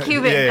 Mark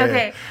Cuban. Yeah.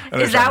 Okay.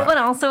 Is that one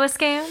also a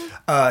scam?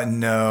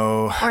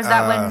 No. Or is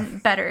that one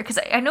better? Because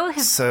I know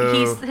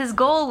his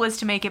goal was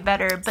to make it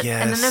better, but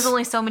yes. And then there's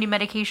only so many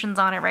medications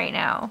on it right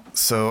now.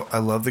 So I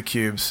love the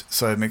cubes.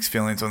 So I have mixed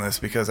feelings on this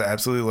because I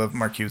absolutely love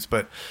Mark Cubes,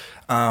 but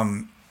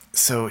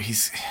so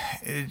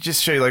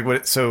just show you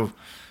so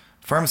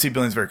pharmacy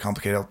billing is very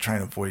complicated. I'll try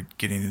and avoid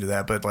getting into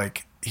that, but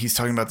he's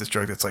talking about this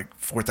drug that's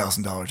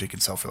 $4,000 he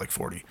can sell for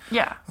 $40.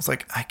 Yeah. I was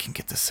like, I can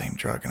get the same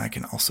drug and I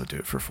can also do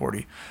it for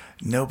 $40.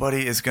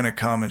 Nobody is going to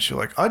come and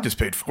show I just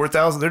paid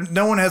 $4,000.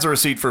 No one has a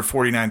receipt for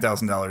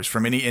 $49,000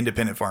 from any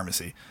independent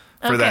pharmacy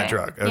for that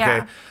drug. Okay.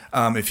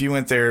 Yeah. If you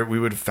went there, we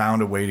would have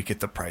found a way to get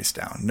the price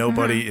down.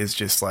 Nobody is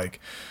just at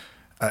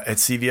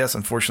CVS,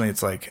 unfortunately,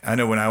 it's I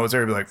know when I was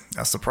there, I'd be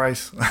that's the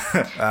price.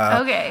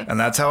 Okay. And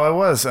that's how I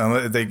was.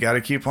 They got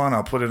a coupon,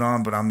 I'll put it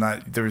on,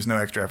 but there was no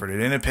extra effort. At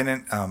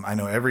independent, I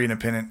know every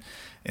independent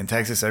in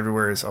Texas,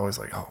 everywhere is always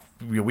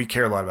we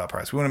care a lot about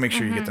price. We want to make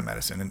sure you get the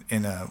medicine,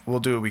 and we'll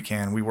do what we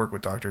can. We work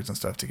with doctors and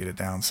stuff to get it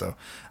down. So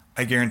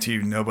I guarantee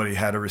you nobody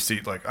had a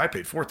receipt I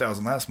paid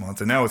 $4,000 last month,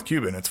 and now with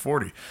Cuban, it's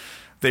 $40.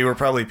 They were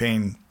probably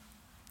paying,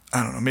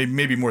 I don't know,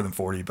 maybe more than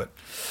 $40, but.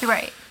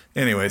 Right.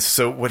 Anyways,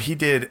 so what he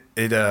did,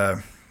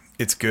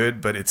 it's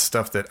good, but it's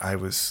stuff that I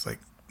was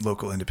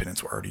local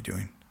independents were already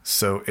doing.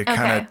 So it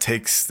kind of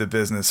takes the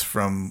business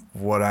from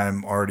what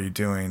I'm already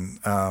doing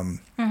on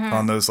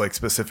those like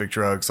specific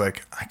drugs.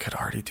 Like I could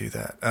already do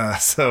that.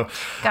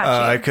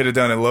 I could have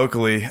done it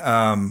locally.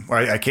 Or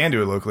I can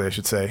do it locally, I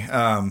should say.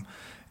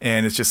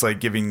 And it's just like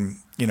giving,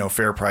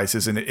 fair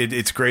prices. And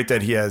it's great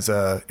that he has,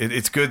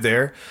 it's good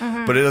there,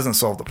 but it doesn't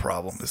solve the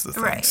problem is the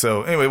thing. Right.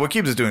 So anyway, what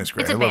Keebs is doing is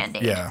great. It's a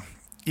Band-Aid. Yeah.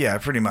 Yeah,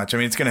 pretty much. I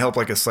mean, it's going to help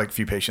like a select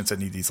few patients that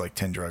need these like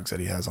 10 drugs that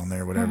he has on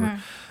there,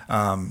 whatever.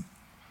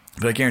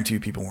 But I guarantee you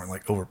people weren't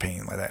like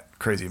overpaying by that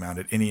crazy amount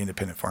at any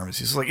independent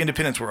pharmacy. So like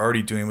independents were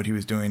already doing what he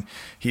was doing.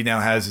 He now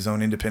has his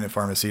own independent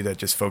pharmacy that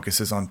just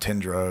focuses on 10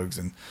 drugs.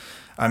 And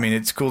I mean,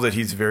 it's cool that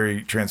he's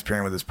very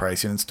transparent with his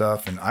pricing and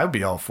stuff. And I'd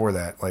be all for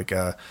that. Like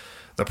the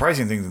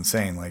pricing thing's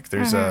insane. Like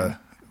there's the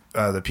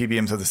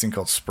PBMs have this thing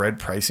called spread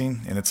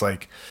pricing. And it's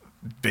like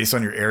based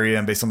on your area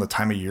and based on the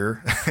time of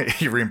year,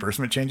 your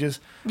reimbursement changes.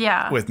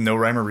 Yeah. With no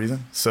rhyme or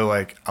reason. So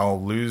like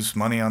I'll lose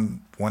money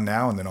on one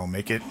now and then I'll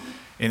make it.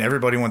 And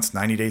everybody wants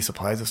 90-day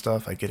supplies of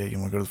stuff. I get it. You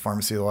want to go to the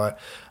pharmacy a lot.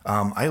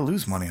 I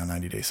lose money on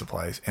 90-day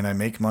supplies, and I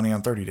make money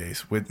on 30 days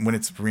when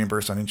it's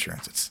reimbursed on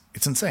insurance.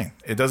 It's insane.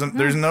 It doesn't.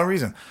 There's no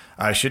reason.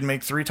 I should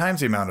make 3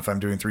 times the amount if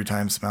I'm doing 3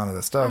 times the amount of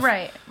that stuff.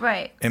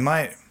 Right.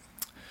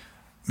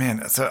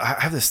 And so I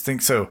have this thing.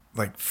 So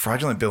like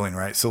fraudulent billing,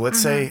 right? So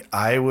let's say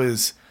I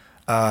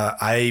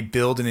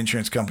billed an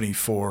insurance company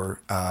for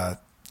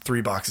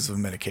 3 boxes of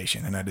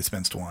medication, and I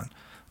dispensed 1.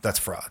 That's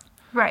fraud.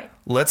 Right.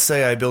 Let's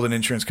say I build an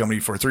insurance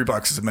company for 3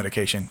 boxes of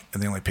medication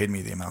and they only paid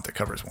me the amount that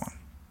covers 1.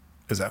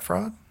 Is that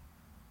fraud?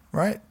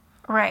 Right.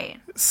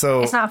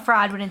 So it's not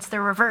fraud when it's the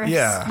reverse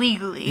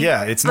legally.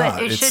 Yeah, it's but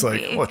not. It's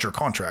like, well, it's your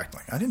contract.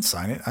 Like I didn't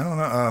sign it. I don't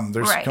know.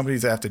 There's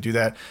companies that have to do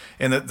that.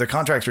 And the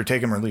contracts are take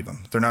them or leave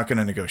them. They're not going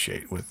to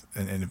negotiate with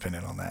an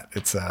independent on that.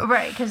 It's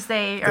right, because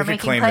they are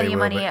making plenty of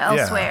money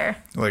elsewhere.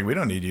 Yeah, like we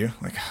don't need you.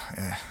 Like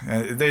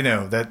they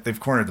know that they've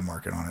cornered the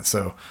market on it.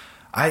 So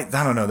I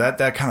don't know.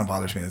 That kind of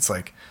bothers me. It's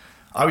like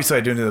obviously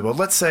I do into the, but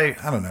let's say,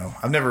 I don't know.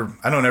 I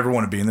don't ever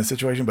want to be in this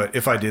situation, but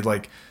if I did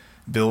like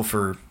bill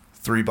for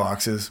 3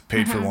 boxes,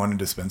 paid for 1 and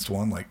dispensed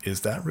 1, like, is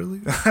that really?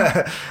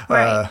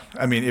 Right.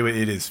 I mean,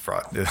 it is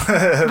fraud.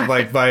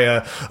 Like by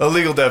a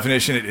legal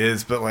definition it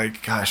is, but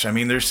like, gosh, I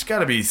mean, there's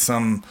gotta be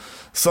someone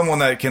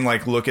that can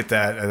like look at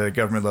that at a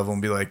government level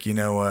and be like, you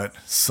know what,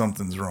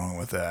 something's wrong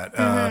with that.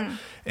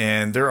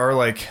 And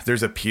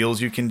there's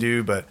appeals you can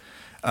do, but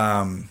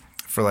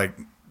for like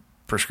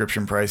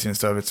prescription pricing and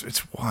stuff,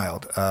 it's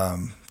wild.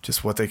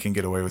 Just what they can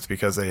get away with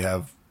because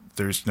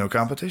there's no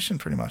competition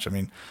pretty much. I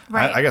mean,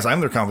 I guess I'm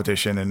their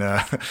competition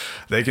and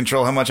they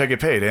control how much I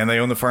get paid and they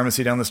own the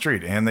pharmacy down the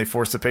street and they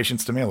force the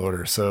patients to mail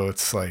order. So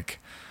it's like,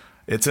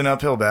 it's an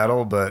uphill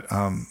battle, but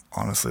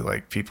honestly,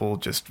 like people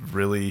just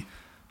really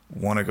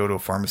want to go to a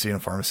pharmacy and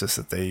a pharmacist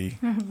that they,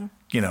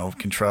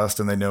 can trust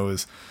and they know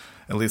is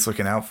at least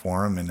looking out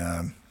for them.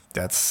 And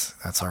that's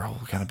our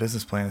whole kind of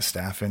business plan is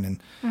staffing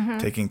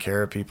and taking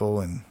care of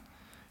people. And,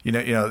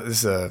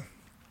 this is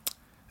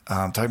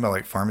talking about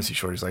like pharmacy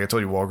shortages. Like I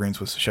told you, Walgreens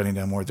was shutting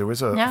down more. There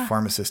was a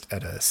pharmacist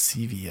at a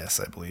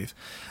CVS, I believe.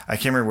 I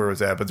can't remember where it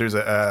was at, but there's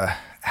a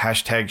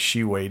hashtag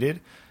She Waited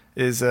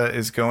is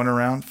going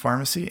around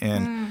pharmacy.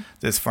 And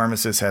this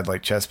pharmacist had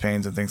like chest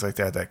pains and things like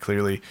that, that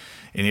clearly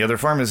any other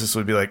pharmacist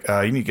would be like,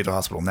 you need to get to the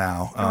hospital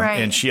now.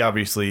 And she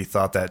obviously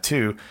thought that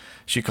too.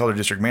 She called her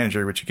district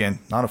manager, which again,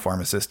 not a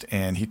pharmacist.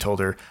 And he told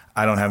her,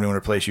 I don't have anyone to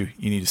replace you.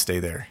 You need to stay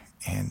there.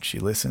 And she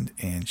listened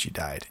and she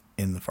died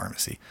in the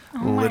pharmacy.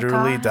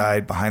 Literally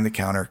died behind the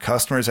counter.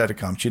 Customers had to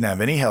come. She didn't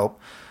have any help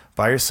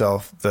by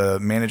herself. The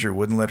manager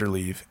wouldn't let her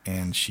leave.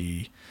 And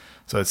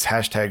so it's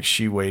hashtag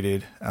She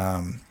Waited.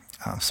 I'm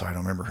sorry, I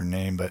don't remember her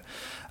name, but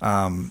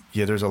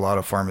there's a lot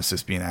of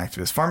pharmacists being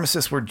activists.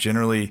 Pharmacists were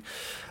generally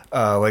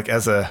like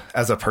as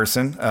a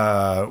person,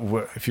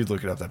 if you'd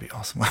look it up, that'd be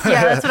awesome.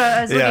 Yeah, that's what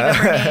I was looking up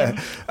her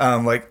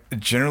name. Like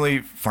generally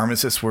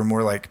pharmacists were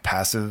more like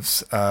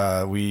passives.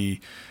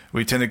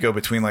 We tend to go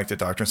between like the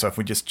doctor and stuff.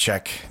 We just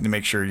check to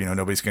make sure,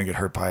 nobody's going to get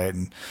hurt by it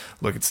and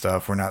look at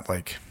stuff. We're not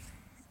like,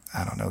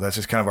 I don't know. That's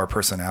just kind of our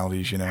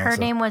personalities, Her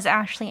name was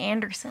Ashley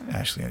Anderson.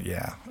 Ashley,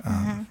 yeah.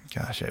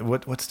 Gosh,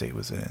 what state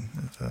was it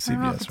in? CBS, I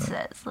don't know if it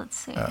says. Let's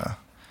see.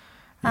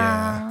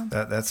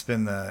 That's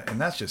been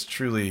and that's just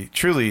truly,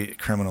 truly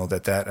criminal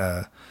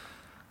that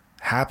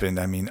happened.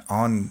 I mean,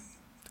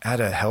 at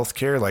a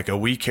healthcare, like a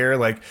We Care,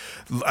 like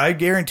I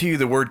guarantee you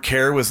the word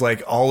care was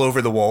like all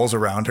over the walls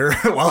around her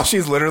while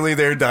she's literally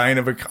there dying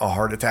of a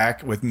heart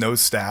attack with no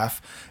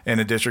staff and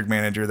a district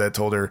manager that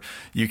told her,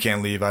 you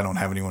can't leave. I don't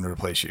have anyone to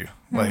replace you.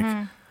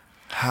 Like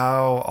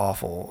how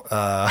awful.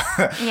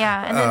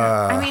 Yeah. And then,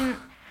 I mean,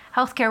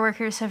 healthcare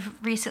workers have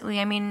recently,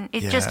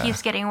 it just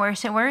keeps getting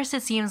worse and worse.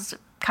 It seems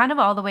kind of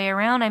all the way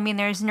around. I mean,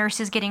 there's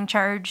nurses getting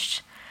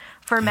charged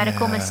for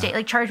medical mistake,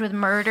 like charged with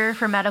murder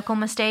for medical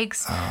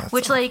mistakes,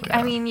 which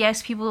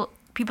yes,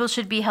 people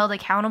should be held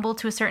accountable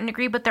to a certain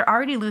degree, but they're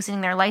already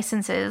losing their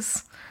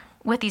licenses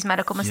with these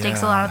medical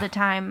mistakes a lot of the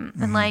time.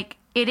 And like,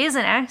 it is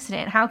an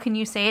accident. How can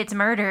you say it's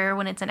murder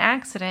when it's an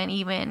accident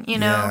even, you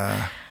know?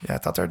 Yeah, I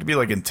thought there had to be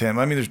like intent.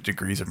 I mean, there's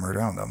degrees of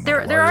murder. I don't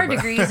know. There are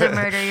degrees of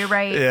murder, you're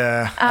right.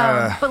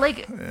 Yeah. But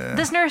like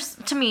this nurse,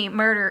 to me,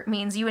 murder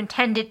means you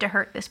intended to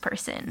hurt this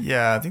person.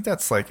 Yeah, I think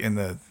that's like in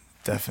the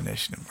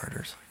definition of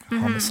murders.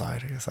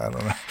 Homicide, I guess. I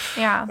don't know.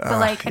 Yeah, but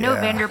like I know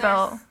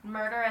Vanderbilt. There's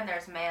murder and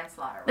there's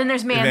manslaughter. Right? Then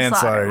there's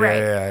manslaughter. Right.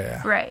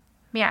 Yeah. Right.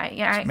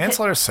 Yeah.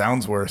 Manslaughter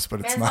sounds worse,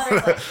 but it's not.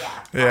 Like,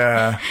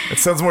 Yeah, it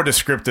sounds more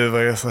descriptive,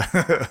 I guess.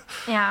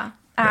 Yeah.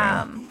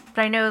 But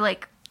I know,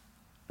 like,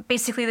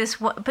 basically this.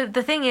 But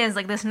the thing is,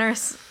 like, this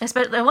nurse,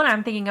 especially the one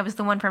I'm thinking of is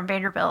the one from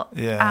Vanderbilt.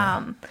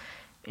 Yeah.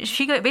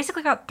 She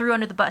basically got thrown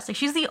under the bus. Like,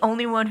 she's the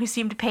only one who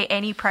seemed to pay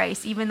any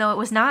price, even though it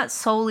was not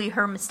solely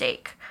her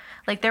mistake.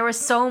 Like, there was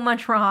so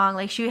much wrong.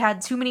 Like, she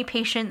had too many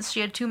patients.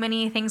 She had too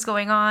many things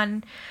going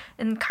on.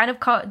 And kind of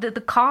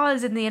the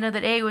cause, in the end of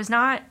the day, was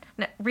not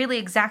really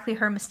exactly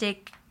her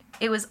mistake.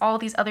 It was all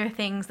these other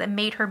things that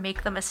made her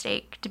make the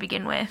mistake to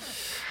begin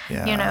with.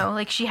 Yeah. You know,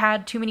 like, she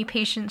had too many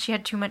patients. She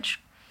had too much...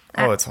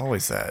 it's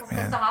always that, because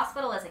man. the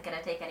hospital isn't going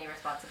to take any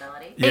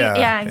responsibility. Yeah,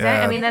 exactly.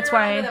 Yeah. I mean, that's They threw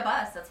her why... under the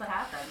bus. That's what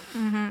happened.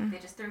 Mm-hmm. They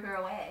just threw her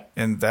away.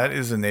 And that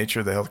is the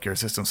nature of the healthcare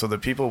system. So the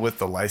people with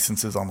the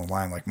licenses on the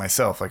line, like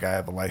myself, like I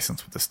have a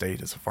license with the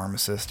state as a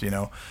pharmacist, you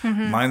know,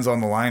 mine's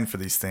on the line for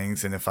these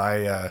things. And if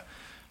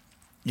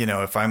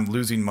if I'm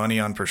losing money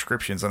on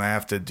prescriptions and I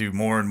have to do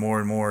more and more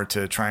and more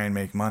to try and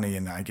make money,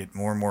 and I get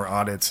more and more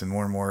audits and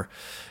more,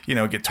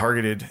 get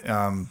targeted,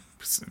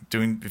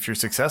 if you're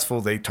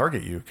successful, they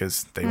target you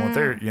because they want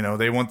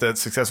they want that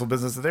successful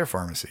business of their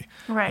pharmacy,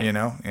 right?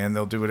 And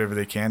they'll do whatever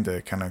they can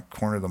to kind of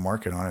corner the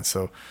market on it.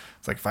 So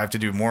it's like if I have to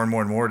do more and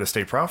more and more to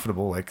stay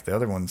profitable, like the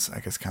other ones, I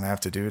guess kind of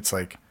have to do. It's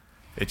like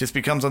it just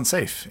becomes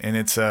unsafe, and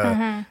it's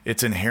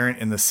inherent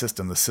in the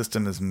system. The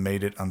system has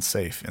made it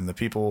unsafe, and the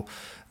people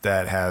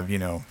that have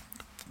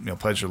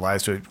pledged their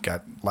lives to it,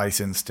 got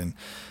licensed, and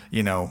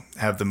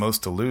have the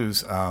most to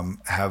lose,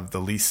 have the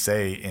least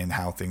say in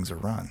how things are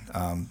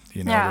run.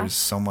 There's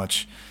so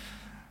much.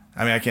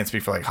 I mean, I can't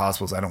speak for like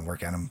hospitals. I don't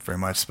work at them very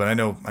much, but I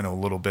know a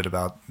little bit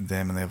about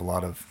them, and they have a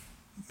lot of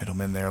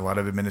middlemen there, a lot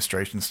of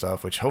administration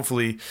stuff. Which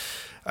hopefully,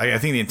 I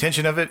think the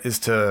intention of it is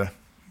to,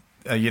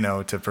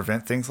 to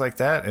prevent things like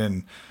that.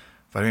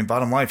 But I mean,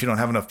 bottom line, if you don't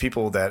have enough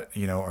people that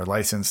are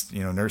licensed,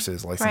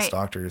 nurses, licensed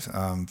doctors,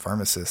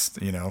 pharmacists,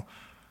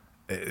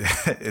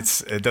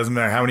 it doesn't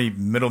matter how many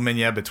middlemen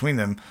you have between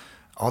them,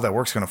 all that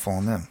work's going to fall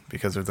on them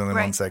because they're the only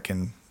ones that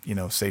can,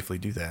 safely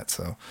do that.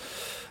 So,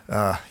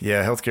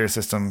 healthcare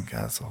system,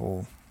 God, that's a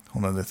whole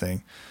nother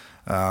thing.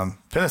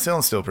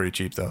 Penicillin's still pretty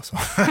cheap though. So,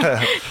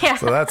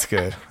 so that's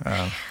good.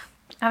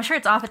 I'm sure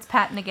it's off its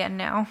patent again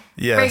now.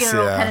 Yes,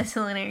 regular old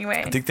penicillin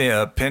anyway. I think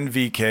the Pen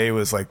VK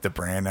was like the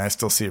brand. I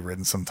still see it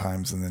written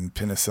sometimes. And then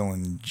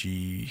Penicillin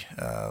G,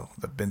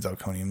 the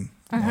benzalkonium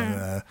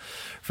one,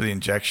 for the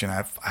injection.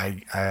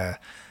 Man,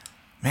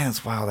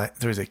 it's wild.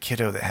 There was a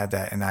kiddo that had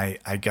that, and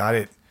I got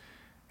it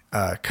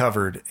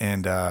covered,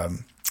 and it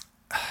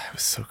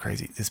was so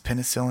crazy. This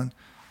penicillin,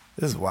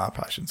 this is wild. I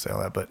probably shouldn't say all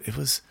that, but it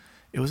was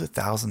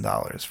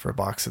 $1,000 for a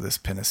box of this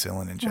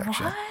penicillin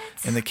injection. What?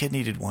 And the kid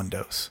needed one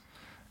dose.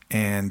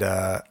 And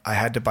I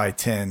had to buy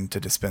 10 to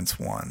dispense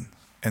one.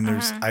 And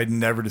I'd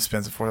never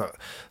dispensed before.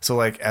 So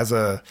like it's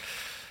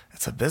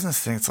a business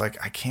thing. It's like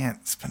I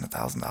can't spend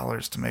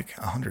 $1,000 to make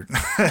 100.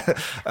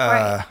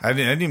 I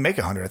didn't even make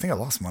 100. I think I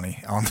lost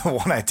money on the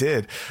one I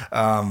did.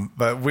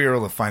 But we were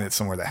able to find it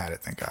somewhere that had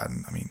it. Thank God.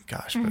 And, I mean,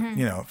 gosh, but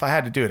if I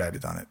had to do it, I'd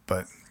have done it.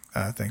 But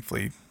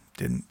thankfully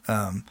didn't.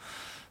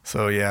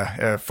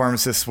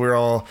 Pharmacists, we're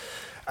all.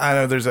 I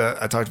know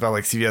I talked about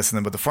like CVS and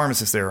them, but the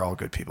pharmacists there are all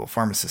good people.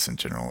 Pharmacists in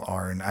general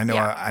are, and I know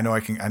I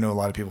know a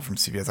lot of people from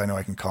CVS. I know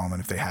I can call them,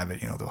 and if they have it,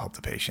 they'll help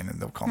the patient,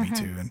 and they'll call me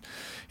too. And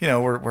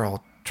we're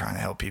all trying to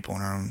help people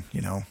in our own,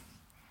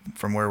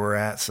 from where we're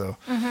at. So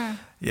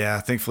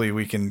thankfully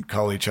we can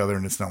call each other,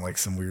 and it's not like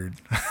some weird.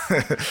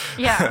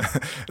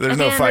 There's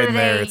no fighting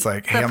there. It's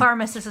like the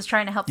pharmacist is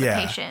trying to help the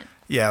patient.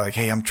 Yeah, like,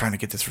 hey, I'm trying to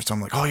get this for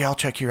someone. Like, oh yeah, I'll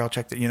check here, I'll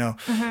check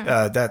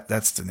that.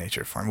 That's the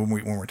nature of farm.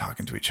 When we're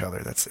talking to each other,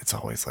 it's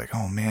always like,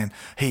 oh man,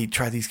 hey,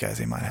 try these guys,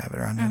 they might have it,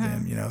 or I know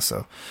them,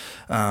 So,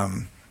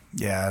 I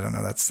don't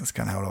know. That's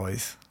kind of how it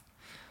always.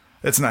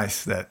 It's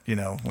nice that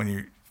when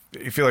you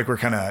feel like we're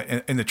kind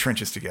of in the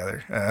trenches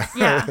together.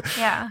 And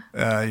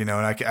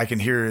I can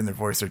hear in their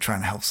voice they're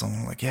trying to help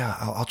someone. Like, yeah,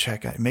 I'll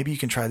check. Maybe you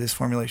can try this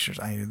formulation.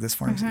 I need this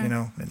formulation, and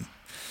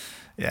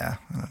I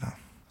don't know.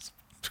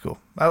 It's cool.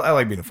 I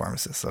like being a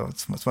pharmacist, so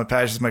it's my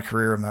passion, it's my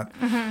career. I'm not.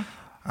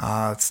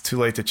 It's too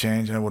late to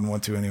change, and I wouldn't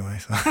want to anyway.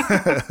 So,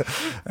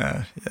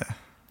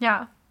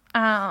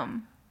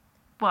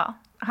 Well,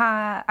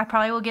 I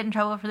probably will get in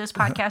trouble for this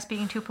podcast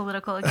being too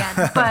political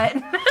again, but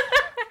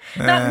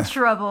not in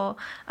trouble.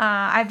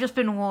 I've just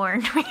been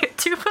warned we get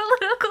too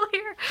political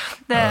here.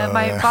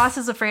 My boss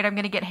is afraid I'm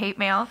going to get hate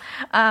mail,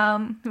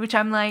 which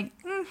I'm like.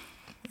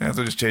 I have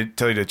to just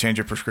tell you to change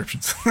your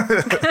prescriptions.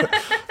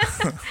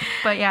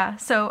 But yeah,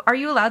 so are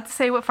you allowed to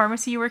say what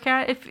pharmacy you work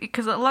at?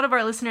 Because a lot of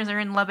our listeners are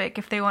in Lubbock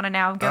if they want to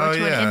now go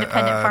to an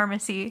independent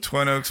pharmacy.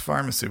 Twin Oaks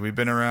Pharmacy. We've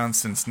been around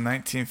since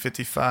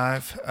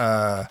 1955,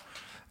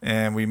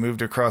 and we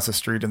moved across the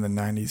street in the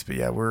 90s. But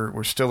yeah,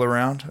 we're still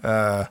around.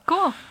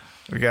 Cool.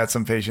 We got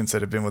some patients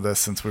that have been with us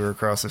since we were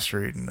across the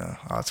street, and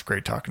it's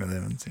great talking to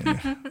them and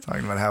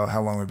talking about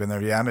how long we've been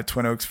there. Yeah, I'm at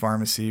Twin Oaks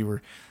Pharmacy.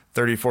 We're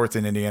 34th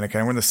in Indiana.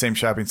 We're in the same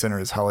shopping center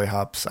as Holly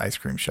Hop's ice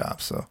cream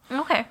shop. So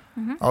okay,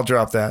 I'll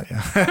drop that.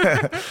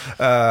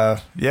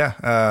 Yeah,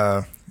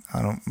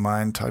 I don't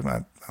mind talking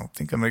about. I don't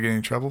think I'm gonna get in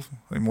any trouble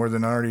like more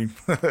than already.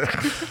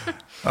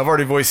 I've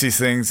already voiced these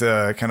things,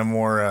 kind of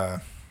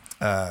more.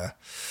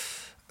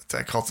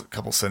 I called a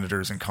couple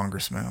senators and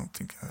congressmen. I don't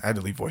think I had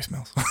to leave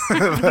voicemails,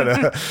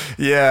 but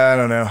yeah, I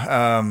don't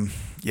know.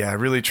 Yeah,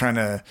 really trying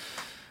to.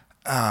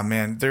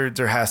 Man,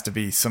 there has to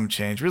be some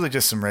change, really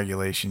just some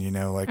regulation,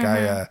 like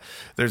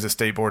there's a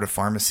state board of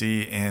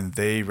pharmacy and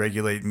they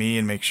regulate me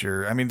and make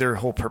sure, their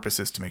whole purpose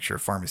is to make sure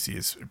pharmacy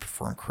is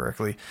performed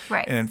correctly.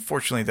 Right. And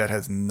unfortunately that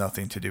has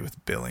nothing to do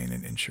with billing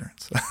and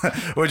insurance,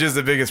 which is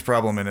the biggest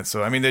problem in it.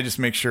 So, they just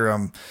make sure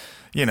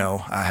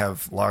I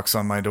have locks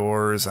on my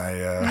doors.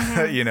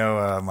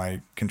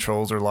 My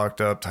controls are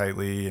locked up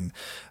tightly and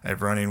I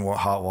have running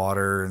hot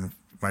water and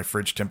my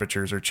fridge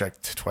temperatures are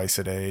checked twice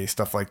a day,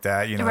 stuff like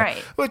that, right.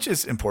 Which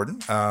is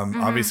important.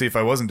 Obviously, if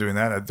I wasn't doing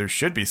that, there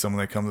should be someone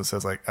that comes and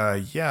says like, are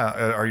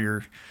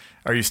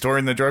you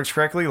storing the drugs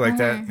correctly? Like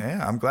that.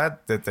 Yeah, I'm glad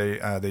that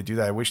they do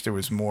that. I wish there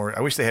was more.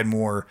 I wish they had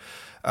more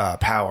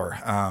power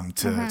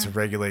to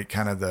regulate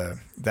kind of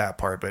that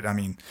part. But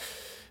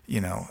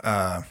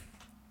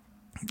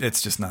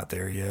it's just not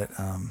there yet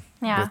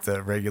with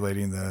the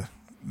regulating the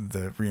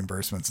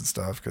reimbursements and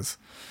stuff because.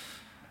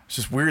 It's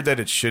just weird that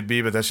it should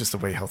be, but that's just the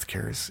way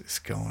healthcare is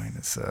going.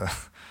 It's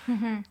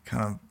kind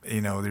of,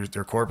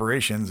 they're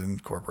corporations,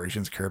 and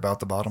corporations care about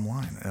the bottom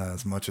line.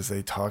 As much as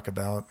they talk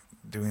about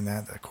doing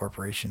that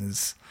corporation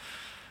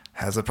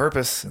has a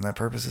purpose, and that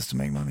purpose is to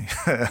make money.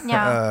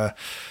 Yeah.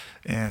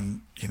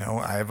 And,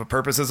 I have a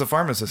purpose as a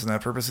pharmacist, and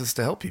that purpose is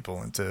to help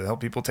people and to help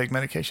people take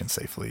medication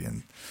safely.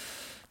 And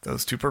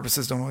those two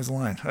purposes don't always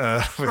align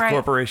with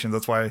corporations.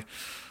 That's why,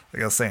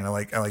 like I was saying, I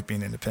like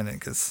being independent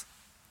because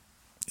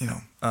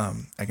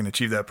I can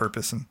achieve that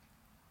purpose and,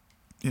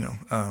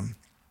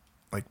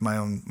 like my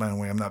own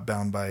way. I'm not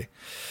bound by,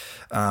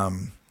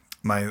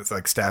 my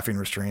staffing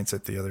restraints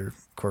at the other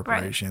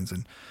corporations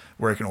and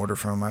where I can order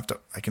from. I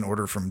can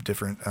order from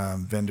different,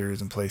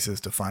 vendors and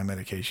places to find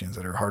medications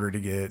that are harder to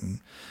get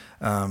and,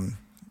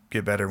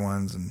 get better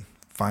ones and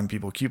find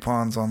people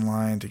coupons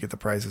online to get the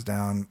prices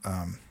down,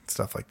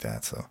 stuff like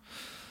that. So,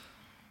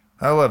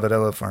 I love it. I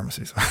love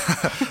pharmacies.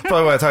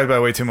 Probably why I talked about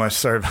it way too much.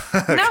 Sorry.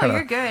 No,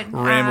 you're good.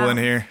 Rambling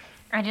here.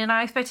 I did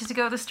not expect it to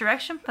go this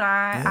direction, but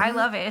I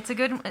love it. It's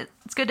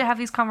good to have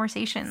these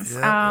conversations.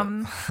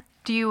 Yeah.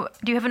 Do you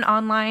have an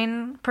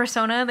online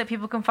persona that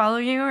people can follow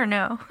you or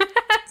no?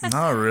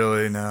 Not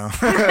really, no.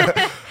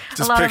 Just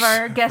a lot of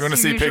our guests. You want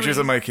to see pictures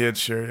of my kids?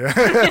 Sure.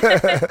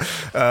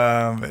 Yeah.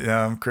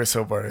 I'm Chris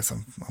Hobart.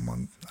 I'm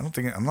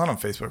not on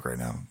Facebook right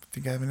now. I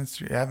think I have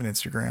an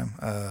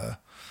Instagram.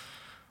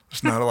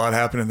 There's not a lot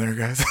happening there,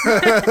 guys.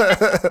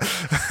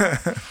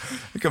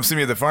 You come see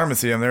me at the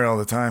pharmacy. I'm there all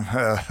the time.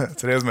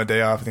 Today was my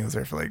day off. I think I was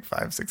there for like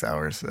 5-6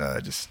 hours,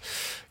 just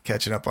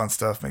catching up on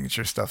stuff, making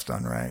sure stuff's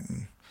done right.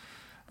 And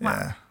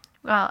wow.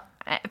 Well,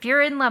 if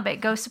you're in Lubbock,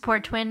 go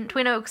support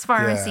Twin Oaks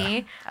Pharmacy.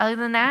 Yeah. Other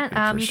than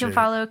that, you can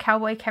follow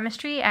Cowboy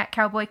Chemistry at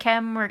Cowboy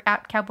Chem or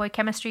at Cowboy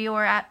Chemistry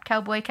or at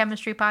Cowboy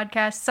Chemistry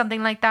Podcast,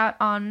 something like that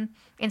on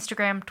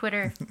Instagram,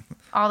 Twitter,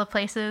 all the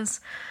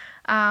places.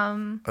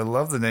 I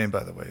love the name,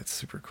 by the way. It's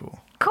super cool.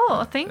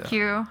 Cool. Thank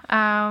you.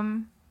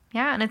 And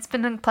it's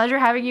been a pleasure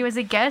having you as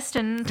a guest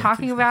and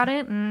talking about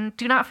it. And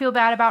do not feel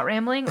bad about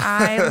rambling.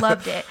 I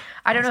loved it.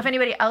 I don't know if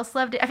anybody else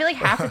loved it. I feel like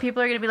half the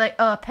people are going to be like,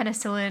 oh,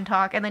 penicillin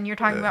talk. And then you're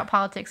talking about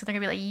politics. And they're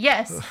going to be like,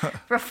 yes,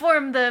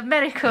 reform the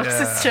medical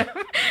system.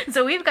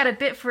 So we've got a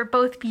bit for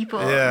both people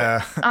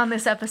on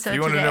this episode. If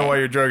you want to know why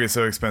your drug is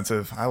so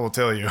expensive, I will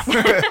tell you.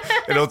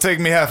 It'll take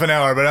me half an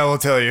hour, but I will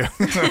tell you.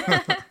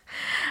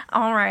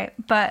 All right.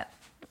 But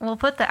we'll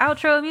put the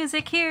outro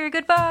music here.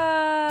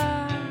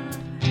 Goodbye.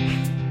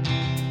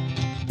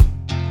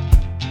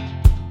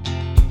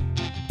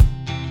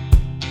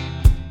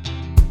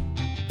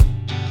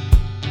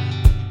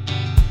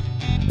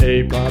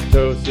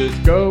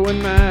 Apoptosis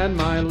going mad,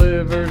 my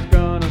liver's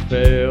gonna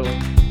fail.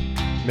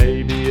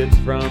 Maybe it's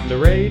from the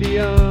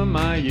radium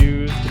I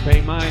use to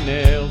paint my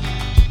nails.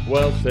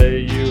 Well,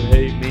 say you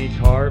hate me,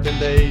 carbon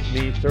date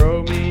me,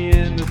 throw me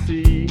in the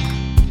sea.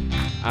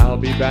 I'll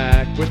be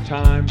back with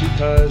time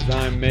because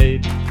I'm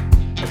made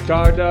of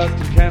stardust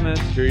and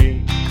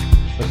chemistry.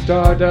 Of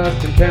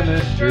stardust and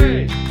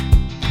chemistry.